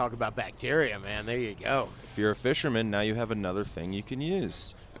are. You want to talk about bacteria, man. There you go. If you're a fisherman, now you have another thing you can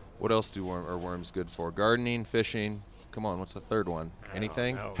use. What else are worms good for? Gardening, fishing. Come on, what's the third one?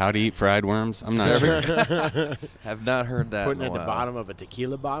 Anything? How to eat fried worms? I'm not sure. Have not heard that. Putting it at the bottom of a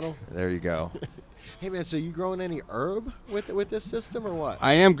tequila bottle? There you go. Hey, man, so you growing any herb with this system or what?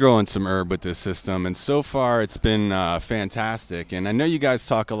 I am growing some herb with this system, and so far it's been fantastic. And I know you guys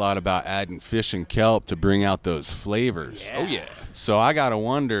talk a lot about adding fish and kelp to bring out those flavors. Yeah. Oh, yeah. So I got to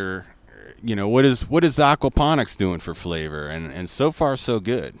wonder, what is aquaponics doing for flavor? And so far, so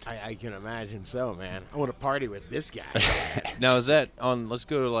good. I can imagine so, man. I want to party with this guy. Now, is that on, let's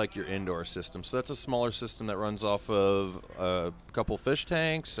go to like your indoor system. So that's a smaller system that runs off of a couple fish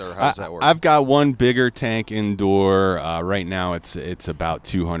tanks, or how does that work? I've got one bigger tank indoor. Right now it's about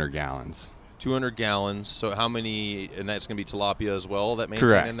 200 gallons. 200 gallons. So how many, and that's going to be tilapia as well that maintain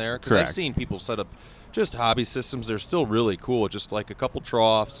Correct. in there? Because I've seen people set up just hobby systems. They're still really cool, just like a couple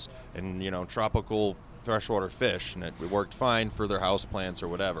troughs and, tropical freshwater fish, and it worked fine for their house plants or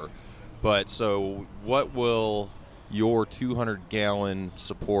whatever. But so what will your 200-gallon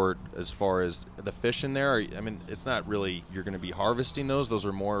support as far as the fish in there? I mean, it's not really you're going to be harvesting those. Those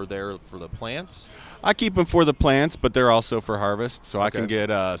are more there for the plants? I keep them for the plants, but they're also for harvest. So I Okay. can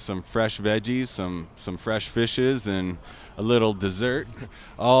get some fresh veggies, some fresh fishes, and a little dessert,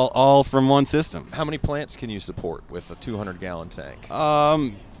 all from one system. How many plants can you support with a 200-gallon tank?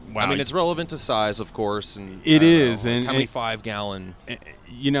 Wow. I mean, it's relevant to size, of course, and It is, and and how many it- 5-gallon?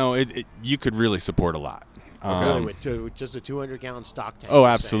 You could really support a lot. Really, with just a 200-gallon stock tank. Oh, you're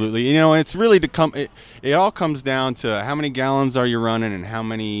absolutely. It's really it all comes down to how many gallons are you running and how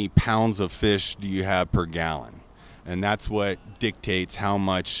many pounds of fish do you have per gallon. And that's what dictates how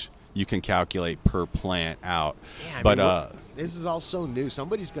much you can calculate per plant out. saying? Yeah, But this is all so new.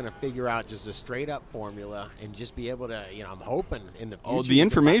 Somebody's going to figure out just a straight-up formula and just be able to, I'm hoping in the future. the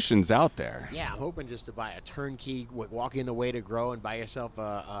information's out there. Yeah, I'm hoping just to buy a turnkey, walk in the Way to Grow and buy yourself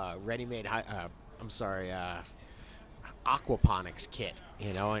a ready-made, aquaponics kit,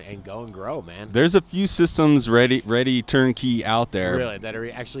 and go and grow, man. There's a few systems ready turnkey out there. Really, that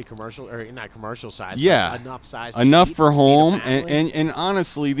are actually commercial, or not commercial size. Yeah, but enough size. to enough eat, for feed a home, family. and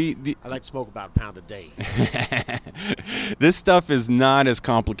honestly, the I like to smoke about a pound a day. this stuff is not as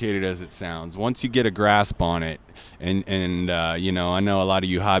complicated as it sounds. Once you get a grasp on it, and I know a lot of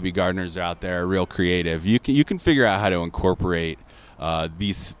you hobby gardeners out there are real creative. You can figure out how to incorporate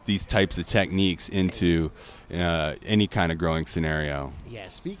these types of techniques into any kind of growing scenario. Yeah,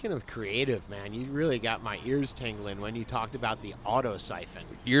 speaking of creative, man, you really got my ears tingling when you talked about the auto siphon.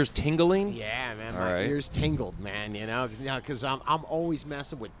 Ears tingling? Yeah, man, All my right. ears tingled, man. Because I'm always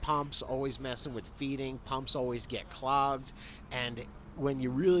messing with pumps, always messing with feeding. Pumps always get clogged, and when you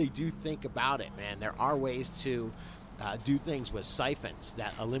really do think about it, man, there are ways to do things with siphons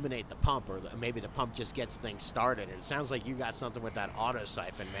that eliminate the pump, or maybe the pump just gets things started. And it sounds like you got something with that auto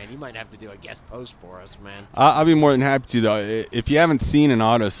siphon, man. You might have to do a guest post for us, man. I'll be more than happy to, though. If you haven't seen an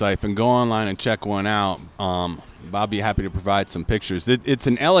auto siphon, go online and check one out. I'll be happy to provide some pictures. It's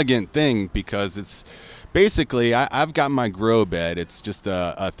an elegant thing because it's basically, I've got my grow bed. It's just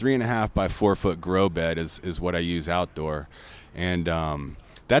a 3.5 by 4 foot grow bed is what I use outdoor. And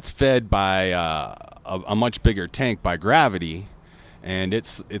that's fed by a much bigger tank by gravity, and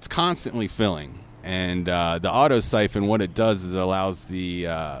it's constantly filling. And the auto siphon, what it does is it allows the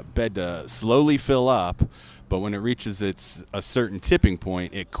bed to slowly fill up, but when it reaches a certain tipping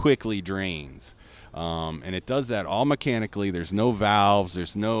point, it quickly drains. And it does that all mechanically. There's no valves,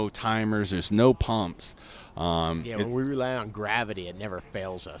 there's no timers, there's no pumps. When we rely on gravity, it never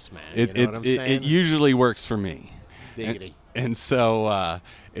fails us, man. You know what I'm saying? It usually works for me. Diggity. And so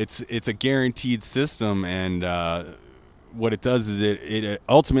it's a guaranteed system, and what it does is it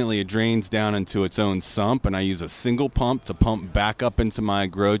ultimately drains down into its own sump, and I use a single pump to pump back up into my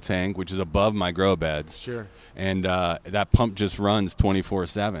grow tank, which is above my grow beds. Sure. And that pump just runs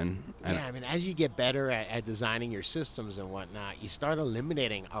 24/7. Yeah, I mean, as you get better at designing your systems and whatnot, you start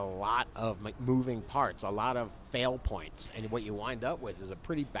eliminating a lot of moving parts, a lot of fail points, and what you wind up with is a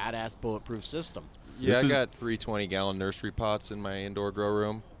pretty badass bulletproof system. Yeah, I got 3 20-gallon nursery pots in my indoor grow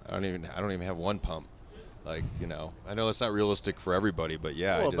room. I don't even have one pump. Like, I know it's not realistic for everybody, but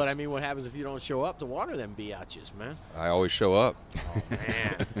yeah. Well, but I mean, what happens if you don't show up to water them biatches, man? I always show up. Oh,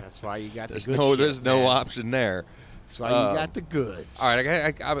 man. That's why you got the good There's no option there. That's why you got the goods. All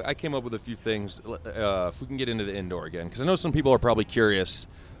right, I came up with a few things. If we can get into the indoor again, because I know some people are probably curious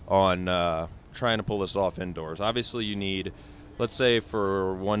on trying to pull this off indoors. Obviously, you need, let's say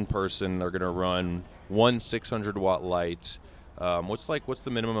for one person, they're going to run one 600-watt light. What's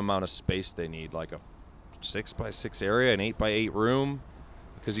the minimum amount of space they need? Like a 6x6 area, an 8x8 room?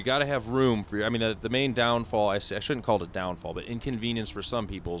 Because you got to have room for. I mean, the main downfall, I shouldn't call it a downfall, but inconvenience for some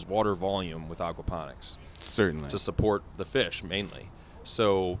people is water volume with aquaponics. Certainly. To support the fish mainly.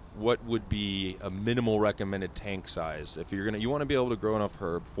 So, what would be a minimal recommended tank size if you want to be able to grow enough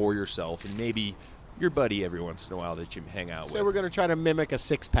herb for yourself and maybe your buddy every once in a while that you hang out with? So we're going to try to mimic a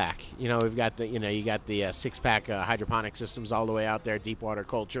 6-pack. We've got the you got the 6-pack hydroponic systems all the way out there, deep water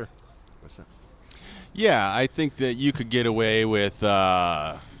culture. What's that? Yeah, I think that you could get away with.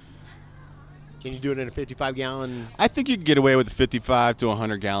 Can you do it in a 55-gallon? I think you could get away with a 55 to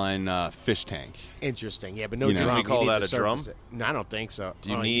 100-gallon fish tank. Interesting, yeah, but no drum. Can we call that a drum? No, I don't think so.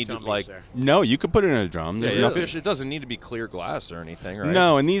 Do you need No, you could put it in a drum. There's nothing. Fish, it doesn't need to be clear glass or anything, right?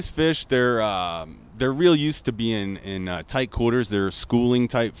 No, and these fish, they're real used to being in tight quarters. They're schooling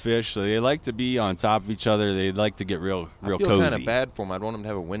type fish, so they like to be on top of each other. They like to get real I feel cozy. kind of bad for them. I'd want them to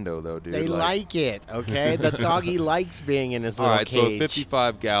have a window though, dude. They like it, okay? The doggy likes being in his little cage. All right, so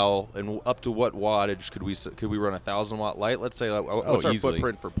 55 gal and up to what wattage could we run a 1,000-watt light? Let's say what's our easily.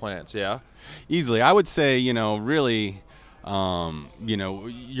 footprint for plants? Yeah, easily. I would say really.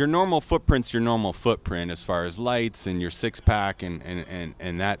 Your normal footprint's your normal footprint as far as lights and your 6-pack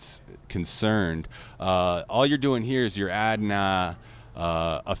and that's concerned. All you're doing here is you're adding a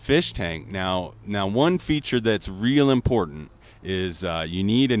fish tank. Now one feature that's real important is you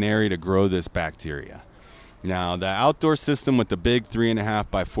need an area to grow this bacteria. Now the outdoor system with the big 3.5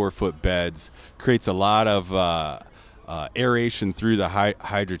 by 4 foot beds creates a lot of aeration through the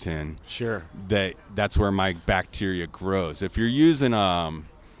hydroton. Sure. That's where my bacteria grows. If you're using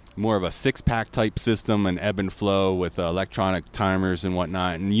more of a 6-pack type system, an ebb and flow with electronic timers and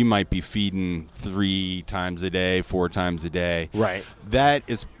whatnot, and you might be feeding 3 times a day, 4 times a day. Right.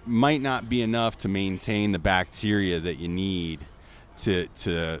 That might not be enough to maintain the bacteria that you need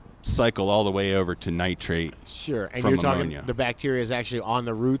to cycle all the way over to nitrate. Sure. And from you're talking ammonia. The bacteria is actually on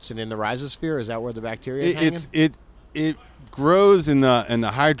the roots and in the rhizosphere? Is that where the bacteria is hanging? It grows in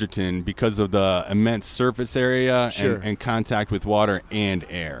the hydroton because of the immense surface area Sure. and contact with water and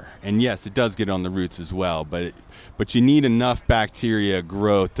air. And yes, it does get on the roots as well, but you need enough bacteria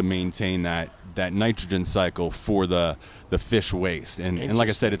growth to maintain that nitrogen cycle for the fish waste. And like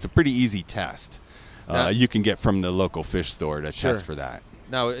I said, it's a pretty easy test. You can get from the local fish store to Sure. test for that.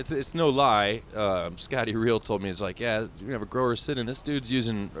 Now, it's no lie. Scotty Real told me, it's like, yeah, you have a grower sitting. This dude's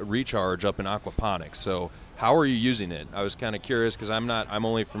using Recharge up in aquaponics. So how are you using it? I was kind of curious because I'm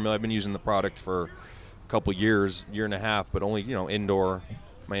only familiar. I've been using the product for a couple years, year and a half, but only,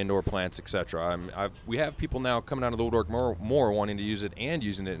 my indoor plants, etc. We have people now coming out of the woodwork more wanting to use it and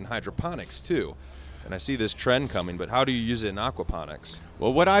using it in hydroponics too. And I see this trend coming, but how do you use it in aquaponics?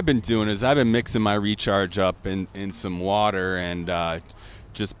 Well, what I've been doing is I've been mixing my Recharge up in some water and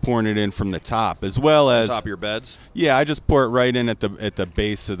just pouring it in from the top, as well as top of your beds. Yeah, I just pour it right in at the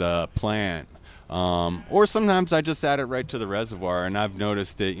base of the plant, or sometimes I just add it right to the reservoir. And I've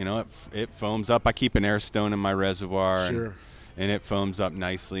noticed it. It foams up. I keep an air stone in my reservoir, Sure. and it foams up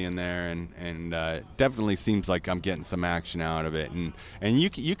nicely in there, and definitely seems like I'm getting some action out of it. And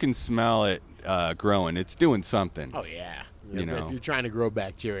you can smell it growing. It's doing something. Oh yeah. You know. If you're trying to grow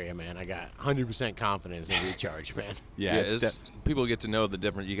bacteria, man, I got 100% confidence in Recharge, man. Yeah, people get to know the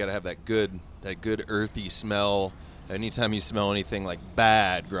difference. You got to have that good earthy smell. Anytime you smell anything like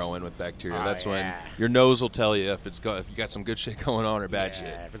bad growing with bacteria, that's when your nose will tell you if you got some good shit going on or bad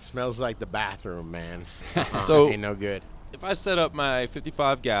shit. If it smells like the bathroom, man, so ain't no good. If I set up my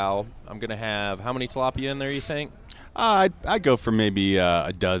 55 gal, I'm gonna have how many tilapia in there? You think? I go for maybe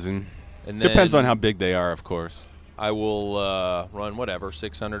a dozen. And then depends on how big they are, of course. I will run whatever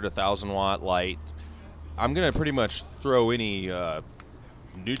 600 to 1,000 watt light. I'm gonna pretty much throw any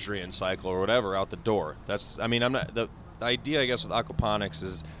nutrient cycle or whatever out the door. I'm not the idea, I guess, with aquaponics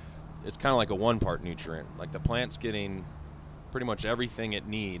is it's kind of like a one-part nutrient. Like the plant's getting pretty much everything it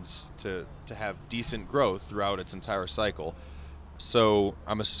needs to have decent growth throughout its entire cycle. So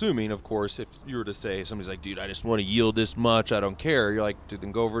I'm assuming, of course, if you were to say, somebody's like, dude, I just want to yield this much, I don't care. You're like, dude,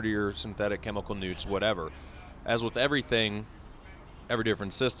 then go over to your synthetic chemical nutes, whatever. As with everything, every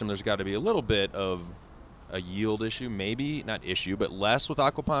different system, there's got to be a little bit of a yield issue, maybe, not issue, but less with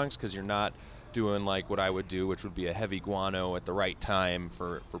aquaponics because you're not doing like what I would do, which would be a heavy guano at the right time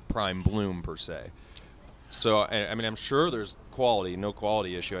for prime bloom per se. So, I mean, I'm sure there's no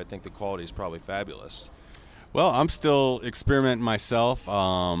quality issue. I think the quality is probably fabulous. Well, I'm still experimenting myself.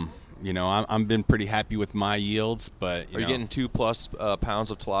 I've been pretty happy with my yields, but Are you getting 2+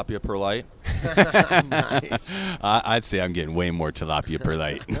 pounds of tilapia per light? Nice. I'd say I'm getting way more tilapia per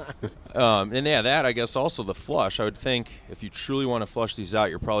light. And yeah, that I guess also the flush. I would think if you truly want to flush these out,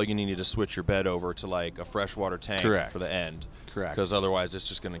 you're probably going to need to switch your bed over to like a freshwater tank Correct. for the end. Correct. Because otherwise, it's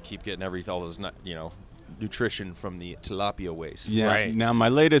just going to keep getting all those nutrition from the tilapia waste. Yeah. Right. Now, my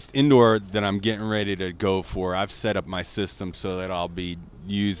latest indoor that I'm getting ready to go for, I've set up my system so that I'll be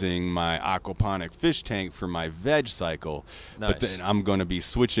using my aquaponic fish tank for my veg cycle. Nice. But then I'm going to be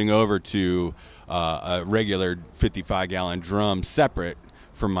switching over to a regular 55-gallon drum separate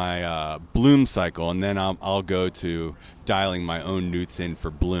for my bloom cycle, and then I'll go to dialing my own newts in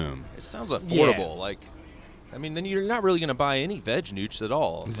for bloom. It sounds affordable. Yeah. Then you're not really going to buy any veg newts at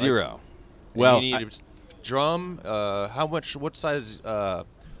all. Zero. Well, you need a drum. What size?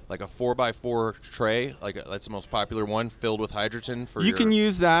 Like a 4x4 tray, that's the most popular one, filled with hydrogen for You can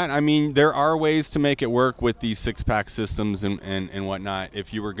use that. I mean, there are ways to make it work with these 6-pack systems and whatnot.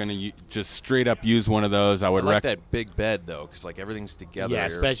 If you were going to just straight up use one of those, I would like that big bed though, because everything's together. Yeah,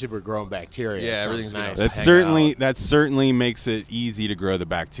 especially if we're growing bacteria. Yeah, It everything's sounds nice. That certainly makes it easy to grow the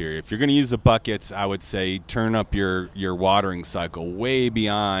bacteria. If you're going to use the buckets, I would say turn up your watering cycle way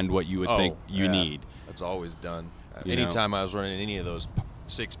beyond what you would think you need. That's always done. You Anytime I was running any of those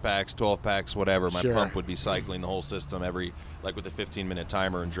 6-packs, 12-packs, whatever, my pump would be cycling the whole system with a 15-minute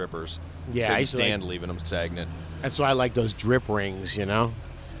timer and drippers. Yeah, Couldn't I used to stand leaving them stagnant. That's why I like those drip rings,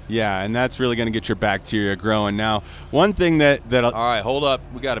 Yeah, and that's really going to get your bacteria growing. Now, one thing that all right, hold up,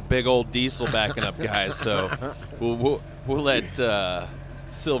 we got a big old diesel backing up, guys. So we'll let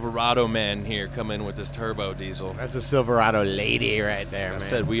Silverado man here come in with this turbo diesel. That's a Silverado lady right there, man. I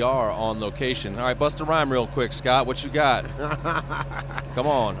said we are on location. All right, bust a rhyme real quick, Scott. What you got? Come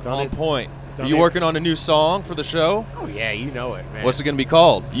on, on point. Are you working on a new song for the show? Oh yeah, you know it, man. What's it gonna be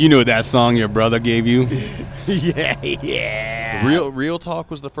called? You know that song your brother gave you? yeah. Real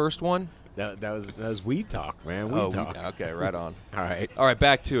Talk was the first one. That was Weed Talk, man. Weed Talk. Okay, right on. All right.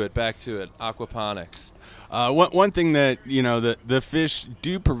 Back to it. Aquaponics. One thing that the fish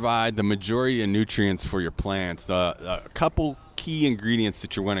do provide the majority of nutrients for your plants. A couple key ingredients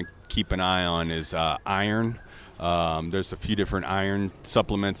that you want to keep an eye on is iron. There's a few different iron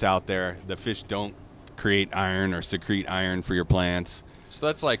supplements out there. The fish don't create iron or secrete iron for your plants. So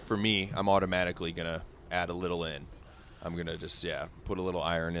that's like for me, I'm automatically gonna add a little in. I'm going to just, put a little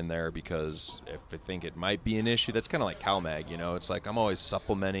iron in there because if I think it might be an issue, that's kind of like CalMag, It's like I'm always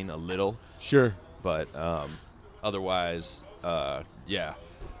supplementing a little. Sure. But otherwise, Yeah.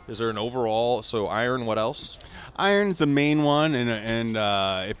 Is there an overall? So iron, what else? Iron's the main one, and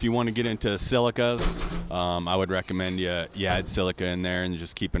if you want to get into silicas, I would recommend you add silica in there and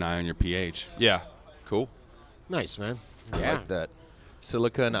just keep an eye on your pH. Yeah. Cool. Nice, man. I Yeah. like that.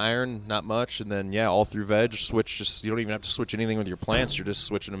 Silica and iron, not much, and then all through veg. Switch. Just you don't even have to switch anything with your plants. You're just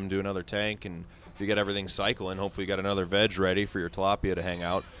switching them to another tank, and if you get everything cycling, hopefully you got another veg ready for your tilapia to hang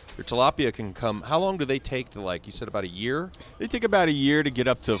out. Your tilapia can come. How long do they take to, like you said, about a year? They take about a year to get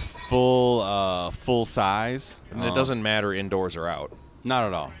up to full size, And it doesn't matter indoors or out. Not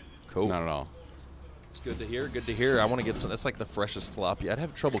at all. Cool. Not at all. It's good to hear. Good to hear. I want to get some. That's like the freshest tilapia. I'd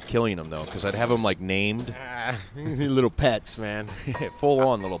have trouble killing them though, because I'd have them like named. Little pets, man. Full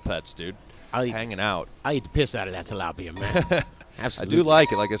on little pets, dude. Hanging out. I eat the piss out of that tilapia, man. Absolutely. I do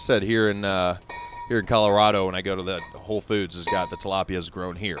like it. Like I said, here in Colorado, when I go to the Whole Foods, has got the tilapia's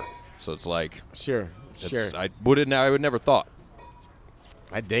grown here, so it's like sure. I would never thought.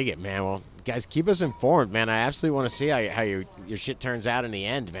 I dig it, man. Well, guys, keep us informed, man. I absolutely want to see how your shit turns out in the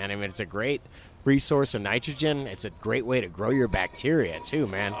end, man. I mean, it's a great free source of nitrogen. It's a great way to grow your bacteria too,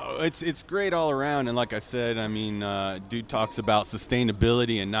 man. It's great all around, and like I said, I mean, dude talks about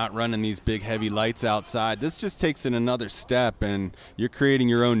sustainability and not running these big heavy lights outside. This just takes it another step, and you're creating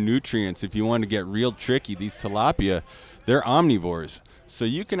your own nutrients. If you want to get real tricky, these tilapia, they're omnivores, so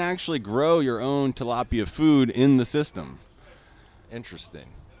you can actually grow your own tilapia food in the system. Interesting.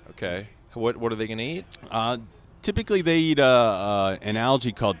 Okay. What are they going to eat? Typically, they eat an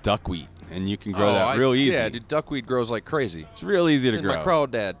algae called duckweed, and you can grow that real easy. Yeah, dude, duckweed grows like crazy. It's real easy it's to in grow. My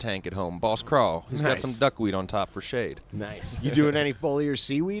crawdad tank at home, Boss Crawl. He's got Nice. some duckweed on top for shade. Nice. You doing any foliar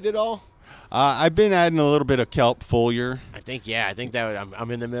seaweed at all? I've been adding a little bit of kelp foliar. I think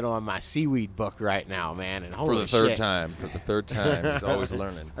I'm in the middle of my seaweed book right now, man. And For holy the third shit. time. For the third time. He's always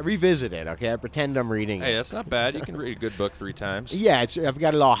learning. I revisit it, okay? I pretend I'm reading Hey, it. that's not bad. You can read a good book 3 times. Yeah, I've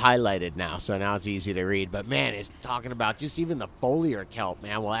got it all highlighted now, so now it's easy to read. But, man, it's talking about just even the foliar kelp,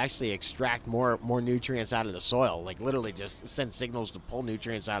 man, will actually extract more nutrients out of the soil. Like, literally just send signals to pull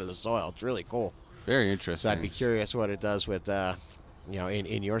nutrients out of the soil. It's really cool. Very interesting. So I'd be curious what it does with,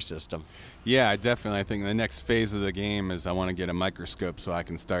 in your system. Yeah, definitely. I think the next phase of the game is I want to get a microscope so I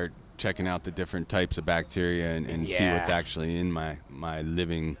can start checking out the different types of bacteria and see what's actually in my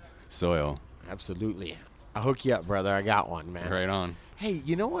living soil. Absolutely. I'll hook you up, brother. I got one, man. Right on. Hey,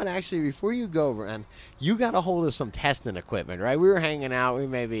 you know what? Actually, before you go, man, you got a hold of some testing equipment, right? We were hanging out. We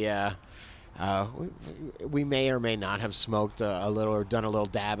maybe, we may or may not have smoked a little or done a little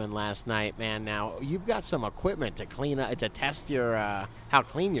dabbing last night, man. Now you've got some equipment to clean up, to test your how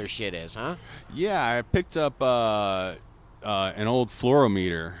clean your shit is, huh? Yeah, I picked up an old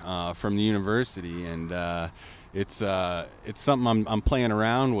fluorometer from the university, and it's something I'm playing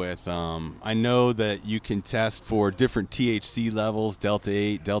around with. I know that you can test for different THC levels, Delta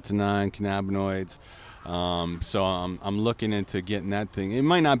 8, Delta 9, cannabinoids. So I'm looking into getting that thing. It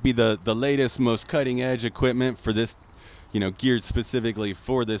might not be the latest, most cutting edge equipment for this, geared specifically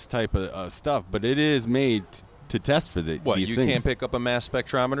for this type of stuff, but it is made to test for these What, you things. can't pick up a mass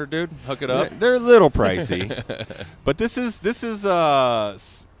spectrometer, dude? Hook it up? They're a little pricey, but this is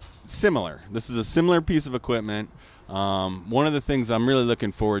similar. This is a similar piece of equipment. One of the things I'm really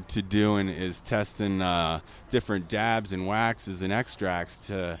looking forward to doing is testing different dabs and waxes and extracts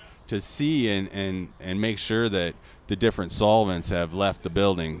to see and make sure that the different solvents have left the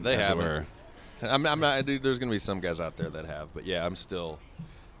building. They as it haven't. were. I'm not, dude, there's going to be some guys out there that have, but yeah,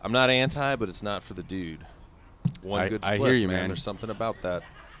 I'm not anti, but it's not for the dude. One good I spliff, hear you, man. There's something about that.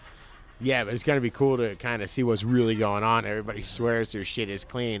 Yeah, but it's gonna be cool to kind of see what's really going on. Everybody swears their shit is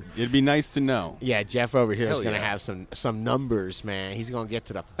clean. It'd be nice to know. Yeah, Jeff over here is Hell gonna yeah. have some numbers, man. He's gonna get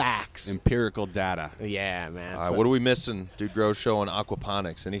to the facts. Empirical data. Yeah, man. All right, what are we missing? Dude Grow Show on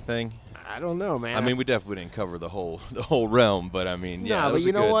aquaponics. Anything? I don't know, man. I mean, we definitely didn't cover the whole realm, but I mean, yeah, No, that but was you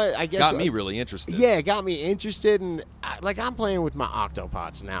a know good- what? I guess got me really interested. Yeah, it got me interested, and I'm playing with my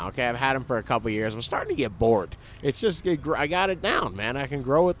octopods now. Okay, I've had them for a couple years. I'm starting to get bored. It's just I got it down, man. I can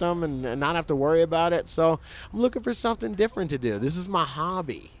grow with them and not have to worry about it. So I'm looking for something different to do. This is my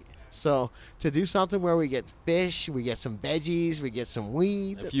hobby. So to do something where we get fish, we get some veggies, we get some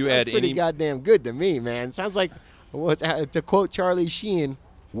weed. If that you sounds add pretty any- goddamn good to me, man. Sounds like to quote Charlie Sheen,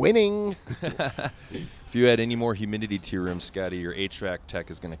 winning. If you add any more humidity to your room, Scotty, your HVAC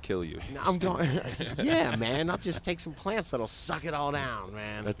tech is going to kill you. I'm going. Yeah, man. I'll just take some plants that'll suck it all down,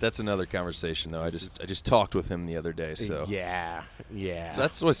 man. That's another conversation, though. I just talked with him the other day, so Yeah. So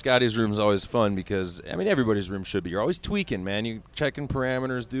that's why Scotty's room is always fun because, I mean, everybody's room should be. You're always tweaking, man. You checking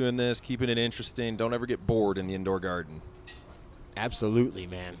parameters, doing this, keeping it interesting. Don't ever get bored in the indoor garden. Absolutely,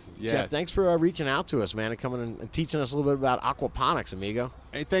 man. Yeah. Jeff, thanks for reaching out to us, man, and coming and teaching us a little bit about aquaponics, amigo.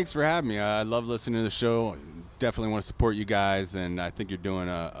 Hey, thanks for having me. I love listening to the show. Definitely want to support you guys, and I think you're doing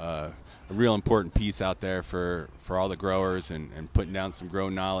a real important piece out there for all the growers and putting down some grow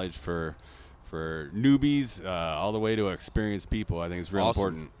knowledge for newbies all the way to experienced people. I think it's real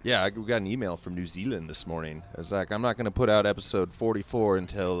important. Yeah, we got an email from New Zealand this morning. I was like, I'm not going to put out episode 44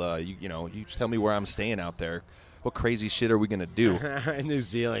 until you just tell me where I'm staying out there. What crazy shit are we going to do? In New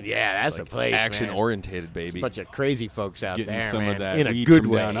Zealand, yeah, that's like the place, action-oriented, baby. It's a bunch of crazy folks out Getting there, some man, of that in a weed good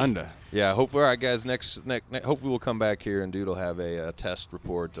from way. down under. Yeah, hopefully, all right, guys, hopefully we'll come back here and Dude will have a test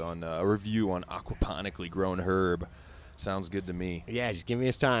report on a review on aquaponically grown herb. Sounds good to me. Yeah, just give me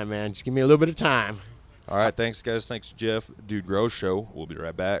his time, man. Just give me a little bit of time. All right, thanks, guys. Thanks, Jeff. Dude Grow Show. We'll be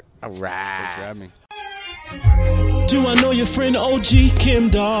right back. All right. Thanks for having me. Do I know your friend OG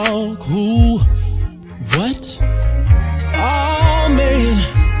Kim Dog? Who? What? Oh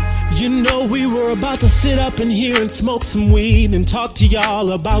man, you know we were about to sit up in here and smoke some weed and talk to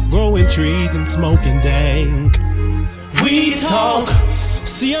y'all about growing trees and smoking dank. We talk.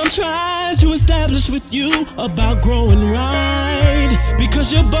 See, I'm trying to establish with you about growing right,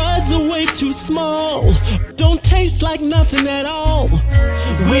 because your buds are way too small, don't taste like nothing at all.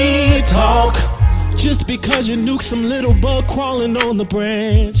 We talk. Just because you nuke some little bug crawling on the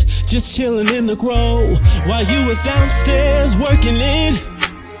branch, just chilling in the grow while you was downstairs working it.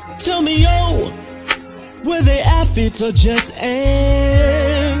 Tell me, yo, were they aphids or just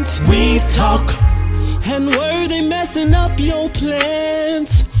ants? We talk. And were they messing up your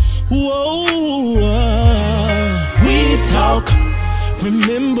plants? Whoa, we talk.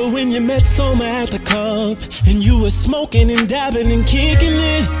 Remember when you met Soma at the Cub and you were smoking and dabbing and kicking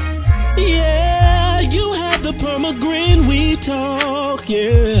it? Yeah, you had the perma grin. We talk,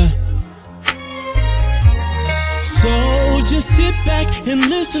 yeah. So just sit back and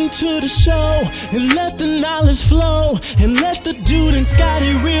listen to the show and let the knowledge flow and let the Dude and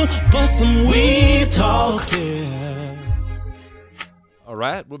Scotty Real bust some weed talk, yeah. All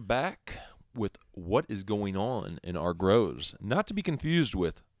right, we're back with what is going on in our grows. Not to be confused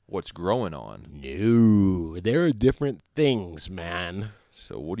with what's growing on. No, there are different things, man.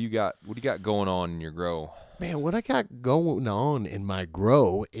 So what do you got? What do you got going on in your grow? Man, what I got going on in my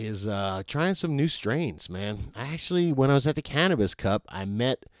grow is trying some new strains, man. I actually, when I was at the Cannabis Cup, I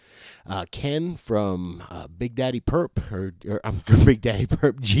met Ken from Big Daddy Perp, or Big Daddy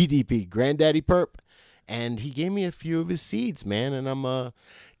Perp, GDP, Granddaddy Perp, and he gave me a few of his seeds, man, and I'm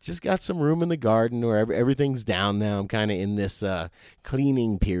just got some room in the garden where everything's down now. I'm kind of in this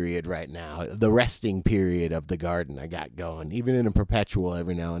cleaning period right now, the resting period of the garden I got going. Even in a perpetual,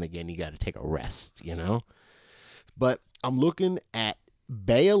 every now and again, you got to take a rest, you know? But I'm looking at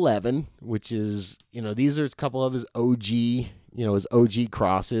Bay 11, which is, these are a couple of his OG, his OG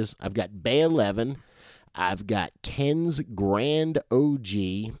crosses. I've got Bay 11. I've got Ken's Grand OG.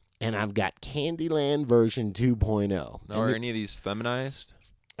 And I've got Candyland version 2.0. Now, are any of these feminized?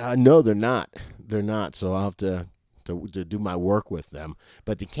 No, they're not. They're not. So I'll have to do my work with them.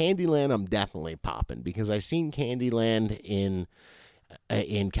 But the Candyland, I'm definitely popping because I've seen Candyland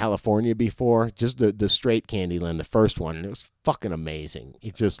in California before. Just the straight Candyland, the first one, and it was fucking amazing.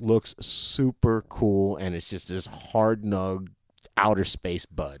 It just looks super cool, and it's just this hard nug outer space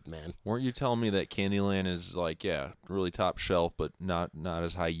bud, man. Weren't you telling me that Candyland is really top shelf, but not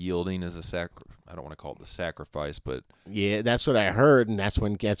as high yielding as I don't want to call it the sacrifice, but yeah, that's what I heard, and that's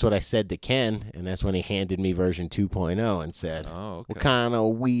what I said to Ken, and that's when he handed me version 2.0 and said, "Oh, okay. What kind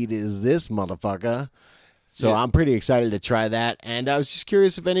of weed is this, motherfucker?" So I'm pretty excited to try that, and I was just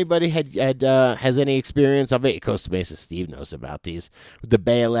curious if anybody has any experience. I bet Costa Mesa Steve knows about these, the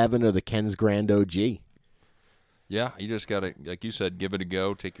Bay 11 or the Ken's Grand OG. Yeah, you just got to, like you said, give it a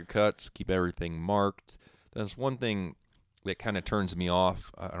go, take your cuts, keep everything marked. That's one thing that kind of turns me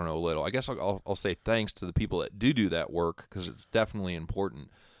off, I don't know, a little. I guess I'll say thanks to the people that do that work because it's definitely important.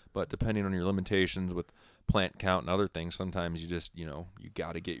 But depending on your limitations with plant count and other things, sometimes you just, you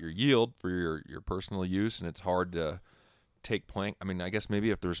got to get your yield for your personal use, and it's hard to take plant. I mean, I guess maybe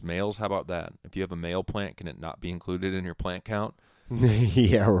if there's males, how about that? If you have a male plant, can it not be included in your plant count?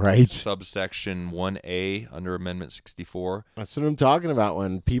 Yeah, right. Subsection 1A under Amendment 64. That's what I'm talking about.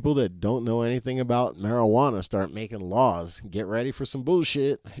 When people that don't know anything about marijuana start making laws, get ready for some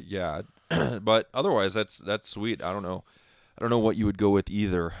bullshit. Yeah, but otherwise, that's sweet. I don't know what you would go with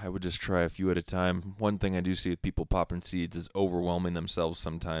either. I would just try a few at a time. One thing I do see with people popping seeds is overwhelming themselves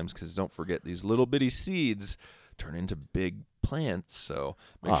sometimes because don't forget, these little bitty seeds turn into big plants, so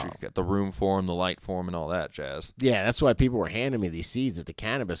make sure you got the room for them, the light for them, and all that jazz. Yeah, that's why people were handing me these seeds at the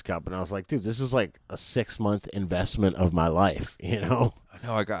Cannabis Cup, and I was like, dude, this is like a 6-month investment of my life, you know? I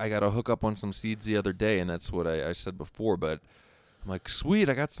know, I got to hook up on some seeds the other day, and that's what I said before, but I'm like, sweet,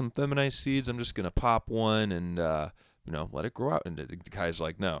 I got some feminized seeds, I'm just going to pop one and, let it grow out. And the guy's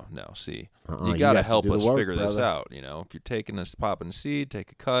like, no, see, you got to help us figure this out, If you're taking us popping a seed,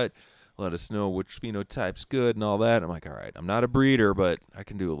 take a cut, let us know which phenotype's good and all that. I'm like, all right, I'm not a breeder, but I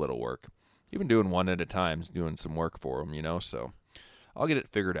can do a little work. Even doing one at a time is doing some work for them, so I'll get it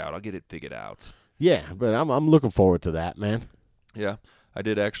figured out. I'll get it figured out. Yeah, but I'm looking forward to that, man. Yeah, I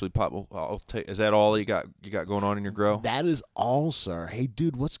did actually pop. I'll take. Is that all you got going on in your grow? That is all, sir. Hey,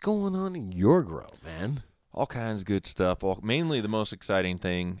 dude, what's going on in your grow, man? All kinds of good stuff. Mainly the most exciting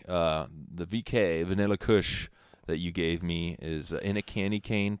thing, the VK Vanilla Kush that you gave me is in a candy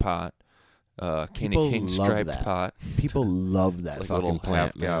cane pot, candy cane striped pot. People love that it's like fucking a little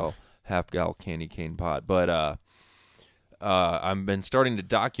plant, half gal candy cane pot. But I've been starting to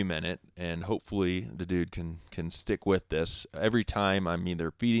document it, and hopefully the dude can stick with this. Every time I'm either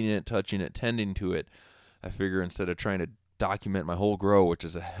feeding it, touching it, tending to it, I figure instead of trying to document my whole grow, which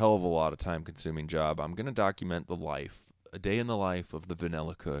is a hell of a lot of time-consuming job, I'm going to document a day in the life of the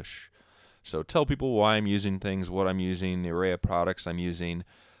Vanilla Kush. So tell people why I'm using things, what I'm using, the array of products I'm using.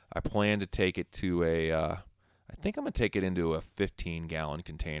 I plan to take it to I think I'm going to take it into a 15-gallon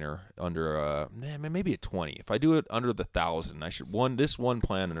container under maybe a 20. If I do it under the 1,000, I should this one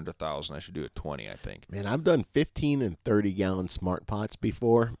plant under the 1,000, I should do it 20, I think. Man, I've done 15 and 30-gallon smart pots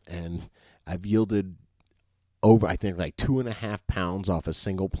before, and I've yielded over, I think, like 2.5 pounds off a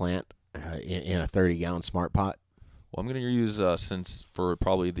single plant in a 30-gallon smart pot. Well, I'm going to use, since for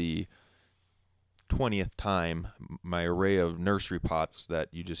probably the 20th time, my array of nursery pots that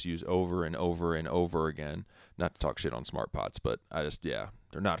you just use over and over and over again. Not to talk shit on smart pots, but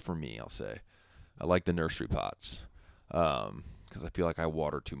they're not for me, I'll say. I like the nursery pots because I feel like I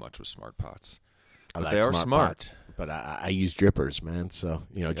water too much with smart pots. But they are smart. Pots, but I use drippers, man. So,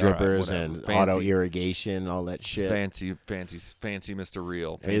 drippers and auto irrigation, all that shit. Fancy Mr.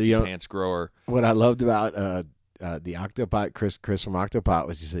 Real. Fancy pants grower. What I loved about the Octopot, Chris from Octopot,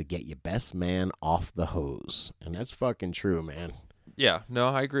 was he said, get your best man off the hose. And that's fucking true, man. Yeah, no,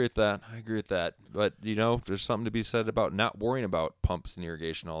 I agree with that. But, there's something to be said about not worrying about pumps and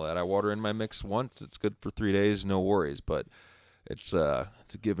irrigation and all that. I water in my mix once. It's good for 3 days, no worries. But it's a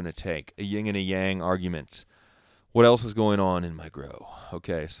give and a take, a yin and a yang argument. What else is going on in my grow?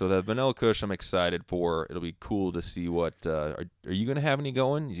 Okay, so the Vanilla Kush I'm excited for. It'll be cool to see what are you going to have any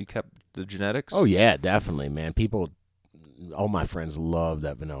going? You kept the genetics? Oh, yeah, definitely, man. All my friends love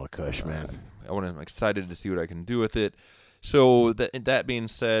that Vanilla Kush, man. I'm excited to see what I can do with it. So that being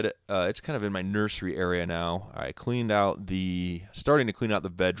said, it's kind of in my nursery area now. I starting to clean out the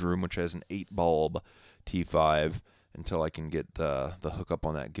veg room, which has an 8-bulb T5, until I can get the hookup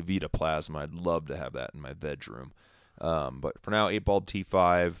on that Gavita plasma. I'd love to have that in my veg room. But for now, 8-bulb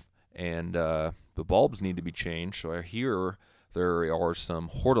T5, and the bulbs need to be changed. So I hear there are some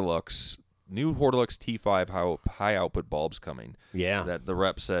new Hortilux T5 high output bulbs coming. Yeah. That the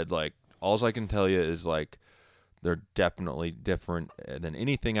rep said, like, all I can tell you is, like, they're definitely different than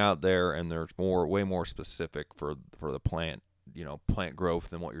anything out there, and they're way more specific for the plant, plant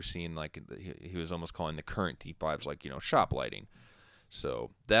growth than what you're seeing. Like he was almost calling the current T5s like, shop lighting. So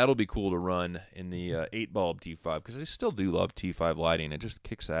that'll be cool to run in the 8-bulb T5 because I still do love T5 lighting. It just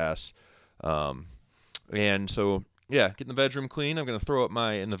kicks ass. And so, yeah, getting the veg room clean. I'm going to throw up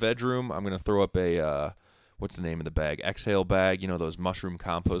in the veg room, I'm going to throw up a, what's the name of the bag? Exhale bag, those mushroom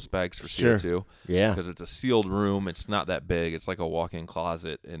compost bags for CO2. Sure. Yeah. Because it's a sealed room. It's not that big. It's like a walk-in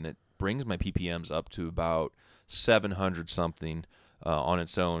closet, and it brings my ppms up to about 700 something on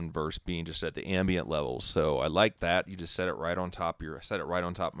its own versus being just at the ambient levels. So I like that. You just set it right on top of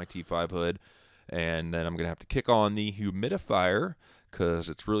my T5 hood, and then I'm going to have to kick on the humidifier because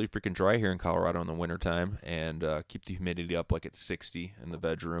it's really freaking dry here in Colorado in the wintertime, and keep the humidity up like it's 60 in the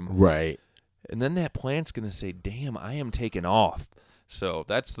bedroom. Right. And then that plant's going to say, damn, I am taking off. So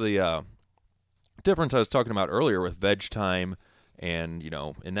that's the difference I was talking about earlier with veg time. And,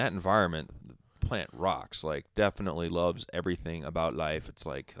 in that environment, the plant rocks. Like, definitely loves everything about life. It's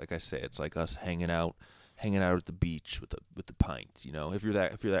like I say, it's like us hanging out at the beach with the pints, if you're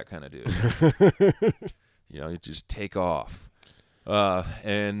that kind of dude. You just take off.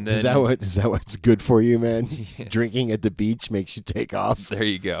 And then is that what's good for you, man? Yeah. Drinking at the beach makes you take off. There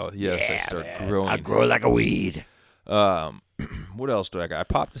you go. Yes, yeah, I start growing. I grow like a weed. What else do I got? I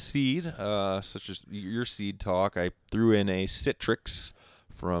popped a seed, such as your seed talk. I threw in a Citrix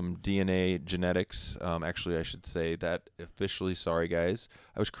from DNA Genetics. Actually, I should say that officially. Sorry, guys.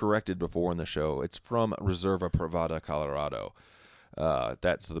 I was corrected before in the show. It's from Reserva Privada, Colorado.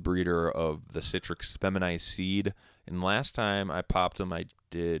 That's the breeder of the Citrix feminized seed. And last time I popped them, I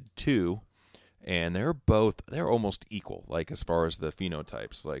did 2. And they're almost equal, like as far as the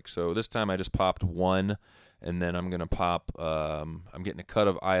phenotypes. Like, so this time I just popped 1, and then I'm gonna pop. I'm getting a cut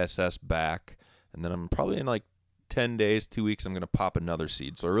of ISS back, and then I'm probably in like 10 days, 2 weeks, I'm gonna pop another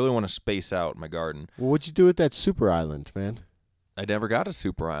seed. So I really want to space out my garden. Well, what'd you do with that super island, man? I never got a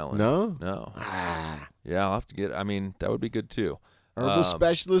super island. No? Yeah, I'll have to get. I mean, that would be good too. Herbal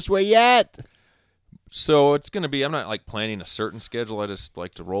specialist, where you at? So it's going to be, I'm not like planning a certain schedule. I just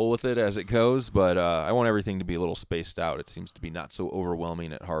like to roll with it as it goes. But I want everything to be a little spaced out. It seems to be not so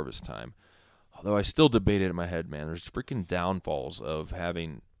overwhelming at harvest time. Although I still debate it in my head, man. There's freaking downfalls of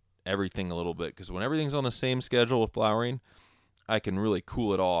having everything a little bit. Because when everything's on the same schedule with flowering, I can really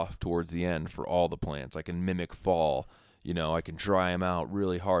cool it off towards the end for all the plants. I can mimic fall. You know, I can dry them out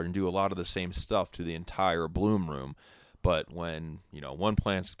really hard and do a lot of the same stuff to the entire bloom room. But when, one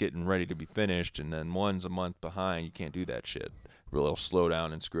plant's getting ready to be finished and then one's a month behind, you can't do that shit. Really, it'll slow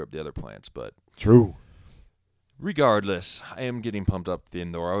down and screw up the other plants. But true. Regardless, I am getting pumped up the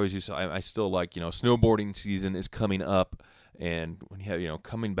indoor. I still like, snowboarding season is coming up. And when you have,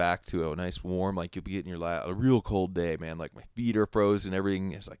 coming back to a nice warm, like you'll be getting a real cold day, man. Like my feet are frozen,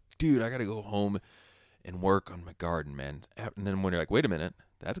 everything. It's like, dude, I got to go home and work on my garden, man. And then when you're like, wait a minute.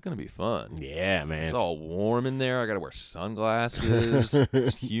 That's going to be fun. Yeah, man. It's all warm in there. I got to wear sunglasses.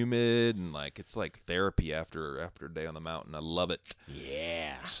 It's humid, and it's like therapy after a day on the mountain. I love it.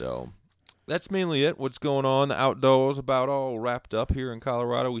 Yeah. So that's mainly it. What's going on? The outdoors about all wrapped up here in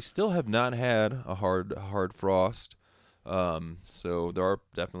Colorado. We still have not had a hard frost. So there are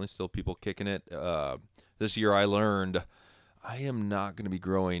definitely still people kicking it. This year I learned I am not going to be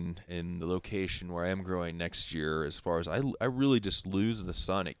growing in the location where I am growing next year. As far as I really just lose the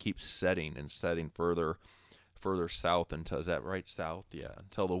sun. It keeps setting and setting further south until, is that right? South, yeah,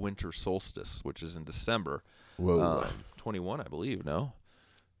 until the winter solstice, which is in December. Whoa. 21, I believe. No,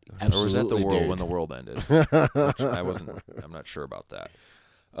 absolutely. Or was that the world dude. when the world ended? Which I'm not sure about that.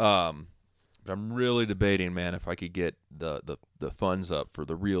 But I'm really debating, man, if I could get the funds up for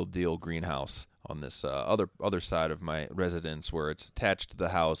the real deal greenhouse on this other side of my residence, where it's attached to the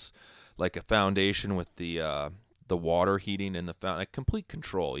house, like a foundation with the water heating and the fountain, like complete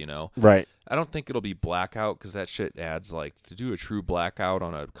control, Right. I don't think it'll be blackout, because that shit adds, like, to do a true blackout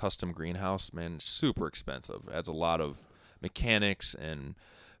on a custom greenhouse, man, super expensive. Adds a lot of mechanics, and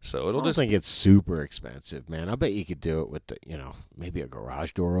so I don't think it's super expensive, man. I bet you could do it with maybe a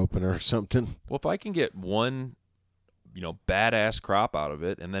garage door opener or something. Well, if I can get one, badass crop out of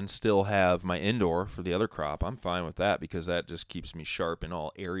it, and then still have my indoor for the other crop, I'm fine with that, because that just keeps me sharp in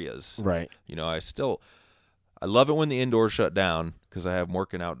all areas. Right. I love it when the indoors shut down, because I have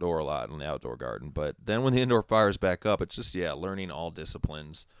working outdoor a lot in the outdoor garden. But then when the indoor fires back up, it's just, learning all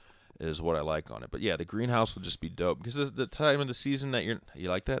disciplines is what I like on it. But yeah, the greenhouse would just be dope, because this is the time of the season that you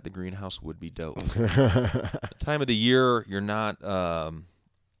like that? The greenhouse would be dope. The time of the year you're not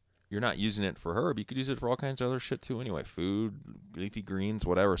using it for herb. You could use it for all kinds of other shit too anyway. Food, leafy greens,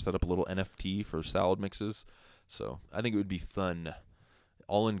 whatever. Set up a little NFT for salad mixes. So I think it would be fun.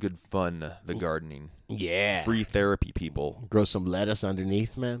 All in good fun, the gardening. Yeah. Free therapy, people. Grow some lettuce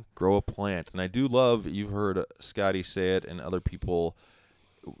underneath, man. Grow a plant. And I do love, you've heard Scotty say it and other people,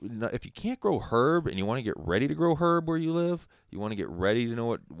 if you can't grow herb and you want to get ready to grow herb where you live, you want to get ready to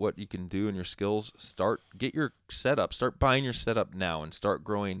know what you can do in your skills, get your setup. Start buying your setup now and start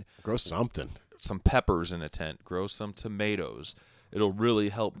growing. Grow something. Some peppers in a tent. Grow some tomatoes. It'll really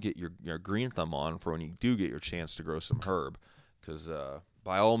help get your green thumb on for when you do get your chance to grow some herb. Because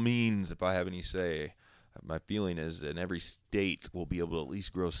by all means, if I have any say, my feeling is that in every state we'll be able to at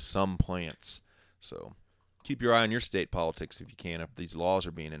least grow some plants. So keep your eye on your state politics if you can. If these laws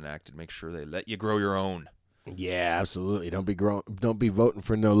are being enacted, make sure they let you grow your own. Yeah, absolutely. Don't be voting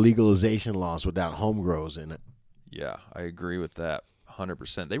for no legalization laws without home grows in it. Yeah, I agree with that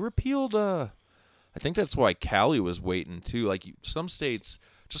 100%. They repealed, I think that's why Cali was waiting too. Like some states,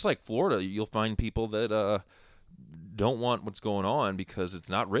 just like Florida, you'll find people that don't want what's going on because it's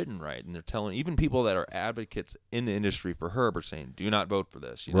not written right, and they're telling even people that are advocates in the industry for herb are saying, "Do not vote for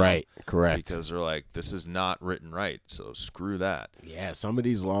this." Right, correct. Because they're like, "This is not written right, so screw that." Yeah, some of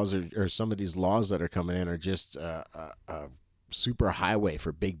these laws some of these laws that are coming in are just a super highway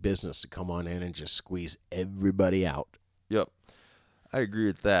for big business to come on in and just squeeze everybody out. Yep, I agree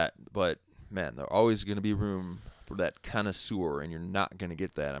with that. But man, there's always going to be room for that connoisseur, and you're not going to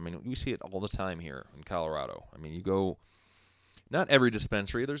get that. I mean, we see it all the time here in Colorado. I mean, you go Not every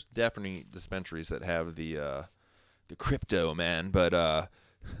dispensary. There's definitely dispensaries that have the crypto, man, but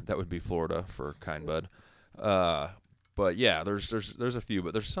that would be Florida for Kind Bud. But yeah, there's a few,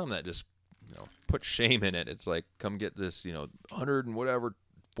 but there's some that just put shame in it. It's like, come get this, $100 and whatever,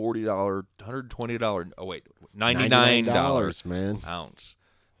 $40, $120. Oh wait, $99, man, ounce.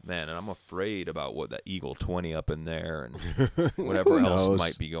 Man, and I'm afraid about what that Eagle 20 up in there and whatever else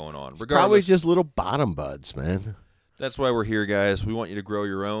might be going on. It's probably just little bottom buds, man. That's why we're here, guys. We want you to grow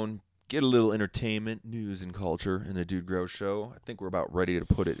your own, get a little entertainment, news, and culture in the Dude Grows Show. I think we're about ready to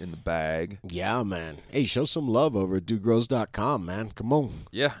put it in the bag. Yeah, man. Hey, show some love over at dudegrows.com, man. Come on.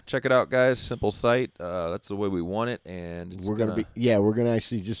 Yeah, check it out, guys. Simple site. That's the way we want it, and we're gonna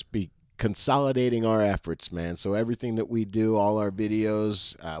actually just be consolidating our efforts, man. So everything that we do, all our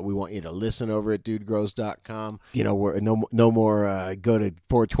videos, we want you to listen over at dudegrows.com. We're no more go to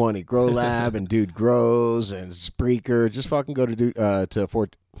 420 Grow Lab and Dude Grows and Spreaker. Just fucking go to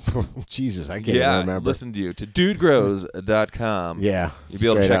Jesus, I can't even remember. Listen to dudegrows.com. Yeah. You'll be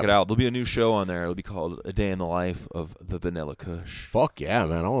able to check it out. There'll be a new show on there. It'll be called A Day in the Life of the Vanilla Kush. Fuck yeah,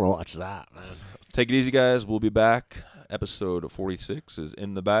 man. I want to watch that, man. Take it easy, guys. We'll be back. Episode 46 is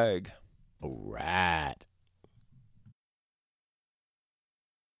in the bag. All right.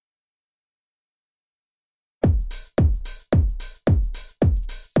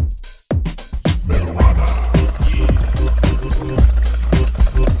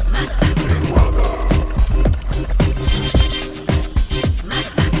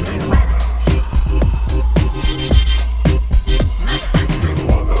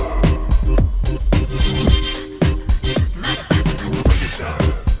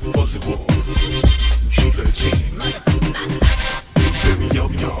 Fuzzy Wolf, G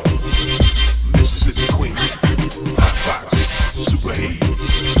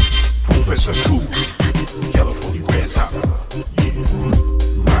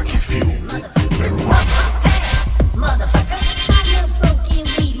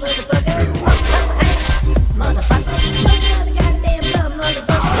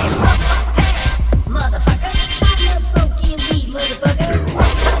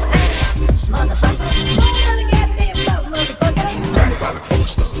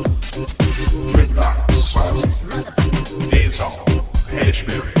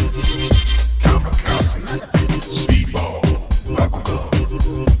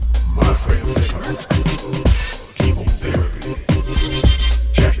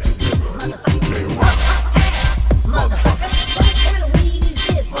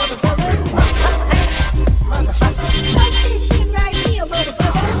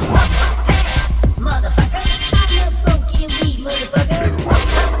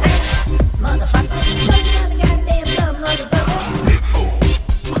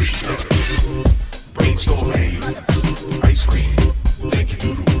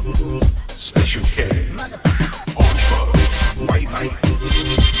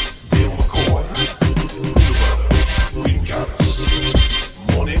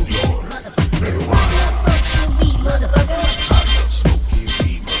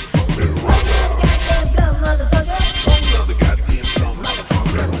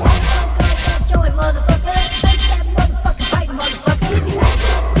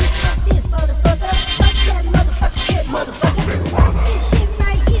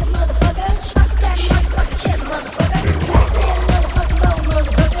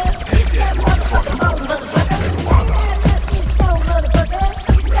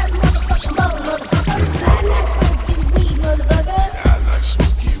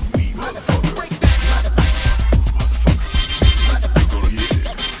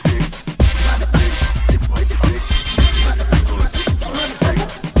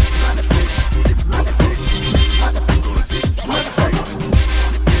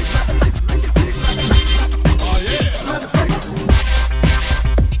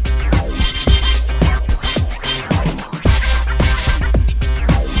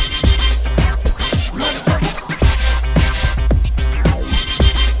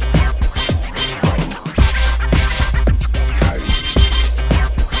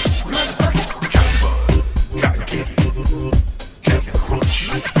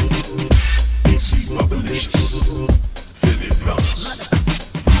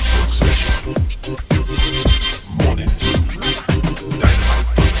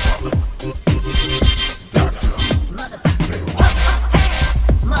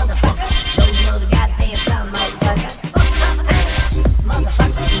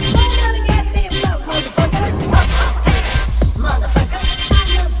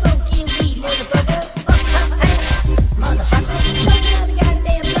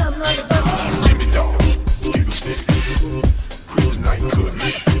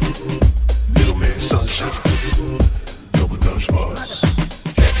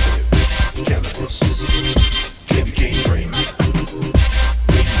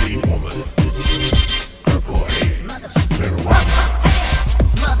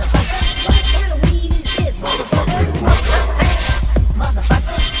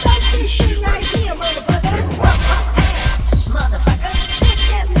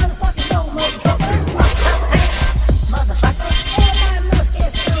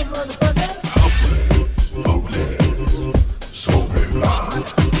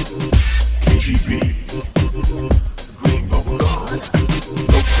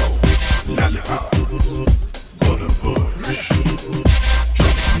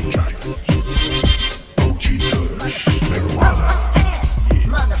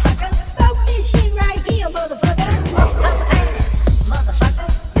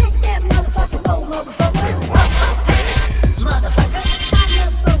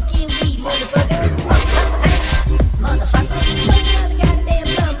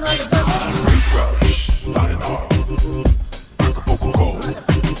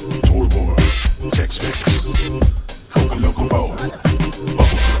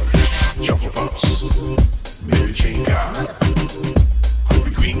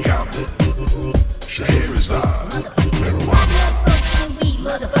Scheherazade. Marijuana. Smoking weed,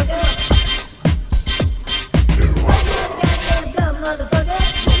 motherfucker. Marijuana. Goddamn gum, motherfucker.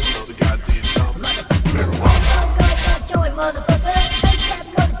 Another goddamn dumb. Marijuana. That joint, motherfucker. Make that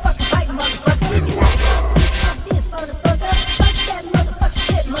motherfucking pipe, motherfucker. Smoke this, motherfucker. Smoke that motherfucking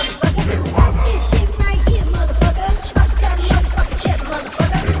shit, motherfucker. Smoke this shit right here, motherfucker. Smoke that motherfucking shit,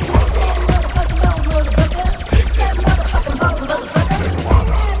 motherfucker. That motherfucking bone, motherfucker. That motherfucking bone, motherfucker.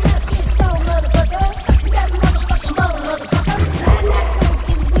 Let's get stoned, motherfucker. Suck that motherfucking bone, motherfucker. I like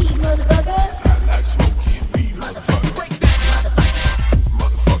smoking weed, motherfucker. I like smoking weed, motherfucker. Break that, motherfucker.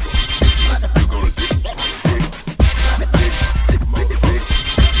 You're gonna dig, motherfucker. Motherfucker.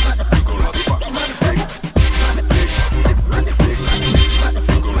 You're gonna fuck, motherfucker.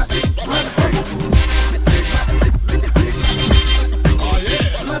 Oh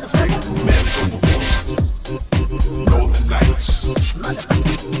yeah, Manitoba Boston, Northern Lights,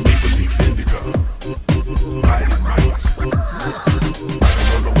 Maple Leaf Indica.